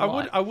her a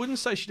lot. I wouldn't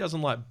say she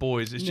doesn't like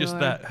boys. It's just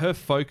that her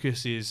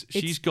focus is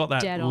she's got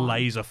that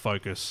laser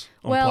focus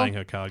on playing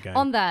her card game.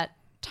 On that,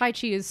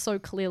 Taichi is so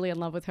clearly in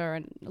love with her,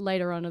 and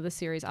later on in the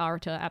series,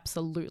 Arata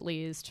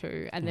absolutely is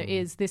too. And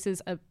this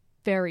is a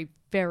very,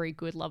 very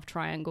good love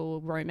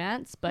triangle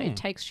romance, but it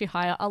takes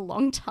Chihaya a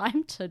long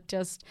time to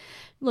just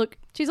look.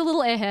 She's a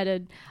little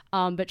airheaded,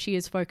 but she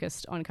is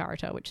focused on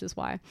Karuta, which is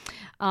why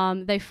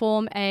they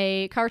form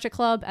a Karuta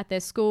club at their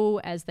school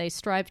as they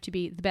strive to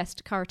be the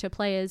best Karuta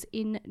players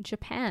in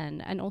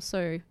Japan, and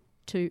also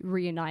to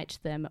reunite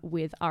them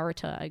with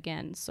Arata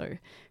again, so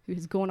who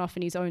has gone off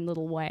in his own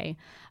little way.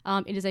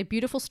 It is a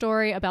beautiful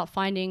story about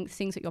finding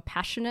things that you're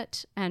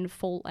passionate and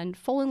fall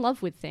in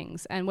love with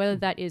things, and whether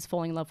that is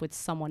falling in love with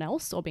someone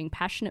else or being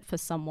passionate for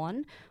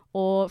someone,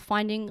 or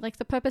finding like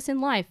the purpose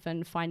in life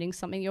and finding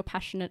something you're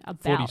passionate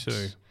about.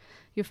 42.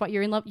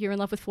 You're in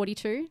love with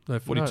 42? No,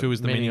 42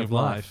 is the meaning of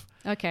life.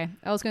 Okay,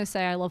 I was going to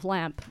say I love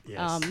Lamp.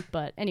 Yes.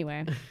 But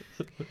anyway.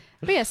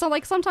 But yeah, so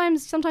like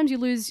sometimes you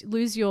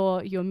lose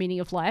your meaning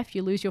of life,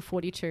 you lose your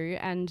 42,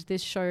 and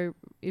this show,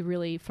 it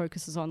really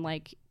focuses on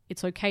like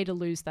it's okay to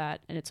lose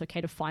that, and it's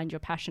okay to find your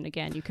passion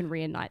again. You can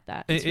reunite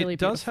that. It's really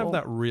does beautiful.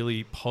 have that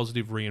really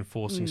positive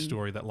reinforcing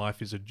story that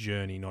life is a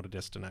journey, not a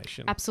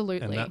destination.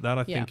 Absolutely. And that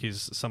I think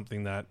is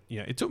something that,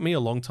 it took me a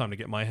long time to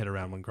get my head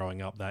around when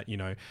growing up, that,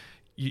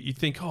 you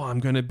think, I'm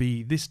going to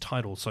be this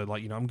title. So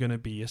like, I'm going to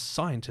be a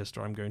scientist,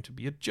 or I'm going to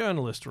be a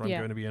journalist, or I'm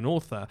going to be an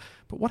author.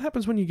 But what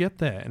happens when you get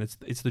there? And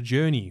it's the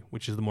journey,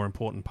 which is the more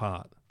important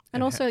part.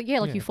 And also,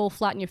 you fall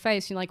flat in your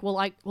face. You're like,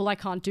 I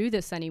can't do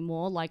this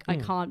anymore. Like, I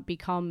can't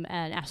become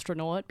an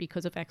astronaut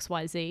because of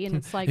XYZ. And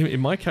it's like... in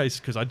my case,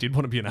 because I did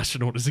want to be an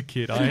astronaut as a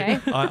kid. Okay.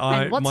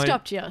 And what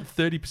stopped you?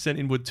 30%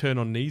 inward turn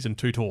on knees and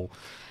too tall.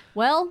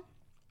 Well...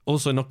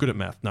 Also not good at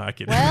math. No, I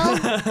kid.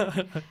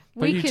 Well,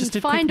 we can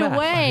find a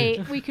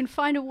way. We can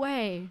find a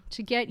way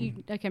to get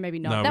you... Okay, maybe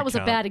not. No, that was a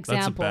bad That's a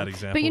example. bad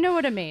example. But you know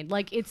what I mean.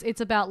 Like, it's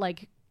about,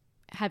 like,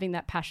 having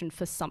that passion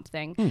for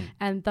something.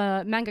 And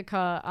the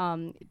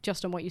mangaka,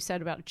 just on what you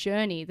said about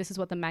Journey, this is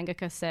what the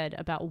mangaka said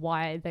about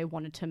why they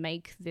wanted to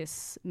make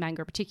this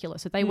manga in particular.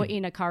 So they were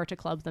in a Karuta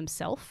club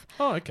themselves.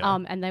 Oh, okay.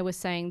 And they were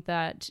saying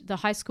that the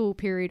high school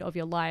period of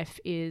your life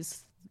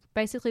is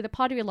basically the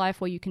part of your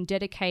life where you can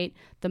dedicate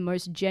the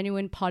most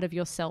genuine part of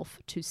yourself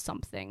to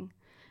something.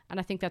 And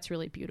I think that's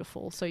really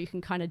beautiful. So you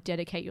can kind of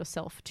dedicate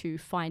yourself to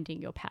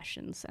finding your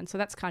passions. And so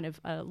that's kind of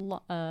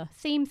a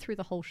theme through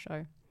the whole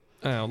show.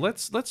 Now,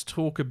 let's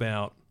talk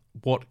about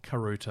what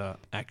Karuta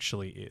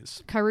actually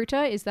is.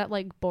 Karuta, is that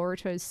like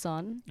Boruto's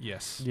son?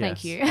 Yes.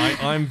 Thank you.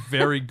 I'm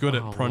very good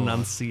at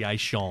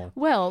pronunciation.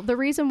 Well, the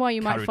reason why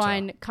you might Karuta.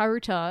 find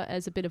Karuta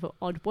as a bit of an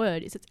odd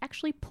word is it's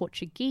actually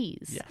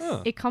Portuguese. Yes.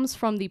 Huh. It comes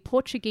from the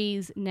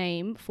Portuguese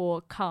name for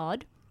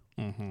card,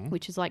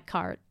 which is like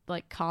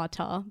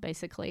carta,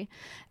 basically,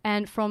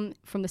 and from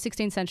the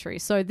 16th century.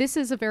 So this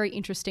is a very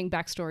interesting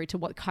backstory to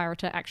what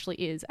Karuta actually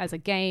is as a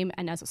game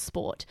and as a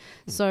sport.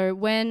 So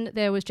when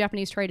there was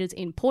Japanese traders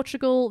in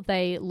Portugal,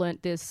 they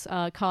learnt this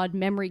card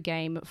memory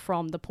game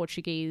from the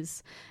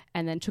Portuguese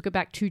and then took it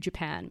back to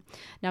Japan.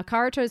 Now,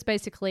 Karuta is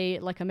basically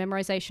like a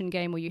memorization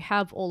game where you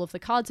have all of the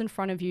cards in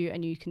front of you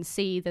and you can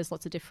see there's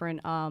lots of different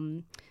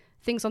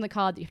things on the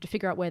card that you have to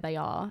figure out where they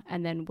are.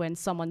 And then when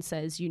someone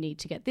says you need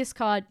to get this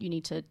card, you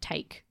need to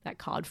take that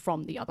card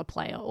from the other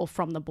player or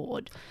from the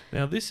board.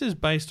 Now, this is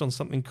based on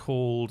something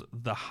called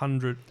the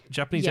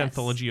Japanese Yes.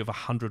 Anthology of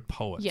 100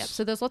 Poets. Yeah,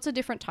 so there's lots of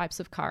different types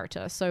of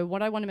karata. So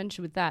what I want to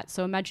mention with that,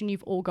 so imagine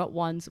you've all got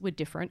ones with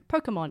different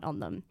Pokemon on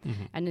them.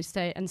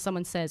 And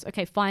someone says,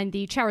 okay, find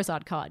the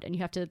Charizard card. And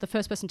you have to, the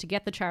first person to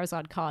get the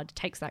Charizard card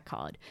takes that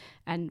card.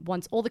 And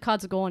once all the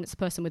cards are gone, it's the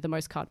person with the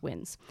most card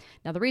wins.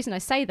 Now, the reason I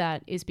say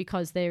that is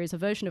because there is a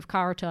version of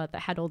karata that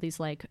had all these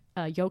like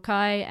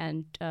yokai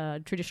and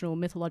traditional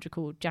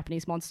mythological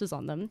Japanese monsters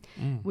on them,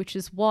 which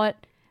is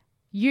what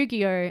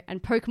Yu-Gi-Oh!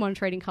 And Pokemon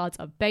trading cards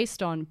are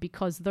based on,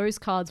 because those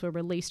cards were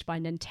released by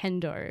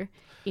Nintendo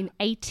in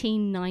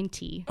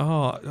 1890.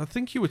 Oh, I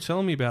think you were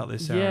telling me about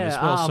this, Aaron, as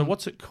well. So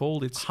what's it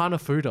called? It's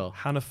Hanafuda.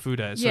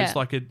 Hanafuda. So Yeah. it's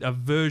like a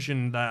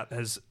version that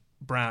has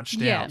branched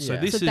Yeah, out. So Yeah.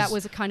 this so is... that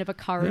was a kind of a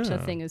karata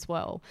Yeah. thing as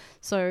well.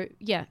 So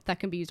yeah, that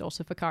can be used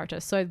also for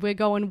karata. So we're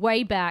going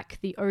way back.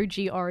 The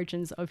OG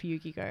origins of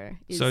Yu-Gi-Oh!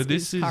 So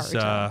this is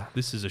karata.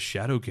 this is a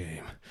shadow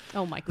game.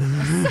 Oh my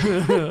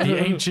goodness.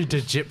 The ancient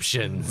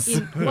Egyptians.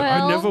 Well,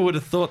 I never would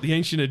have thought the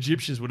ancient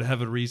Egyptians would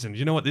have a reason.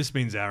 You know what this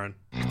means, Aaron?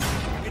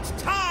 It's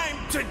time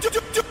to do.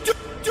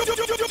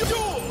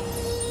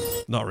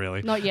 Not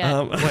really. Not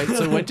yet. Wait,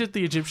 so when did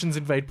the Egyptians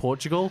invade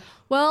Portugal?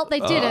 well,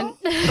 they didn't.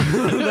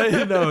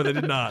 No, they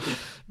did not.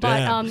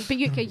 Damn. But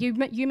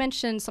you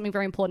mentioned something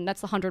very important.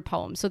 That's the 100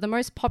 poems. So the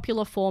most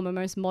popular form and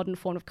most modern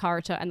form of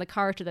karata, and the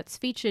karata that's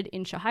featured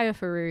in Chihaya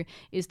Furu,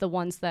 is the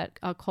ones that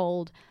are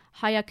called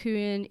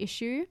Hyakuin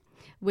Issue,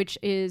 which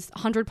is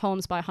 100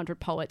 poems by 100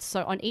 poets.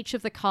 So on each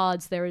of the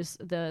cards, there is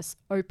this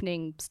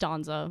opening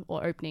stanza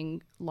or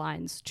opening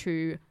lines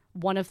to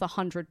one of the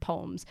 100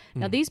 poems.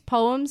 Now, these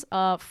poems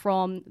are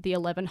from the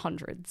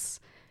 1100s.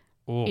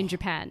 Oh. In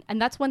Japan. And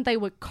that's when they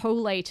were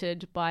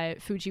collated by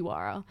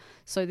Fujiwara.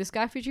 So this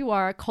guy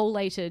Fujiwara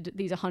collated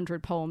these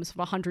 100 poems from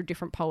 100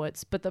 different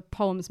poets, but the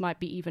poems might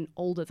be even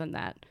older than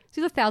that.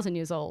 So he's 1,000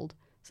 years old.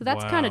 So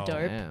that's kind of Wow.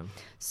 dope. Damn.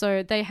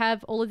 So they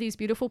have all of these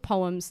beautiful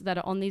poems that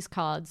are on these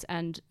cards,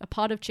 and a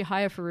part of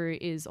Chihaya Furu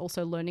is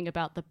also learning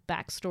about the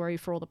backstory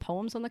for all the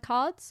poems on the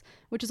cards,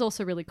 which is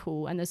also really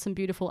cool. And there's some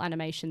beautiful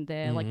animation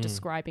there, like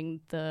describing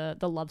the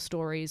love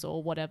stories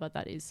or whatever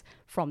that is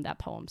from that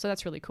poem. So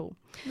that's really cool.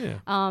 Yeah.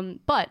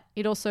 But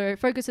it also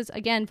focuses,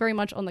 again, very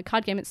much on the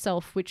card game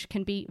itself, which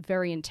can be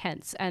very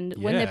intense. And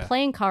when they're Yeah.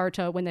 playing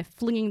karata, when they're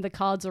flinging the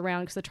cards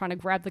around because they're trying to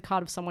grab the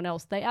card of someone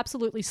else, they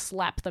absolutely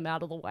slap them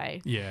out of the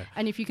way. Yeah.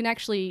 And if you can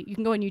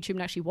go on YouTube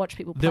and actually watch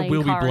people There playing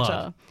will be karata,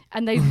 blood.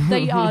 and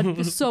they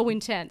are so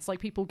intense. Like,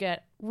 people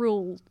get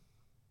real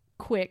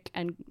quick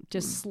and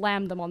just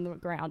slam them on the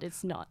ground.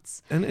 It's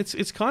nuts. And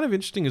it's kind of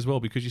interesting as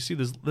well, because you see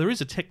there is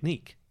a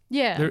technique.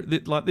 Yeah.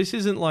 Like, this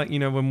isn't like,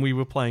 when we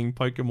were playing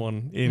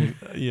Pokemon in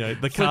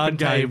the card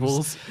Flipping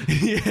games.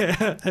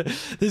 Yeah,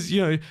 there's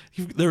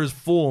there is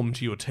form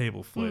to your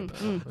table flip.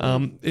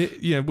 When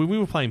we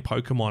were playing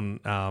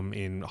Pokemon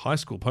in high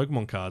school,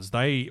 Pokemon cards,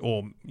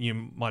 you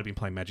might have been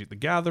playing Magic the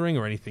Gathering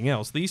or anything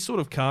else. These sort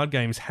of card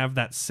games have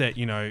that set.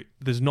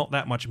 There's not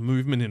that much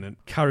movement in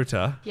it.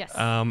 Karata, Yes.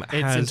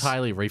 It's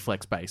entirely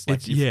reflex based.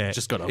 Like, you've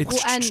just got to. Well,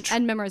 and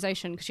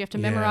memorization, because you have to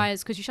Yeah.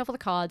 memorize, because you shuffle the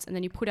cards and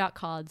then you put out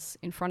cards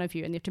in front of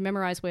you, and you have to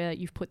memorize where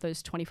you've put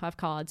those 25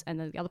 cards, and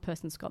then the other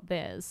person's got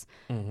theirs.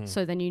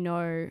 So then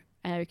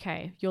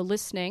okay, you're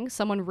listening,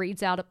 someone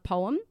reads out a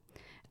poem,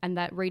 and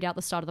that read out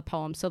the start of the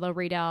poem. So they'll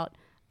read out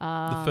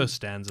the first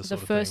stanza, sort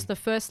of thing. the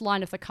first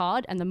line of the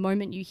card, and the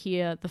moment you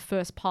hear the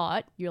first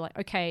part, you're like,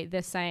 okay,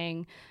 they're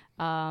saying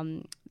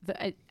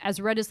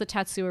as red as the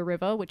Tatsuya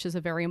River, which is a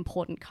very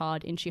important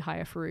card in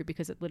Chihaya Furu,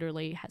 because it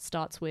literally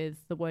starts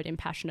with the word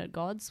impassionate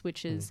gods,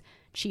 which is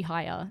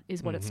Chihaya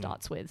is what it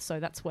starts with. So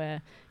that's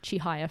where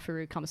Chihaya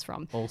Furu comes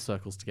from. all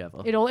circles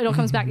together. It all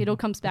comes back. It all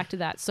comes back to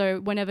that.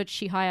 So whenever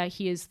Chihaya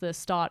hears the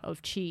start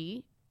of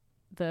Chi,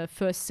 the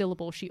first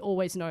syllable, she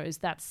always knows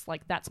that's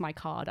my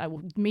card. I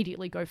will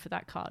immediately go for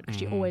that card, because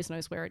she always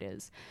knows where it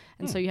is.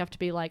 And so you have to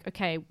be like,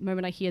 okay,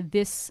 moment I hear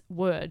this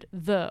word,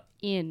 the,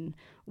 in,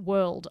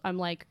 world, I'm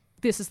like,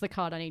 this is the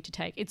card I need to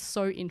take. It's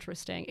so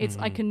interesting.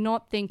 I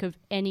cannot think of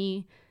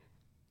any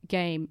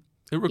game.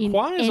 It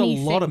requires a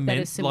lot of anything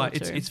that is similar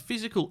to. it's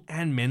physical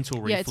and mental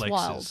reflexes. Yeah, it's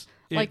wild.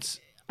 Like,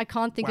 I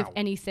can't think of wow.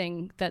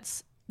 anything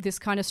that's this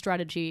kind of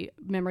strategy,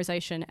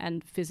 memorization,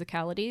 and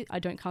physicality.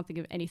 Can't think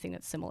of anything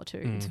that's similar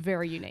to. It's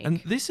very unique.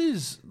 And this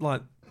is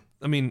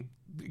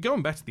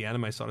going back to the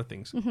anime side of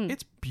things,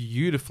 it's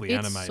beautifully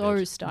It's animated.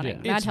 so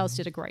stunning. Yeah. Madhouse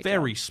did a great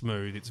Very job.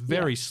 smooth. It's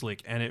very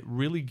slick, and it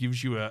really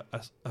gives you a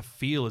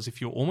feel as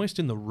if you're almost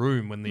in the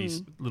room when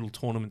these little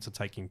tournaments are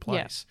taking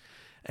place.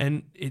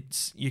 And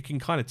you can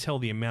kind of tell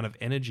the amount of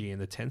energy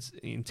and the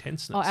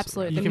intenseness. Oh,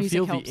 absolutely. You The can music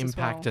feel the helps as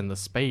impact well. and the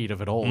speed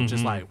of it all.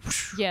 Just like,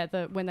 whoosh. Yeah,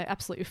 when they're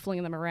absolutely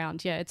flinging them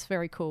around. Yeah, it's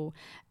very cool.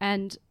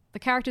 And the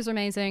characters are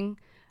amazing.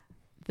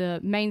 The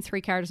main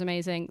three characters are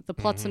amazing. The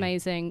plot's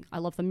amazing. I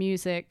love the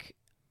music.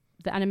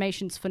 The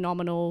animation's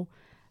phenomenal.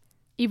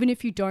 Even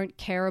if you don't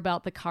care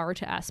about the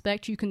karata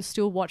aspect, you can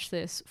still watch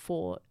this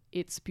for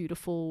its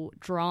beautiful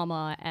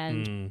drama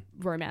and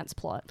romance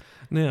plot.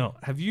 Now,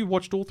 have you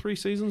watched all 3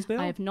 seasons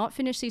now? I have not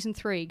finished season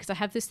 3 because I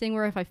have this thing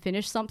where if I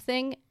finish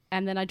something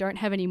and then I don't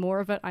have any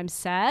more of it, I'm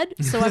sad.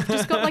 So I've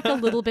just got like a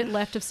little bit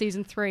left of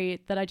season 3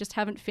 that I just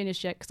haven't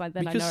finished yet because I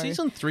know. Because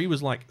season 3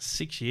 was like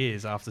 6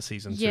 years after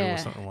season 2 or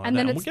something like and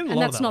that. Then we're getting a and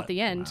lot that's of that, not the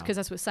end because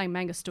as we're saying,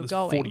 manga's still There's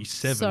going.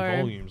 47 So,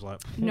 volumes.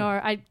 No,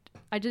 I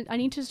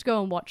need to just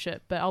go and watch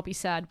it, but I'll be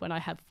sad when I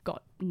have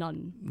got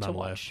none to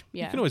watch. left.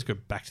 Yeah. You can always go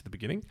back to the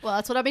beginning. Well,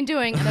 that's what I've been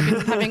doing, and I've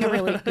been having a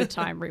really good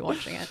time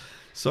rewatching it.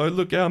 So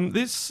look,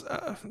 this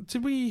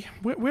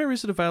where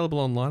is it available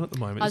online at the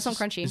moment? It's on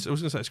Crunchy. I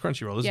was going to say it's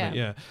Crunchyroll, isn't it?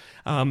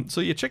 Yeah. So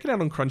yeah, check it out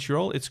on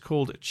Crunchyroll. It's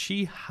called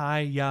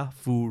Chihaya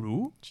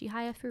Furu.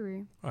 Chihaya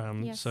Furu.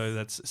 Yes. So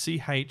that's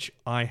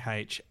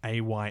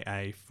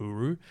CHIHAYA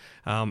Furu.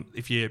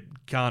 If you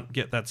can't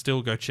get that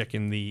still, go check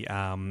in the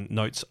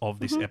notes of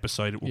this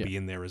episode. It will be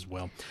in there as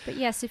well. But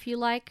yes, if you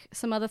like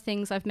some other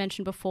things I've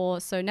mentioned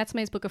before, so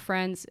Natsume's Book of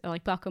Friends,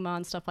 like Bakuman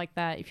and stuff like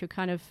that, if you're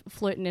kind of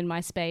floating in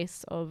my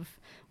space of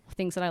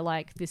things that I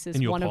like, this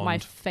is one of my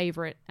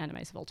favorite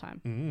animes of all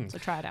time. So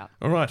try it out.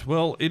 All right.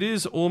 Well, it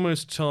is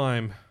almost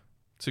time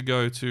to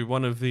go to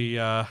one of the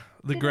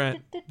big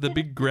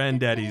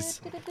granddaddies,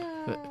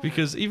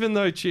 because even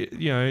though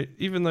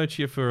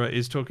Chiafura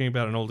is talking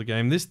about an older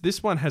game,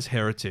 this one has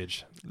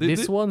heritage.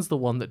 This one's the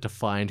one that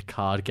defined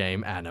card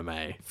game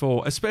anime.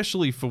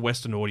 Especially for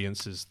Western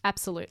audiences.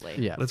 Absolutely.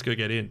 Yeah. Let's go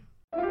get in.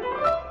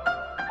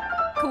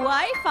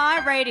 Kawaii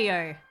Fi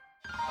Radio.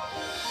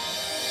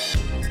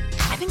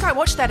 I think I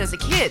watched that as a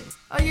kid.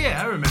 Oh yeah,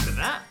 I remember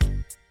that.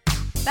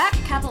 Back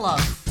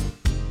catalogue.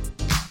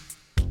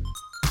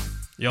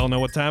 Y'all know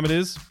what time it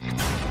is?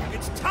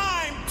 It's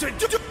time to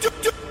do.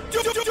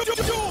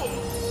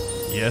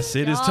 Yes,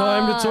 it is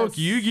time to talk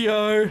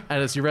Yu-Gi-Oh!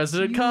 And it's your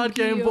resident card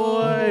game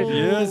boy.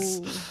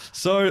 Yes.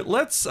 So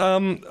let's.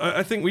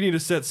 I think we need to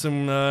set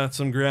some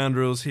ground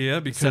rules here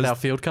because Set our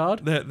field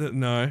card.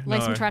 Lay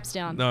some traps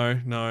down. No.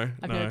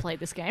 I've never played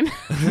this game.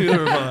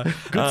 Neither have I.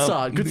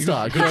 Good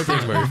start. Good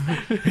opening move.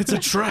 It's a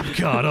trap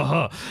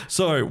card.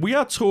 So we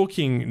are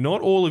talking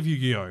not all of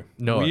Yu-Gi-Oh.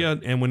 No.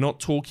 We're not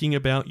talking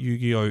about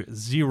Yu-Gi-Oh!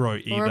 Zero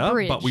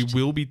either, but we abridged.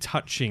 will be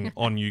touching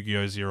on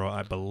Yu-Gi-Oh! Zero,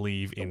 I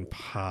believe, in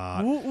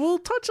part. We'll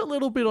touch a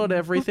little bit on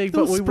everything,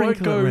 We'll but we won't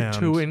sprinkle go around.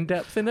 too in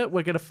depth in it.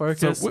 We're going to So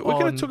focus. we're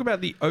going to talk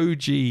about the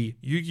OG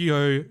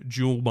Yu-Gi-Oh!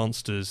 Duel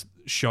Monsters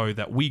show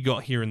that we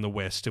got here in the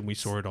West, and we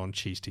saw it on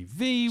Cheese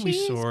TV. We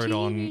saw it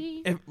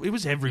on. It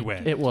was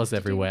everywhere. It was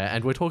everywhere,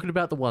 and we're talking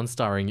about the one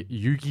starring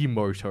Yugi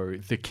Moto,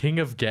 the king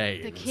of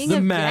games. The king the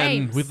of man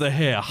games. with the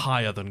hair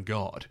higher than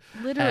God.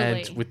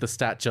 Literally. And with the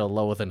stature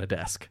lower than a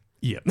desk.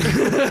 Yeah.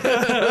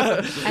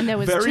 And there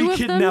was Very two of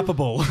them,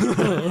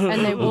 kidnappable.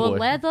 and they wore boy.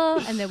 leather,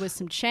 and there was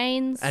some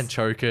chains. And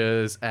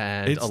chokers,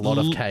 and It's a lot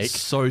of cake.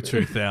 So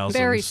 2000s.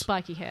 Very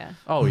spiky hair.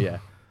 Oh, yeah.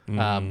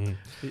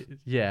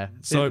 Yeah.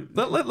 So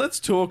let's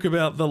talk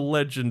about the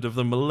legend of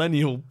the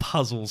Millennial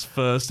Puzzles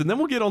first, and then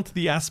we'll get on to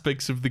the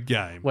aspects of the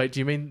game. Wait, do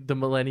you mean the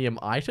Millennium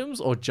items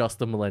or just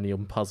the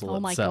Millennium puzzle Oh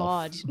my itself?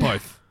 god.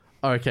 Both.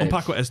 Okay.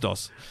 Paco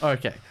Estos.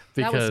 Okay. That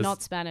Because was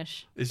not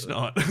Spanish. It's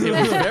not. it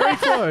was very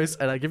close,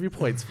 and I give you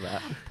points for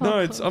that.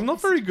 No, I'm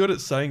not very good at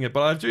saying it,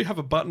 but I do have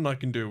a button I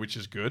can do, which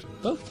is good.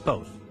 Both is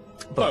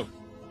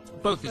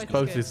Both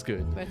good. is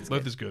good. Both is Both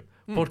good. is good.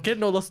 ¿Por qué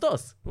no los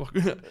dos?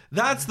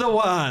 That's the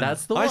one.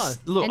 That's the I one.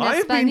 Look, En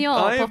I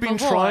español, have been por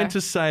favor. trying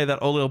to say that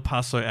Ole El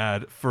Paso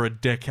ad for a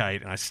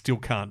decade, and I still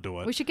can't do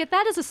it. We should get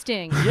that as a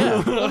sting. Yeah. A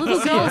little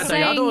girl Hallado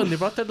saying... en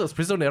libertad de los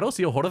prisioneros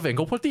y ahora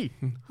vengo por ti.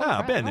 Ah,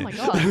 Right. bene. Oh my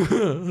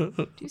god.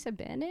 Do you say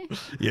bene?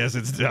 Yes,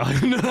 it's done.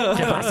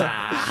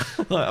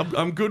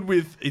 I'm good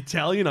with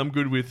Italian. I'm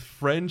good with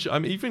French.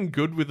 I'm even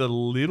good with a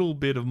little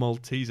bit of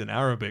Maltese and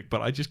Arabic,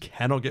 but I just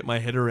cannot get my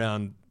head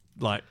around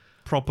like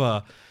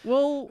proper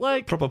Well,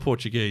 like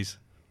Portuguese.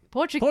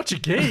 Portuguese. We were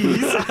talking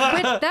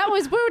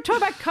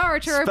about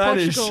Karaturo,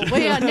 Spanish. Portugal.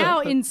 We are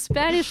now in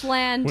Spanish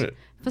land. Wait.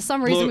 For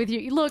some reason Look, with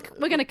you. Look,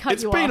 we're going to cut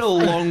It's you been a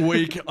off. long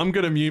week. I'm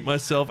going to mute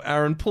myself.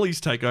 Aaron,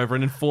 please take over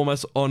and inform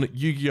us on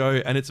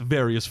Yu-Gi-Oh! And its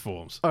various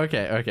forms.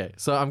 Okay.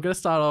 So I'm going to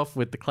start off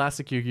with the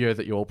classic Yu-Gi-Oh!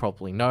 That you all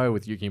probably know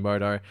with Yugi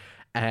Moto.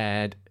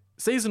 And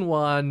season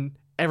 1,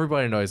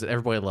 everybody knows it.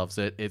 Everybody loves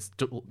it. It's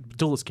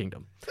Duelist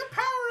Kingdom. the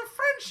power of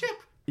friendship.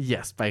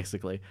 Yes,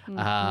 basically.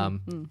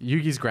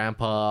 Yugi's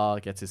grandpa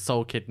gets his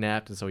soul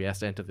kidnapped, and so he has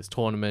to enter this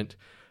tournament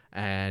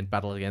and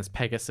battle against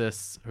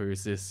Pegasus,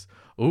 who's this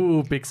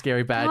big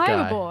scary bad Hi,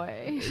 guy.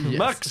 boy. Yes.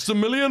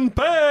 Maximilian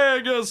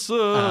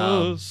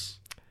Pegasus.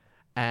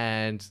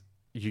 And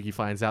Yugi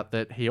finds out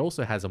that he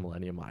also has a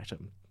Millennium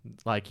item,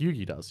 like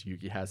Yugi does.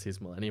 Yugi has his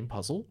Millennium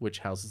Puzzle, which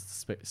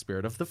houses the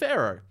spirit of the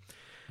Pharaoh.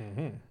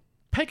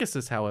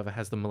 Pegasus, however,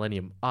 has the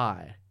Millennium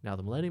Eye. Now,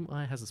 the Millennium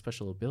Eye has a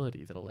special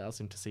ability that allows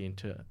him to see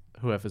into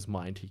whoever's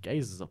mind he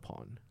gazes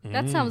upon.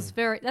 That sounds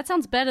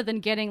better than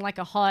getting like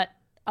a hot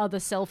other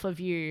self of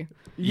you.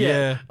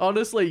 Yeah.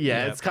 Honestly,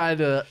 Yeah. it's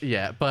kind of,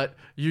 but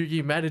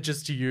Yugi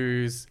manages to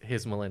use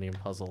his Millennium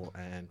Puzzle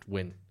and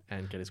win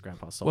and get his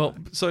grandpa's soul Well,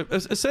 back. so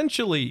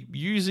essentially,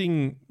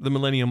 using the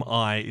Millennium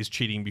Eye is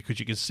cheating because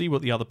you can see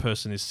what the other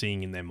person is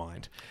seeing in their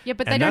mind. Yeah,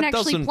 but And they don't that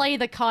actually doesn't- play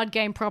the card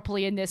game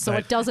properly in this, so No.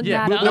 it doesn't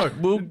Yeah, matter.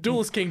 no,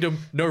 Duelist Kingdom,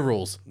 no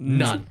rules.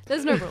 None.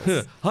 There's no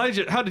rules.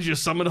 How did you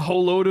summon a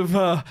whole load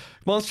of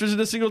monsters in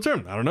a single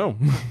turn? I don't know.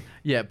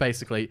 Yeah,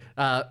 basically.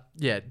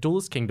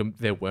 Duelist Kingdom,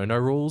 there were no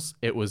rules.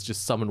 It was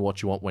just summon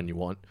what you want when you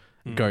want.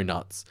 Go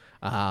nuts.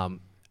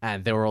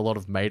 And there were a lot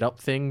of made-up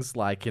things,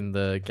 like in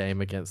the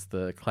game against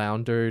the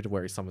clown dude,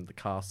 where he summoned the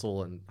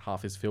castle and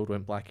half his field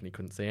went black and he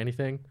couldn't see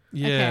anything.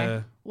 Yeah.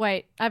 Okay.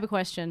 Wait, I have a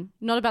question.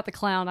 Not about the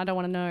clown. I don't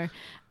want to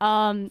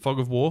know. Fog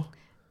of War?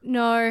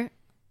 No.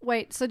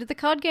 Wait, so did the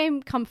card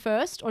game come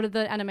first, or did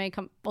the anime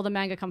come, or the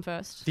manga come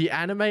first? The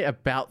anime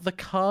about the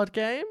card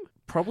game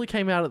probably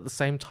came out at the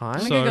same time.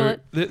 Google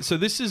it. So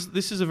this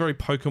is a very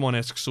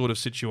Pokemon-esque sort of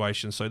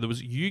situation. So there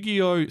was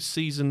Yu-Gi-Oh!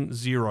 Season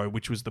 0,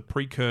 which was the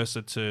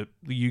precursor to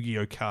the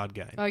Yu-Gi-Oh! Card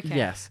game. Okay.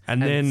 Yes.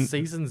 And then-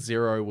 Season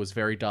 0 was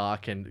very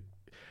dark and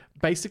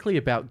basically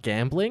about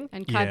gambling.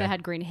 And Kaiba Yeah.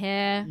 had green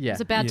hair. Yeah. It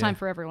was a bad Yeah. time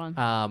for everyone.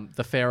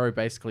 The Pharaoh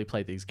basically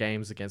played these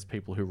games against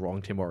people who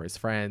wronged him or his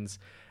friends.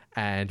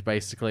 And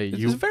basically,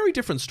 It's a very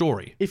different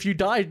story. if you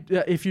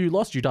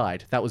lost, you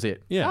died. That was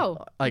it. Yeah.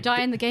 Oh, like- you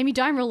die in the game, you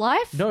die in real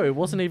life? No, it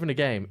wasn't even a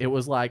game. It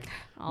was like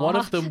one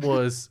of them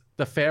was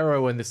the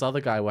Pharaoh and this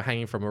other guy were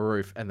hanging from a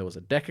roof, and there was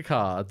a deck of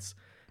cards,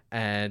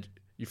 and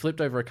you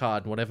flipped over a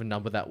card, and whatever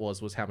number that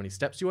was how many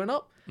steps you went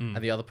up, and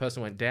the other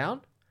person went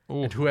down,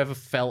 and whoever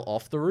fell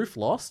off the roof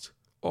lost.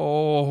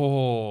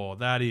 Oh,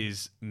 that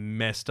is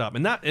messed up.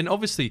 And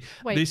obviously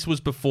Wait. this was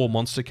before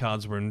monster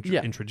cards were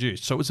Yeah.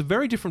 introduced. So it was a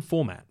very different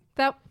format.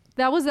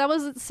 That was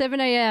at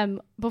 7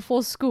 a.m.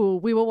 before school.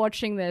 We were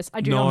watching this.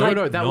 I do No. not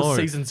No, like that was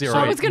season 0.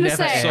 I was It going to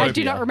never say, aired. I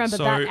do not remember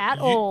that at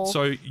all.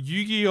 So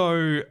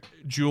Yu-Gi-Oh!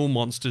 Duel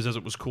Monsters, as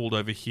it was called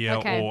over here,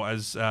 Okay. or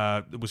as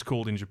it was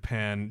called in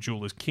Japan,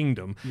 Jeweler's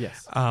Kingdom,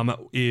 Yes.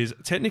 is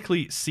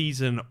technically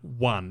season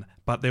 1,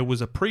 but there was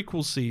a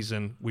prequel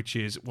season, which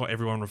is what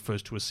everyone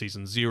refers to as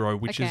season 0,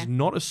 which Okay. is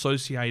not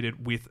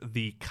associated with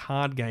the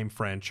card game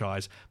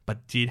franchise,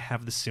 but did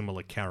have the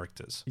similar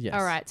characters. Yes.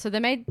 All right, so they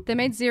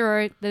made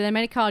Zero, then they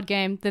made a card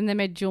game, then they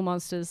made Duel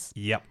Monsters,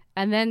 Yep.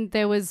 and then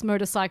there was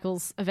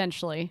motorcycles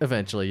eventually.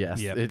 Eventually,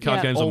 yes. Yeah, It-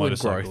 card games all on in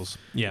motorcycles. growth.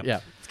 Yeah. Yeah.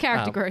 It's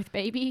character growth,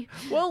 baby.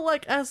 Well,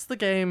 like as the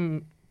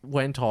game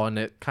went on,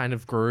 it kind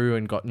of grew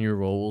and got new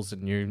rules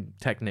and new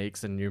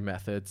techniques and new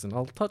methods, and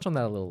I'll touch on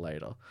that a little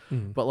later.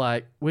 But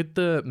like with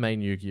the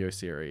main Yu-Gi-Oh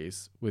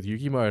series, with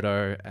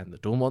Yu-Gi-Moto and the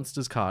Duel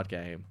Monsters card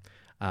game,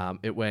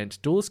 it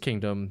went Duelist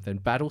Kingdom, then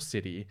Battle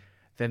City,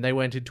 then they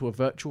went into a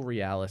virtual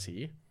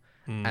reality,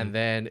 and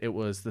then it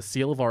was the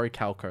Seal of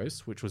Orichalcos,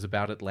 which was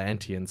about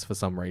Atlanteans for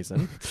some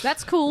reason,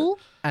 That's cool.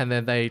 and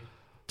then they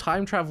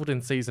time traveled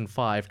in season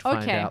 5 to find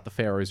Okay. out the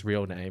Pharaoh's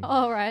real name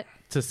All right.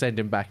 to send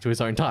him back to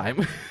his own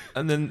time.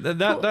 And then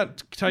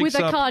that takes With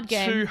a up card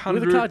game.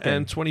 With a card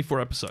game.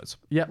 224 episodes.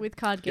 Yeah. With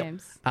card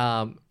games.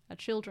 A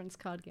children's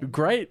card game.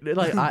 Great.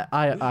 Like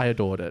I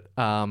adored it.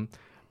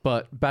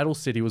 But Battle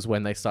City was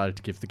when they started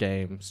to give the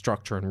game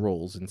structure and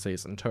rules in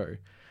season 2.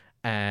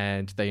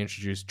 And they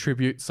introduced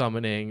tribute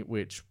summoning,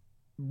 which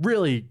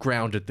really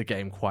grounded the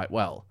game quite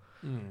well.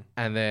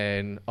 And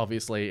then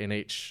obviously in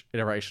each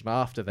iteration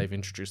after, they've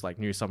introduced like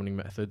new summoning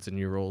methods and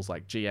new rules,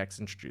 like GX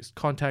introduced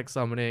contact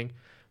summoning,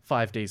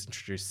 5Ds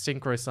introduced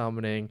synchro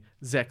summoning,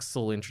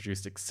 Zexal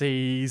introduced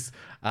Xyz,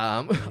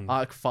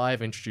 Arc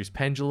 5 introduced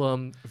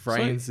Pendulum,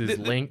 Vrains is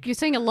Link. You're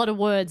saying a lot of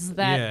words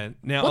that. Yeah.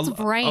 Now, What's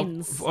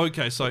brains?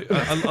 Okay, so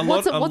a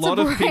What's lot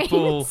a of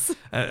people, brains?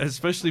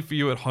 especially for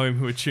you at home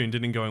who are tuned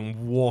in and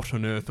going, "What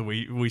on earth are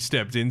we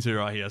stepped into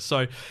right here?"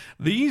 So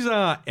these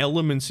are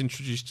elements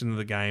introduced into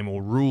the game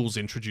or rules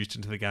introduced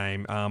into the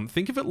game.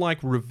 Think of it like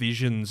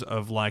revisions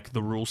of like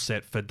the rule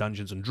set for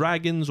Dungeons and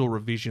Dragons, or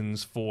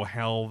revisions for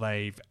how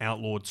they've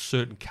outlawed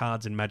certain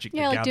cards in Magic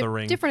Yeah, the like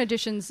Gathering. different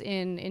editions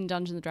in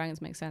Dungeons and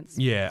Dragons make sense.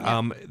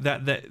 Yeah,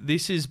 that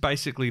this is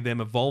basically them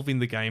evolving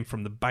the game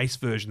from the base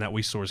version that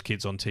we saw as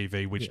kids on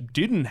TV, which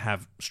didn't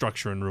have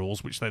structure and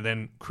rules, which they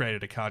then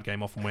created a card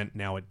game off and went,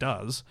 now it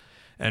does.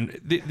 And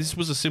this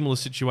was a similar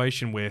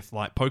situation with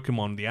like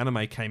Pokemon. The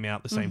anime came out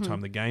at the same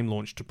time the game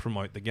launched to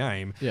promote the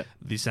game. Yeah.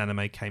 This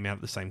anime came out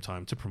at the same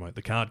time to promote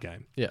the card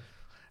game. Yeah.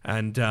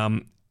 And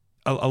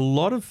a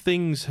lot of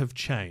things have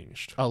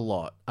changed. A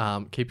lot.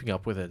 Keeping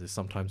up with it is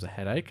sometimes a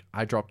headache.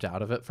 I dropped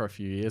out of it for a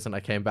few years and I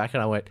came back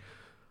and I went,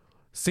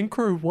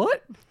 Synchro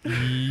what?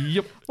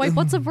 Yep. Wait,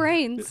 what's a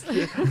brains?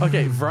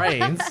 Okay,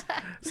 Vrains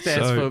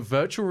stands So- for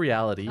Virtual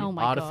Reality Oh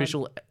my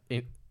Artificial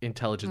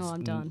Intelligence Oh,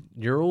 I'm done.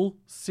 Neural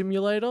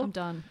Simulator. I'm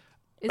done.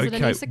 Is it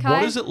an Okay, isekai?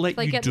 what does it let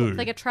they you get, do?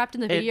 They get trapped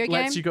in the It video game?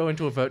 lets you go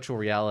into a virtual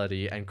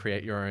reality and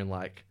create your own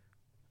like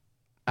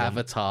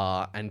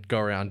avatar and go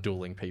around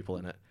dueling people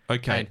in it.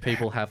 Okay. And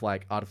people have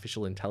like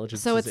artificial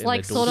intelligence. So it's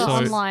like sort of So-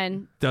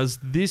 online. Does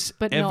this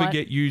But ever not-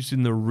 get used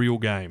in the real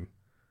game?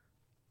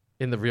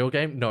 In the real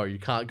game, no, you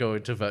can't go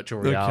into virtual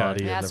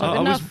reality. Yeah, in it's the not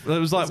real- good I enough.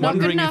 was like It's not good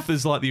wondering if enough.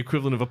 there's like the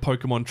equivalent of a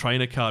Pokemon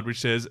trainer card which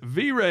says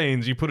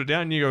V-Reigns. You put it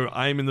down and you go,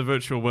 I'm in the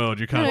virtual world.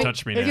 You can't No,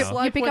 touch me you,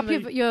 now. you pick when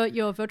up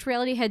your virtual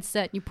reality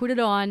headset, you put it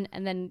on,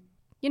 and then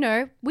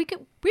we've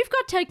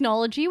got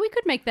technology. We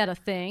could make that a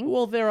thing.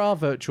 Well, there are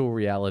virtual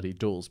reality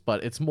duels,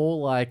 but it's more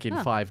like in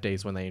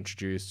 5Ds when they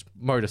introduced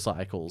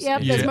motorcycles.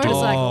 Yep, into there's duels.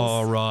 motorcycles.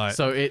 Oh, right.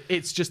 So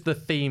it's just the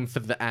theme for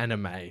the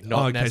anime,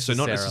 So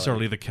not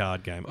necessarily the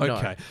card game. No.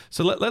 Okay,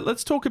 so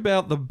let's talk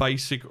about the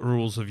basic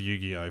rules of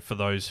Yu-Gi-Oh! For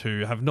those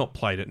who have not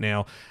played it.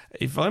 Now,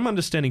 if I'm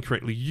understanding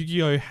correctly,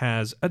 Yu-Gi-Oh!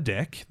 Has a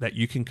deck that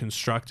you can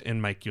construct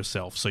and make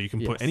yourself. So you can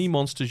put Yes. any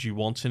monsters you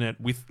want in it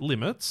with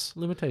limits.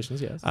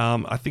 limitations. Yes.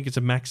 I think it's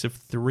a max of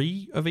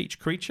 3 of each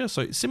creature.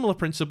 So similar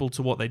principle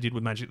to what they did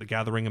with Magic the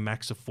Gathering, a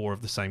max of 4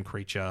 of the same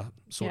creature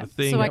sort Yeah. of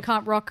thing. So I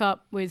can't rock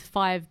up with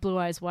 5 blue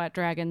eyes white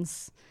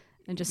dragons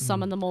and just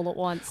summon them all at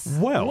once.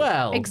 Well,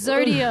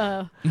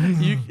 Exodia.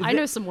 you, I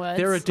know some words.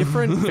 There are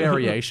different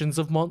variations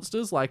of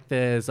monsters. Like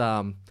there's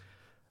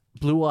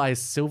Blue Eyes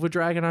Silver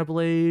Dragon, I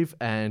believe,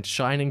 and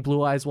Shining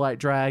Blue Eyes White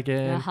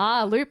Dragon.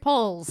 Aha,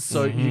 loopholes.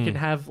 So you can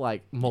have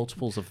like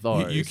multiples of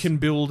those. you can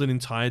build an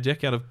entire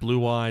deck out of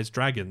Blue Eyes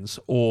Dragons,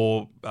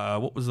 or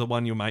what was the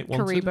one your mate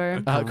wanted? Karibo.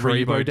 A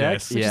Karibo deck.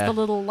 deck. Which Yeah. is the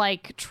little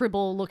like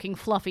tribble looking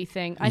fluffy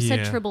thing. I said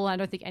Yeah. tribble. I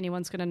don't think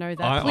anyone's going to know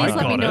that. I Please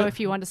let me got know it. if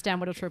you understand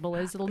what a tribble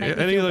is. It'll make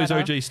me Any feel of those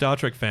better. OG Star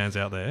Trek fans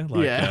out there?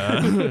 Like,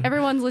 Yeah.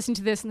 Everyone's listening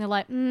to this and they're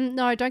like,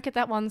 no, don't get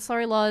that one.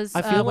 Sorry, Loz.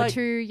 I feel we're like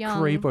too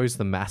young. Karibo's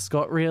the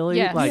mascot, really.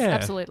 Yes, Like, Yeah.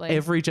 absolutely.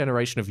 every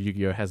generation of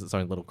Yu-Gi-Oh has its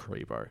own little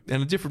Karibo.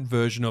 and a different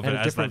version of it And a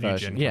as that different new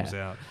version, gen yeah. comes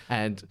out.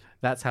 And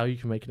that's how you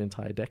can make an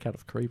entire deck out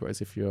of Karibos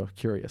if you're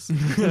curious.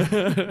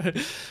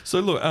 So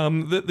look,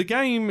 the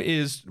game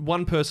is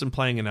one person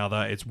playing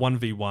another. It's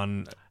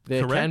 1v1.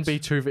 There correct? can be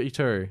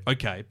 2v2.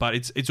 Okay, but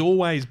it's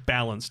always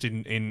balanced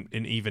in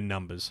even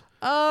numbers.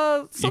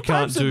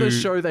 Sometimes in do- the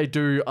show they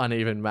do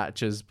uneven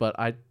matches, but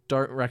I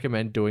don't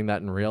recommend doing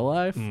that in real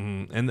life.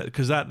 And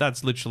because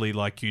that's literally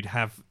like you'd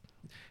have,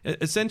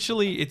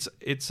 essentially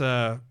it's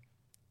a,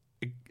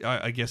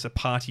 I guess, a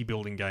party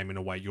building game in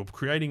a way. You're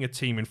creating a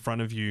team in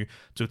front of you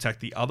to attack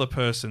the other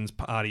person's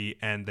party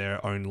and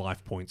their own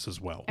life points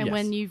as well. And Yes.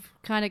 when you've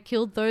kind of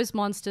killed those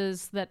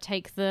monsters that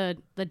take the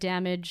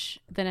damage,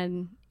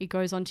 then it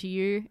goes on to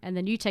you, and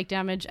then you take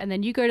damage, and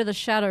then you go to the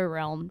Shadow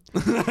Realm.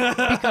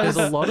 There's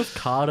a lot of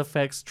card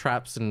effects,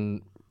 traps,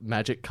 and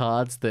magic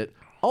cards that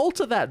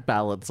alter that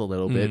balance a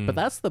little bit, but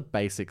that's the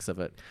basics of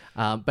it.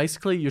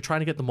 Basically, you're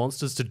trying to get the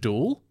monsters to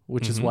duel,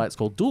 which is why it's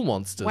called Duel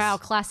Monsters. Wow,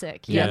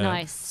 classic. Yeah, Yeah.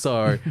 nice.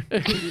 So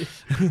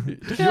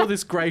you're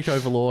this great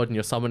overlord and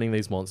you're summoning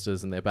these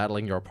monsters and they're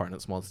battling your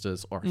opponent's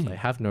monsters, or if they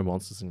have no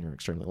monsters and you're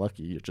extremely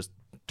lucky, you're just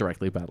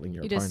directly battling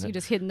your You opponent.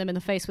 just hitting them in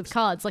the face with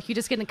cards. Like you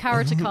just getting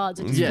character cards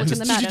and just yeah, flicking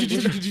just them at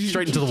them.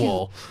 straight into the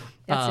wall.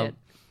 That's it.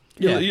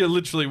 Yeah. You're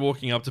literally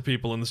walking up to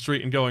people in the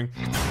street and going,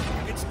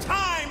 It's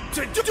time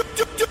to do.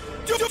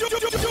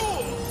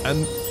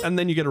 and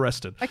then you get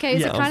arrested. Okay,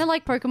 is it kind of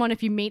like Pokemon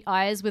if you meet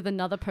eyes with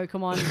another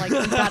Pokemon like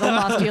in Battle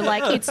Master, you're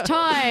like, it's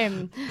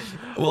time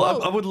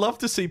Well, I would love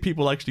to see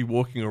people actually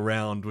walking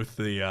around with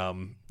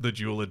the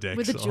jeweler decks.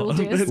 with the dual on.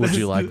 disc. Would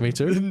you like me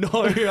to? No,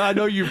 I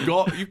know you've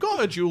got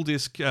a dual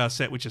disc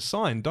set which is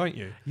signed, don't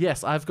you?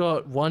 Yes, I've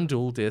got one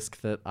dual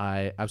disc that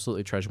I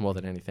absolutely treasure more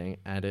than anything,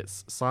 and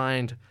it's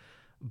signed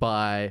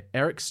by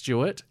Eric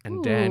Stewart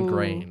and Dan Ooh.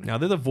 Green. Now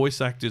they're the voice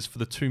actors for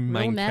the two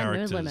main man, no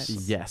characters. limits.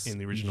 Yes, in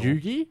the original.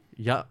 Yugi,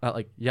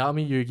 like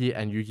Yami Yugi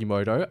and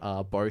Yugimoto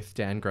are both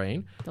Dan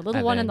Green. The little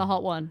And one then- and the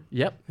hot one.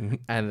 Yep,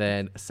 and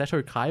then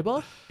Seto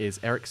Kaiba is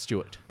Eric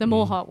Stewart, The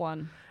more hot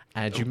one.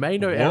 and you may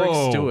know Whoa,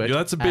 Eric Stewart. yeah,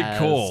 that's a big as-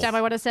 call. Stand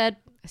by what I said.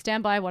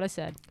 Stand by what I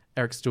said.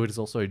 Eric Stewart is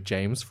also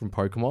James from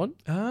Pokemon.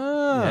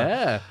 Ah.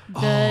 Yeah, The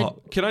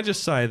Oh, can I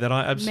just say that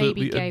I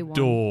absolutely gay one.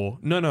 adore...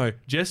 No.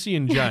 Jesse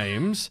and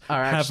James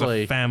Are have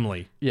actually- a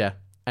family. yeah,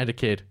 and a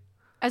kid.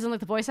 as in like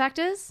the voice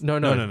actors? No,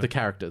 No. the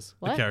characters.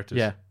 What? The characters.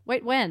 Yeah,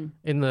 Wait, when?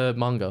 in the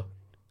manga.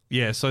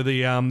 Yeah, so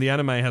the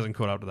anime hasn't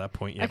caught up to that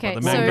point yet. Okay,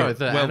 but the so- manga, No,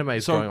 the anime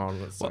is going on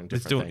with its own it's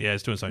different doing, thing. yeah,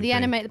 it's doing its own The thing.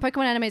 anime, the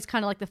Pokemon anime is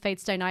kind of like the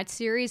Fate Stay Night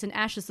series, and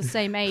Ash is the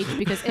same age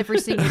because every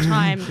single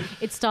time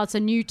it starts a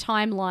new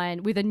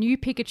timeline with a new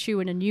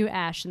Pikachu and a new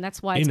Ash, and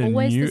that's why it's In a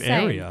always new the same.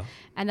 area.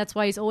 And that's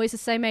why he's always the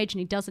same age and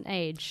he doesn't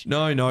age.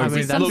 No. I mean,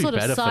 He's that'd some be sort of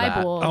better for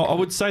that. cyborg. I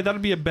would say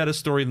that'd be a better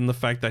story than the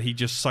fact that he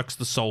just sucks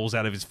the souls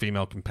out of his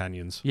female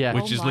companions. Yeah.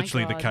 Which Oh is my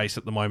literally the God. case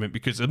at the moment,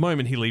 because the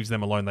moment he leaves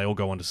them alone, they all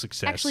go on to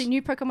success. Actually,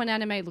 new Pokemon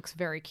anime looks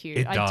very cute.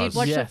 It I does. did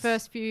watch the Yes.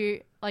 first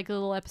few like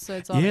little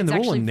episodes of it. yeah, and It's they're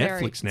all actually on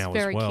very, Netflix it's now as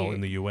very well cute.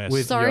 in the US.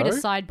 With Sorry to Yo?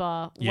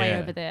 sidebar way Yeah.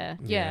 over there.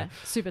 Yeah. Yeah,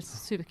 super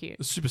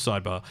cute. Super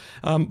sidebar.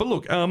 But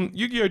look,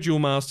 Yu-Gi-Oh! Duel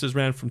Masters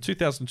ran from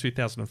 2000 to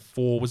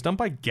 2004, was done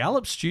by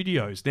Gallop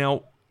Studios.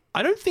 Now,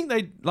 I don't think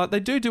they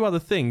do other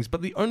things,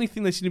 but the only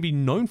thing they seem to be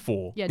known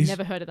for Yeah, is,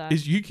 never heard of that.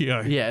 is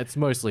Yu-Gi-Oh! Yeah, it's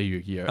mostly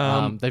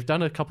Yu-Gi-Oh. They've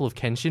done a couple of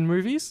Kenshin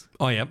movies.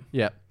 Oh, yeah.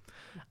 Yeah.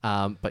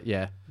 But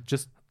yeah,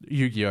 just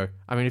Yu-Gi-Oh.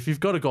 I mean, if you've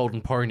got a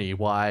golden pony,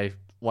 why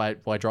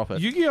drop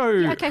it?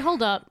 Yu-Gi-Oh! Okay,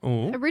 hold up.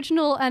 Oh.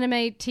 Original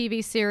anime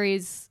TV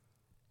series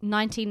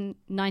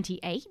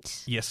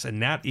 1998. Yes,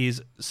 and that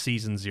is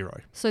season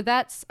 0. So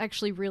that's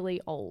actually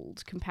really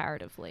old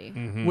comparatively.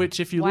 Which,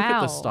 if you look at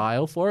the Wow.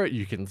 style for it,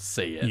 you can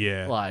see it.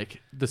 Yeah.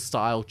 Like, the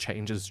style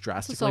changes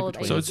drastically solid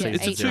between So eight, it's-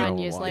 yeah, it's a 8-9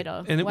 two- years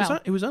later. And Wow.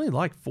 it was only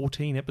like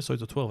 14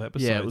 episodes or 12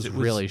 episodes. Yeah, it was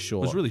really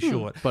short. It was really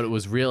short. But it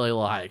was really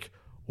like,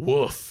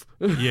 woof.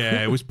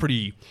 Yeah, it was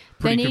pretty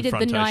They needed the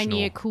confrontational.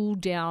 9-year cool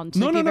down to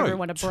No, give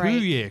everyone a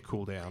break. 2-year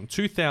cooldown.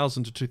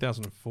 2000 to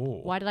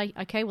 2004. Why did I?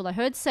 Okay, well, I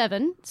heard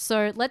 7.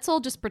 So let's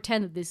all just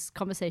pretend that this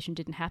conversation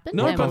didn't happen.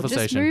 No and we'll just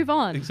conversation. move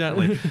on.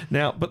 Exactly.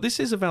 Now, but this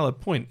is a valid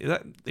point.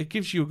 It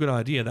gives you a good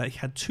idea. They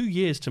had 2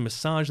 years to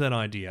massage that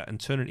idea and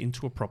turn it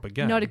into a proper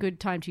game. Not a good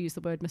time to use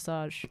the word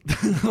massage.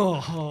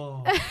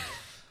 Oh.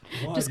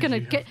 Why Just did gonna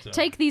you have to?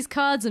 take these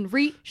cards and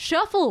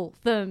reshuffle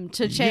them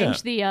to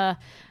change the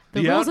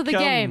The rules of the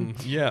outcome, game.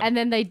 yeah. And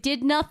then they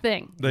did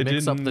nothing. They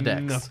Mix did up the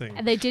decks. nothing.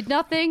 And they did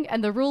nothing,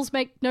 and the rules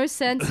make no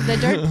sense. And they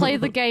don't play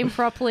the game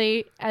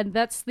properly, and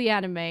that's the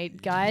anime,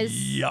 guys.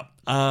 Yep.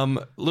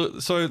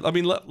 Look. So I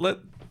mean, let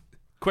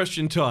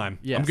question time.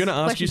 Yes. I'm going to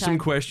ask Question you some time.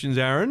 questions,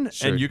 Aaron,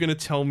 Sure. and you're going to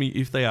tell me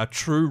if they are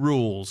true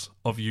rules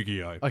of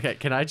Yu-Gi-Oh. Okay,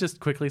 can I just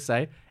quickly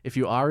say, if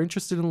you are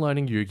interested in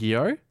learning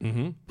Yu-Gi-Oh,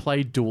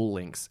 play Duel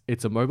Links.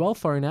 It's a mobile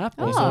phone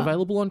app, also Oh.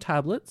 available on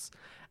tablets,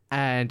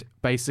 and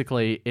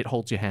basically it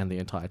holds your hand the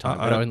entire time.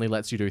 It only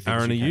lets you do things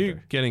Aaron, are you can't you do.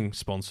 getting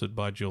sponsored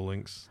by Duel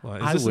Links?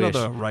 Like, is I this wish.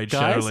 another Raid Guys,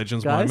 Shadow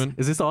Legends guys, moment?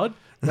 Is this on?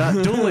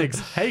 Duel Links.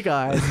 Hey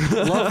guys,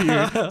 love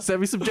you. Send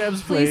me some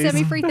gems, please. Please send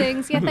me free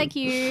things. Yeah, thank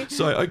you.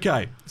 So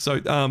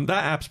that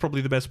app's probably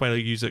the best way to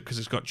use it because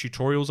it's got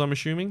tutorials, I'm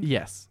assuming.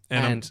 Yes,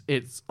 And, and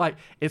it's like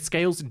it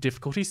scales in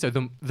difficulty. So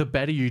the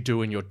better you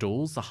do in your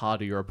duels, the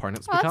harder your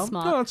opponents Oh, that's become.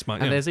 smart. Oh, that's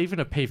smart. And yeah. there's even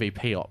a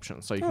PvP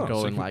option, so you can Oh,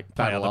 go so and you like can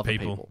play battle other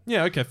people.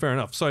 Yeah, okay, fair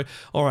enough. So,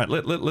 all right,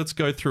 let's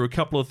go through a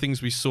couple of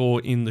things we saw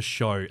in the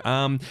show.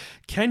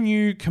 Can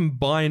you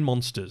combine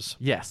monsters?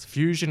 Yes,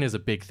 fusion is a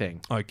big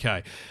thing.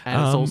 Okay.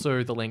 And it's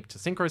also the link to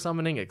synchro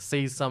summoning,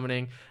 Xyz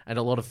summoning, and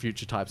a lot of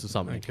future types of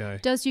summoning. Okay.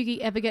 Does Yugi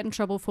ever get in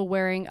trouble for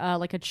wearing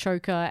like a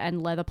choker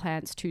and leather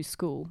pants to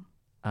school?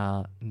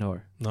 No.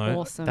 No.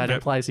 Awesome. That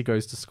implies he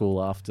goes to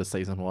school after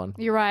season 1.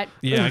 You're right.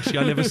 Yeah, actually,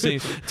 I never seen.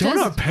 Don't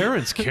our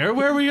parents care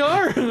where we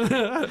are?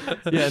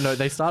 Yeah, no,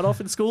 they start off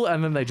in school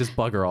and then they just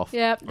bugger off.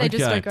 Yeah, they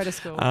just Okay. don't go to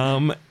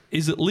school.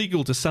 Is it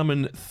legal to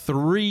summon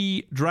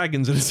 3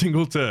 dragons in a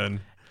single turn?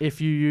 If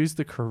you use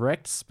the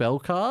correct spell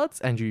cards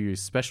and you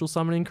use special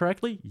summoning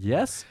correctly,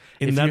 yes.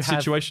 In If that you have-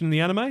 situation in the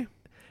anime?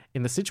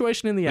 In the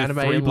situation in the With anime,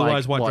 3 in Blue like,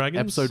 Eyes White what, Dragons?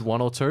 episode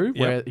 1 or 2, Yep.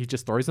 where he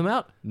just throws them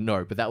out,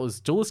 no. But that was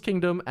Duelist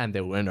Kingdom, and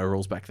there were no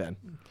rules back then.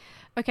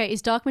 Okay,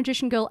 is Dark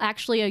Magician Girl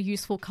actually a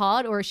useful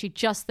card, or is she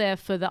just there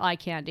for the eye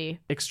candy?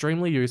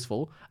 Extremely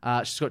useful.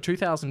 She's got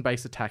 2,000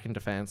 base attack and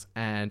defense,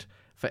 and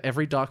for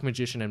every Dark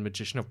Magician and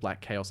Magician of Black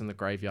Chaos in the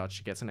graveyard,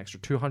 she gets an extra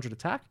 200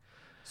 attack.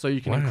 So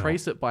you can Wow.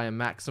 increase it by a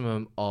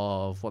maximum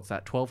of, what's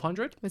that,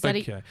 1,200? Was that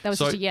Okay. that was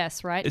So- just a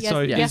yes, right? It's- Yes, so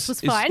yes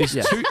was fine.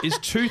 Is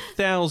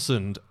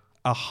 2,000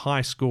 a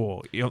high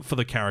score for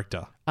the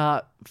character?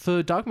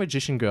 For Dark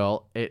Magician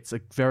Girl, it's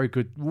a very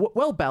good,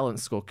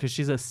 well-balanced score, because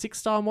she's a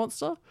 6-star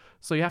monster,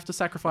 so you have to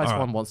sacrifice All right.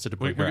 one monster to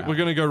bring her We're out.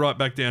 going to go right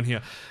back down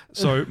here.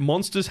 So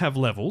monsters have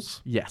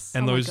levels. Yes.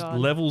 And Oh my those God.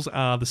 levels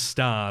are the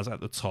stars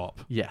at the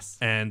top. Yes.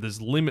 And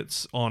there's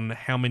limits on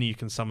how many you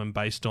can summon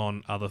based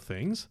on other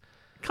things.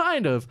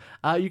 Kind of.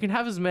 You can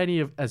have as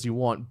many as you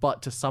want,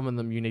 but to summon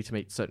them, you need to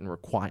meet certain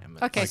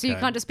requirements. Okay, so you Okay.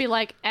 can't just be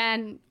like,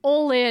 and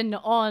all in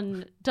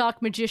on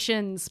Dark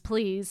Magicians,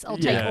 please. I'll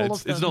take all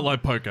of them. It's not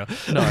like poker.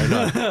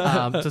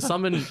 No. To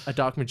summon a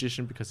Dark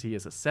Magician because he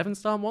is a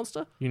 7-star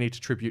monster, you need to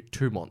tribute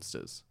 2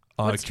 monsters.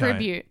 What's Okay.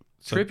 tribute?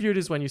 Tribute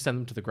is when you send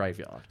them to the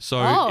graveyard. So,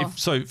 Oh,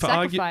 for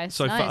sacrifice.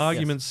 for Nice.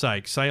 argument's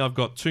sake, say I've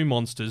got 2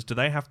 monsters. Do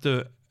they have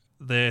to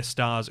their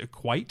stars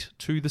equate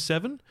to the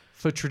 7?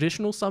 For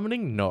traditional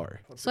summoning, no.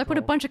 So I put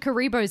a bunch of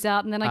Karibos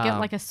out, and then I get Um,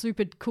 like a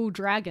super cool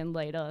dragon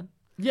later.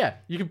 Yeah,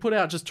 you can put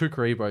out just 2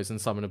 Karibos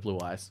and summon a Blue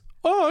Eyes.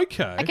 Oh,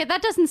 okay. Okay,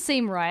 that doesn't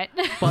seem right.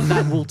 But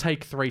that will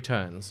take 3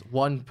 turns,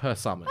 1 per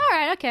summon. All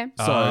right, okay.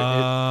 So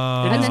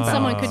Ah. And then is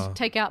someone balanced. could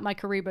take out my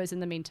Karibos in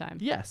the meantime.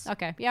 Yes.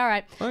 Okay. Yeah. All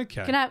right.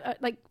 Okay. Can I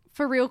like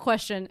for real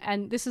question?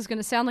 And this is going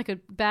to sound like a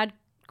bad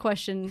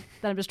question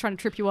that I'm just trying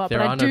to trip you up, There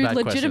but are I no do bad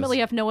legitimately questions.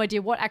 have no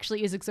idea what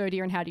actually is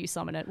Exodia and how do you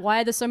summon it?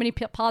 Why are there so many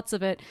parts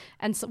of it?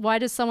 And why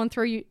does someone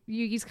throw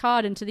Yugi's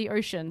card into the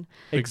ocean?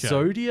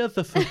 Exodia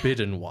the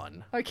Forbidden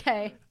One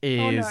Okay.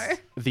 is oh no.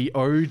 the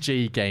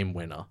OG game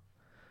winner.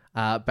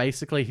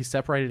 Basically, he's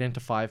separated into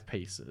 5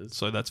 pieces.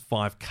 So that's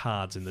 5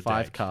 cards in the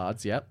 5 deck.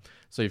 cards, yep.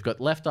 So you've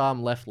got left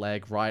arm, left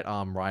leg, right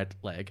arm, right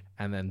leg,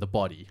 and then the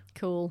body.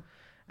 Cool.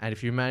 And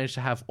if you manage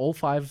to have all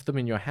 5 of them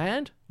in your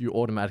hand, you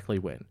automatically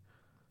win.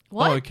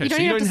 What? Oh, okay. You don't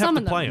So even have to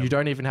summon play them. You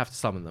don't even have to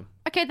summon them.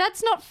 Okay,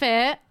 that's not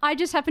fair. I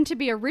just happen to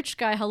be a rich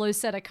guy, hello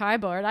Seta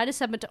Kaiba, and I just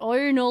happen to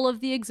own all of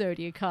the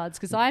Exodia cards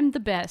because I'm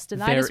the best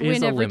and I There just is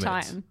win a every limit.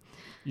 time.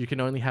 You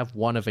can only have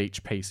 1 of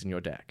each piece in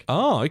your deck.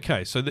 Oh,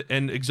 okay. So,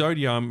 and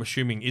Exodia, I'm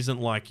assuming, isn't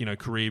like,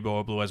 Karibo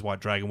or Blue Eyes White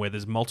Dragon, where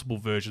there's multiple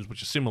versions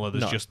which are similar.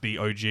 There's No. just the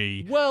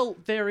OG. Well,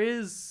 there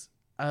is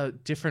a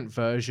different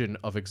version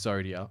of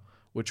Exodia,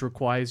 which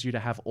requires you to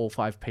have all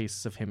 5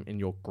 pieces of him in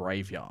your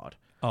graveyard.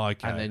 Oh,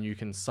 okay. And then you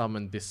can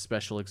summon this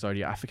special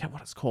Exodia. I forget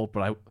what it's called,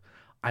 but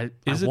I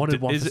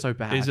wanted one so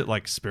bad. Is it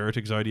like Spirit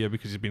Exodia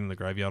because you've been in the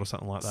graveyard or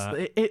something like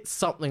that? It's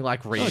something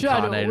like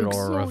reincarnated or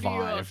Exodia.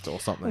 revived or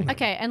something.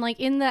 Okay, and like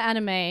in the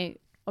anime,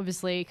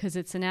 obviously, because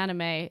it's an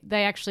anime,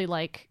 they actually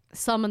like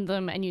summon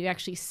them and you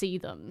actually see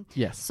them.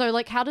 Yes. So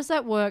like, how does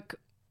that work?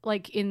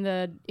 Like in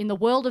the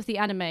world of the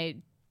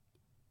anime,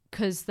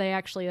 because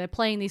they're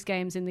playing these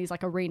games in these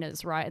like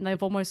arenas, right? And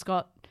they've almost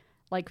got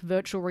like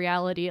virtual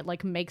reality. It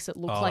like makes it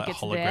look like it's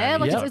there, hologram-y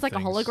like type it's like a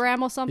things.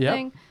 hologram or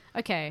something.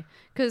 Okay,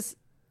 because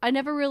I've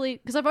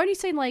only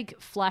seen like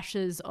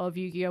flashes of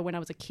Yu-Gi-Oh when I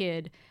was a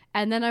kid,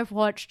 and then I've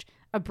watched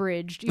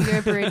Yu-Gi-Oh!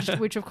 Abridged,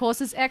 which of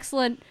course is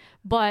excellent,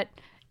 but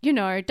you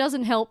know, it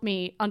doesn't help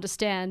me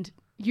understand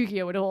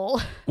Yu-Gi-Oh at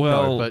all.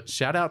 Well, No, but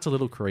shout out to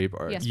Little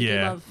Karibo. Yes, we do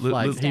yeah, love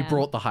Like, he Stan.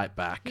 brought the hype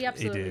back. He he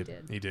absolutely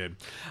did. He did.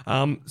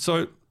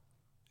 So,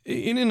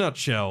 in a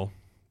nutshell,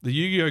 the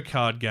Yu-Gi-Oh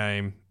card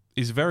game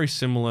is very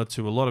similar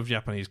to a lot of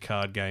Japanese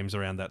card games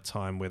around that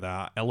time, with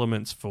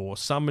elements for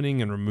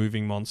summoning and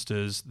removing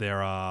monsters.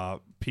 There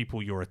are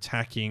people you're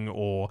attacking,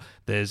 or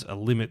there's a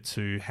limit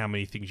to how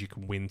many things you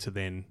can win to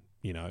then,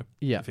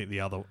 defeat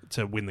the other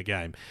to win the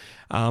game.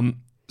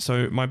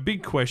 So my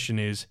big question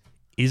is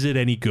it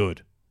any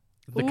good?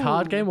 The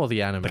card game or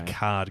the anime? The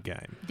card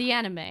game. The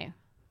anime.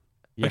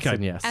 Yes Okay.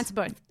 and yes. Answer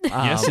both.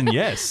 Yes and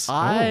yes.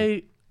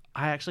 I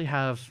actually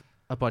have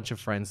a bunch of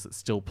friends that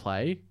still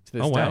play to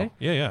this Oh wow. day.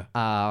 Yeah.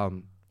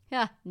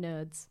 Yeah,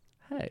 nerds.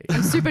 Hey.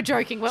 Super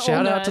joking. We're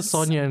Shout all out to nerds.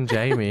 Sonia and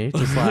Jamie.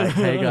 Just like,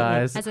 hey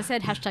guys. As I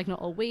said, hashtag not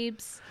all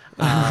weebs.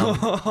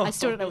 I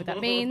still don't know what that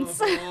means.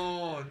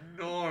 Oh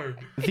no.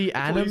 The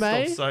anime.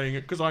 Please stop saying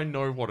it because I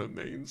know what it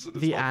means. It's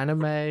The not-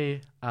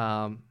 anime.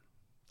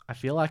 I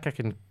feel like I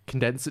can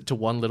condense it to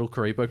one little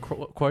Karibo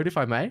quote, if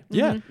I may.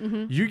 Yeah.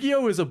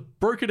 Yu-Gi-Oh is a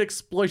broken,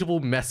 exploitable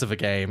mess of a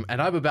game,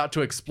 and I'm about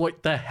to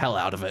exploit the hell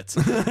out of it.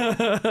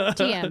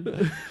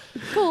 TM.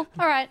 Cool.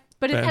 All right.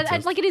 But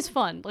Fantastic. like it is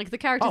fun. Like the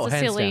characters Oh, are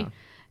hands silly down.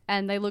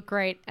 and they look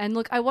great. And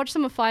look, I watched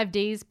some of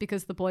 5Ds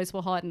because the boys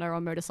were hot and are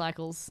on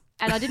motorcycles.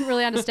 And I didn't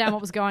really understand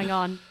what was going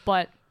on,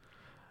 but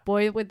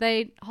boy, were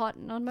they hot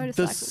and on The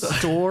motorcycles.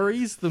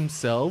 stories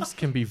themselves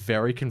can be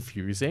very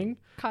confusing.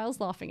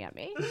 Kyle's laughing at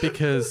me.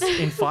 Because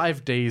in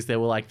 5Ds, there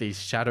were like these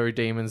shadow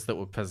demons that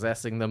were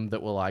possessing them,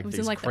 that were like was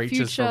in, these like, the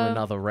creatures from future.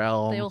 another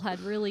realm. They all had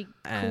really cool,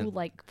 And-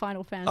 like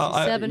Final Fantasy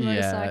I- 7 yeah,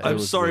 motorcycles. it I'm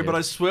was sorry, weird. but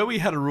I swear we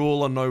had a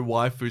rule on no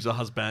waifus or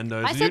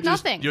husbandos. I said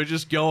nothing. You're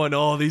just going,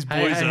 oh, these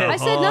boys hey, are hey. I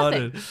said hot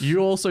nothing. and- You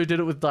also did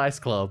it with Dice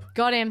Club.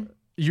 Got him.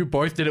 You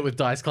both did it with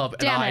Dice Club, and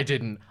Damn I it.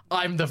 didn't.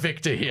 I'm the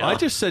victor here. I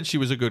just said she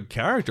was a good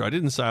character. I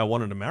didn't say I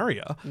wanted to marry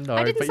her. no,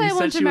 I didn't but say you I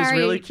wanted said to she was marry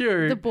really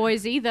cute. the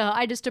boys either.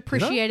 I just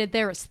appreciated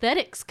their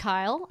aesthetics,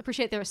 Kyle.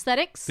 Appreciate their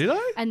aesthetics. Did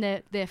I? And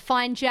their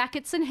fine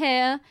jackets and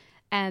hair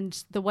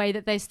and the way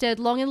that they stared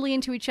longingly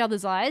into each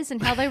other's eyes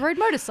and how they rode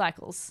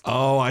motorcycles.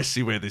 Oh, I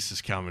see where this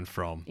is coming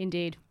from.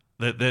 Indeed.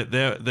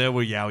 There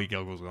were yowie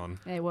goggles on.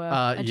 They were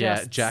yeah,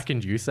 adjusts. Jack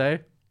and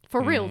Yusei.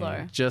 For real,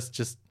 though.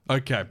 Just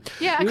Okay.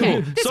 Yeah,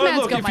 okay. This So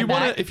man's look, got if my you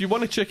want back. to, if you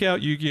want to check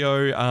out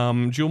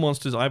Yu-Gi-Oh, Duel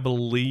Monsters, I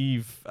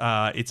believe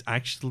is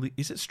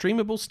it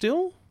streamable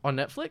still on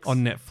Netflix.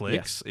 on Netflix?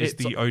 Yes, Is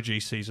it's- the OG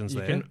seasons You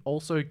there? can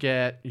also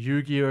get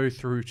Yu-Gi-Oh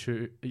through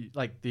to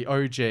like the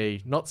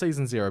OG, not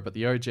season 0, but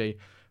the OG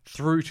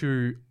through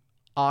to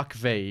Arc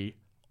V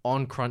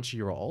on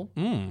Crunchyroll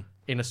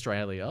in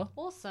Australia.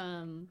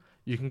 Awesome.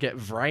 You can get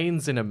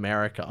Vrains in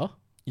America.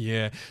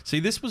 Yeah. See,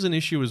 this was an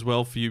issue as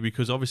well for you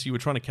because obviously you were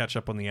trying to catch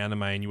up on the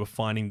anime and you were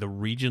finding the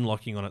region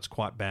locking on it's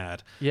quite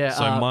bad. Yeah.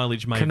 So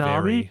mileage may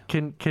Konami,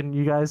 vary. can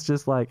you guys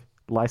just like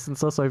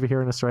license us over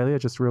here in Australia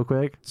just real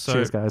quick? So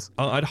Cheers, guys.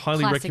 I'd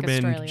highly Classic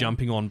recommend Australia.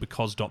 jumping on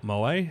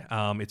because.moe.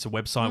 It's a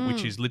website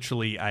which is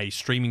literally a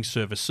streaming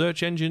service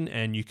search engine,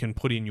 and you can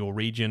put in your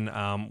region,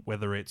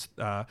 whether it's,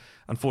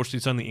 unfortunately,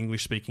 it's only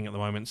English speaking at the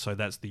moment, so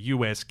that's the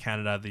US,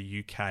 Canada, the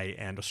UK,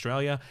 and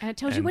Australia. And it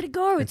tells you where to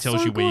go. It It's tells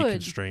so you where you can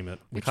good. stream it.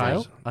 Which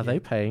Kyle, is, are they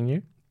paying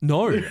you?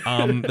 no,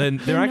 then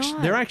not.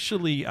 they're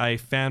actually a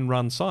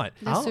fan-run site.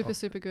 They're Oh. super,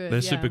 super good. They're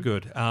yeah. super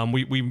good.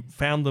 We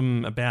found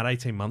them about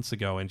 18 months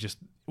ago, and just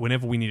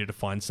whenever we needed to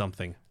find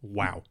something,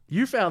 wow.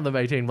 You found them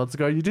 18 months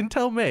ago. You didn't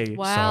tell me.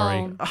 Wow.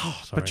 Sorry.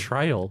 Oh, Sorry.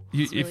 betrayal.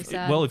 That's really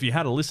sad. Well, if you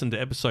had to listen to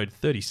episode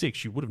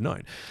 36, you would have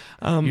known.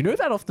 You know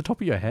that off the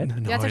top of your head?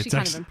 No, That's actually it's,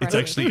 kind of it's impressive.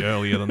 actually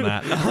earlier than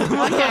that.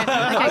 Okay.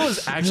 I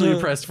was actually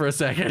impressed for a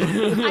second.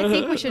 I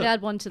think we should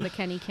add one to the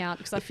Kenny count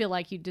because I feel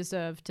like you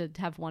deserve to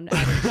have one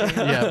added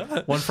to.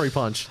 Yeah, one free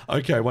punch.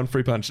 Okay, one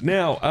free punch.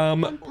 Now,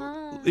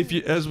 if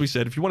you, as we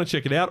said, if you want to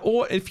check it out,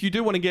 or if you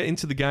do want to get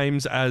into the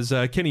games, as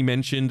Kenny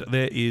mentioned,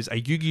 there is a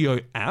Yu-Gi-Oh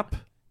app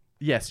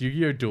Yes,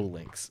 Yu-Gi-Oh! Duel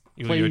Links.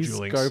 Yu-Gi-Oh! Please Duel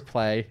Links. go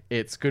play.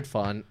 It's good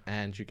fun,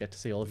 and you get to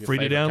see all of your Free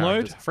to favorite download?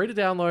 characters. Free to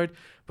download,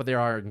 but there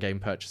are in-game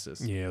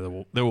purchases. Yeah,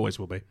 there always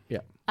will be. Yeah.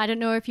 I don't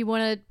know if you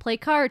want to play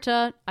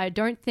Karuta. I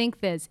don't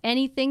think there's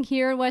anything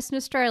here in Western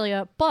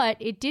Australia, but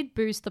it did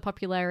boost the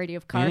popularity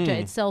of Karuta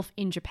itself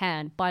in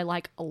Japan by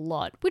like a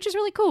lot, which is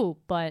really cool.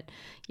 But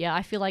yeah,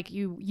 I feel like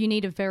you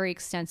need a very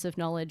extensive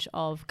knowledge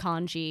of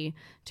kanji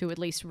to at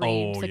least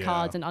read the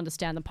cards and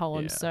understand the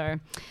poems. Yeah. So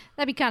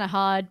that'd be kind of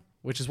hard.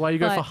 Which is why you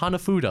go But- for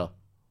Hanafuda.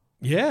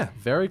 Yeah.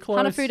 Very close.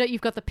 Hanafuda,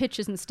 you've got the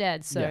pictures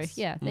instead. So Yes.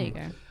 yeah, there you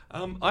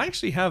go. I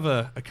actually have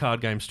a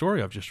card game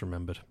story I've just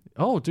remembered.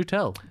 Oh, do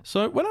tell.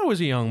 So when I was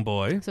a young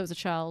boy, So it was a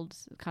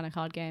child's kind of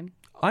card game.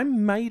 I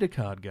made a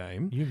card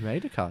game You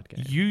made a card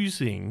game.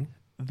 using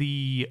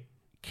the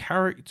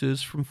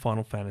characters from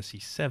Final Fantasy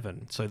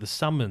VII. So the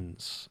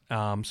summons.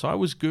 So I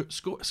was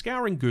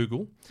scouring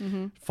Google,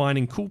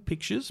 finding cool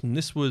pictures, and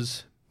this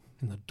was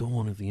in the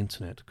dawn of the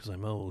internet because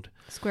I'm old.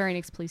 Square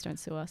Enix, please don't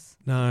sue us.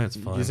 No, it's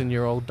fine. Using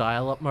your old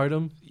dial-up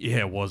modem. Yeah,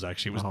 it was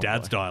actually. It was Oh,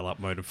 Dad's boy. dial-up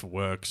modem for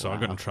work, so I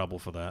got in trouble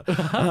for that.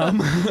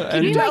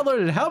 And you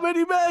downloaded how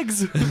many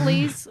megs?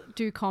 Please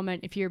do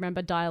comment if you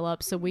remember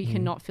dial-up so we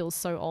can not feel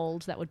so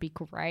old. That would be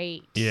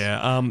great.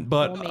 Yeah,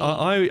 but For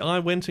me. I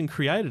went and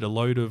created a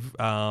load of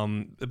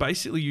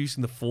basically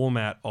using the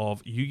format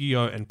of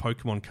Yu-Gi-Oh! And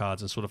Pokemon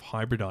cards and sort of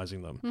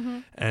hybridizing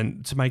them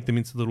and to make them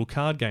into little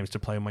card games to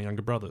play with my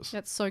younger brothers.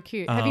 That's so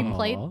cute. Have you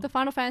played the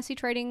Final Fantasy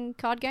trading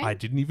card game? I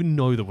didn't even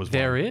know there was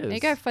There one. is. There you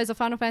go. There's a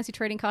Final Fantasy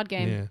trading card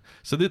game. Yeah.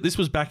 So this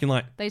was back in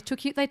like They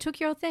took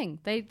your thing.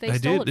 They they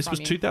stole did. it This from was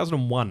you.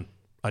 2001.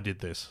 I did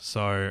this.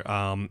 So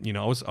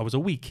I was a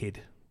wee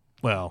kid.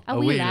 Well, A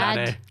wee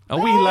lad. a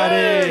wee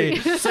laddie.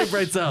 Same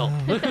brain cell.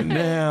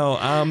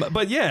 Now,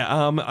 but yeah,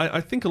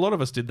 I think a lot of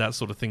us did that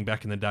sort of thing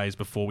back in the days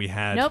before we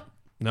had. Nope.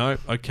 No.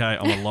 Okay,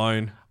 I'm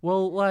alone.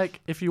 Well,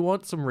 like, if you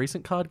want some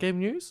recent card game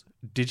news,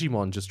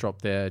 Digimon just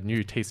dropped their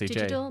new TCG.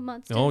 Digital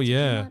monster. Oh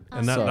yeah,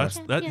 and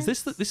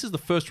Digimon, this is the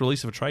first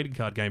release of a trading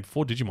card game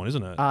for Digimon,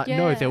 isn't it? No,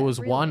 Yeah, there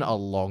was one really. a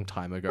long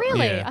time ago.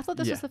 Really? Yeah. I thought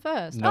this Yeah. was the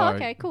first. No, Oh,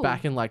 okay, cool.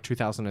 Back in like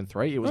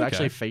 2003, it was Okay.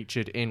 actually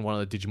featured in one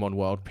of the Digimon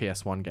World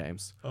PS1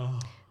 games.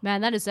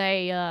 Man, that is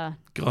a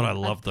God, I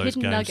love those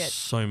hidden games nugget.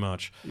 so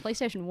much.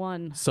 PlayStation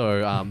 1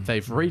 So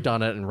they've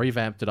redone it and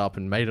revamped it up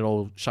and made it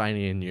all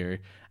shiny and new.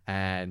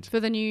 And for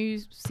the new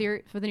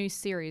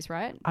series,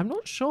 right? I'm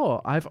not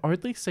sure. I've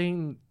only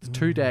seen the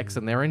two decks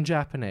and they're in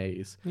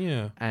Japanese.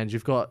 Yeah, And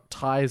you've got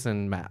Tais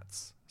and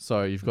Mats.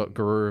 So you've got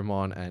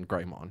Garurumon and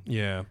Greymon.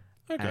 yeah.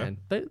 Okay, And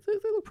they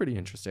look pretty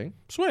interesting.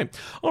 sweet.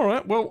 All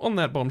right. Well, on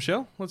that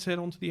bombshell, let's head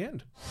on to the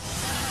end.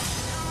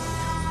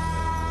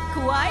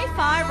 Kawaii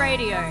Fi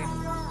Radio.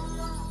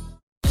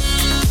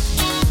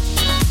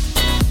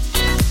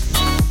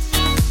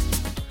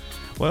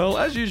 Well,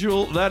 as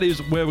usual, that is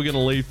where we're going to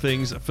leave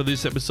things for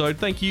this episode.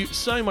 Thank you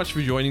so much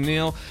for joining.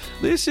 Now,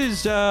 this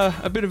is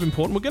a bit of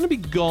important. We're going to be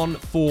gone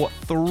for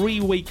 3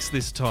 weeks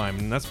this time,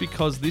 and that's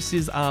because this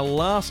is our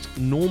last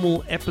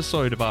normal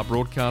episode of our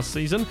broadcast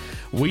season.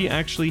 We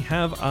actually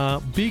have our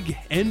big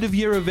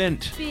end-of-year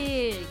event.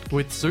 Big.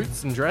 With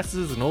suits and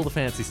dresses and all the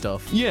fancy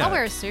stuff. Yeah. I'll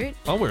wear a suit.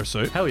 I'll wear a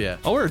suit. Hell yeah.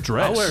 I'll wear a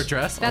dress. I'll wear a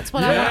dress. That's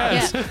what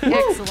Yes. I want.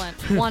 Yeah.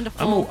 Excellent.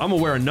 Wonderful. I'm gonna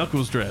wear a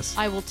Knuckles dress.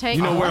 I will take.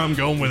 You know where I'm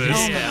going with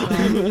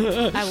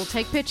this. I will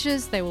take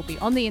pictures. They will be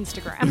on the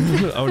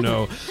Instagram. Oh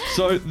no.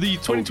 So the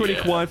 2020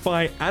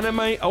 Kawaii-Fi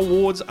Anime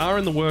Awards are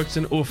in the works,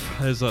 and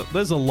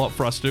there's a lot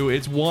for us to do.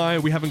 It's why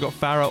we haven't got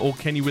Farah or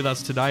Kenny with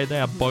us today. They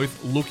are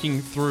both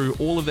looking through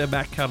all of their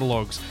back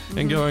catalogs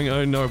and going,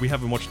 oh no, we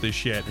haven't watched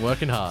this yet.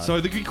 Working hard. So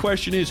the good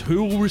question is,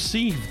 who will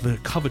receive the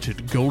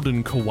coveted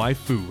golden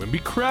kawaifu and be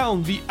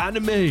crowned the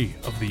anime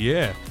of the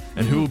year?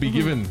 And who will be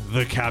given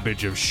the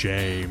cabbage of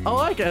shame? Oh,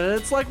 I get it.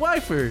 It's like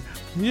waifu.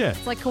 Yeah.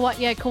 It's like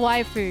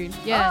kawaii food.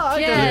 Yeah. Oh, I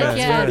get yeah. it. That's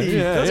yeah. funny.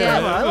 Yeah, That's yeah.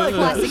 clever. I like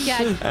that. Classic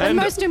gag. But And-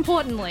 most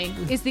importantly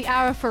is the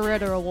Ara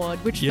Ferretta Award,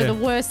 which Yeah. for the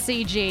worst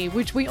CG,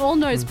 which we all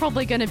know is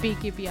probably going to be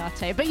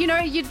Gibiate. But you know,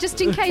 you just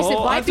in case it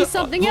might be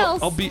something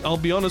look, else. I'll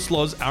be honest,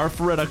 Loz.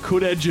 Arifureta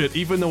could edge it,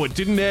 even though it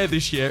didn't air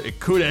this year. It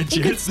could edge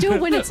It it. could still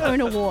win its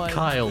own award.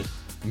 Kyle,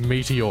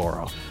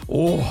 Meteora.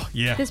 Oh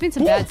yeah. There's been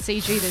some bad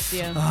CG this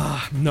year.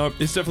 No,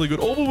 it's definitely good.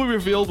 All will be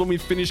revealed when we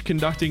finish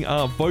conducting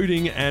our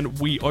voting and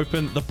we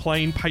open the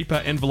plain paper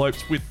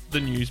envelopes with the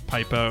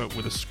newspaper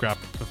with a scrap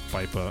of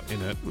paper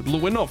in it.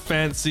 Look, we're not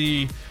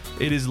fancy.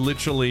 It is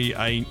literally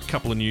a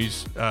couple of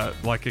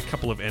like a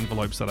couple of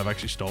envelopes that I've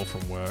actually stole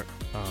from work.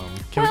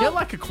 Can we get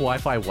like a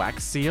Kawaii-Fi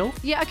wax seal?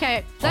 Yeah,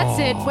 okay, that's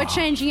it. We're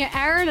changing it.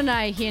 Aaron and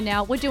I are here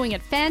now. We're doing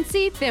it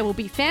fancy. There will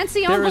be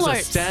fancy There is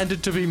envelopes. a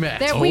standard to be met.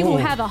 There, we will Oh.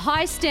 have a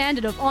high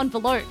standard of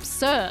envelopes,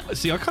 sir.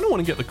 See, I kind of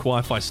want to get the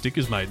Wi-Fi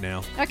stickers made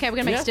now. Okay, we're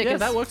gonna make yeah, stickers. yeah,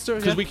 that works too.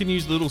 Because Yeah. we can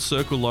use the little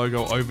circle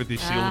logo over the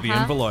seal of the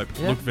Uh-huh. envelope.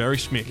 Yeah. Look very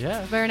schmick.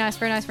 Yeah. Very nice,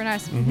 very nice, very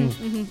nice.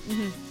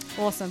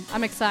 Awesome.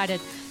 I'm excited.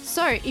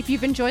 So, if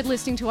you've enjoyed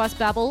listening to us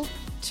babble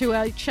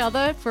to each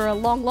other for a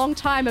long, long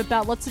time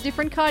about lots of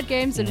different card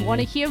games and want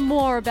to hear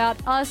more about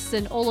us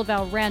and all of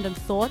our random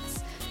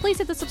thoughts, Please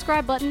hit the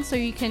subscribe button so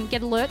you can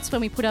get alerts when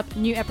we put up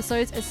new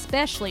episodes,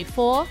 especially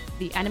for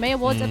the Anime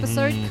Awards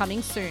episode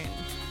coming soon.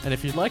 And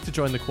if you'd like to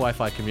join the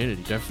Kawaii-Fi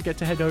community, don't forget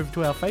to head over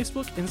to our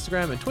Facebook,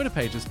 Instagram, and Twitter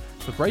pages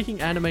for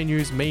breaking anime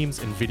news, memes,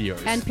 and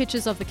videos. And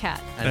pictures of the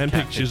cat. And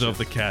cat pictures of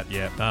the cat,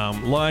 yeah.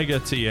 Liger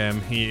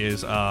TM, he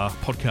is our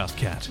podcast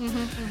cat.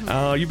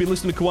 You've been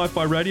listening to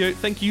Kawaii-Fi Radio.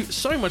 Thank you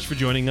so much for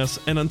joining us.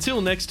 And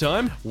until next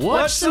time,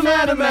 Watch some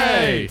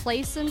anime!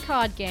 Play some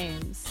card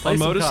games. Play on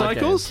some card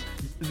motorcycles?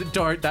 games.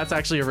 Don't. That's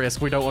actually a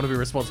risk. We don't want to be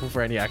responsible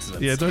for any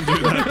accidents. Yeah, don't do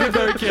that. Be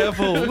very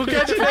careful. We'll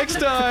catch you next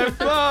time.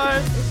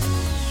 Bye.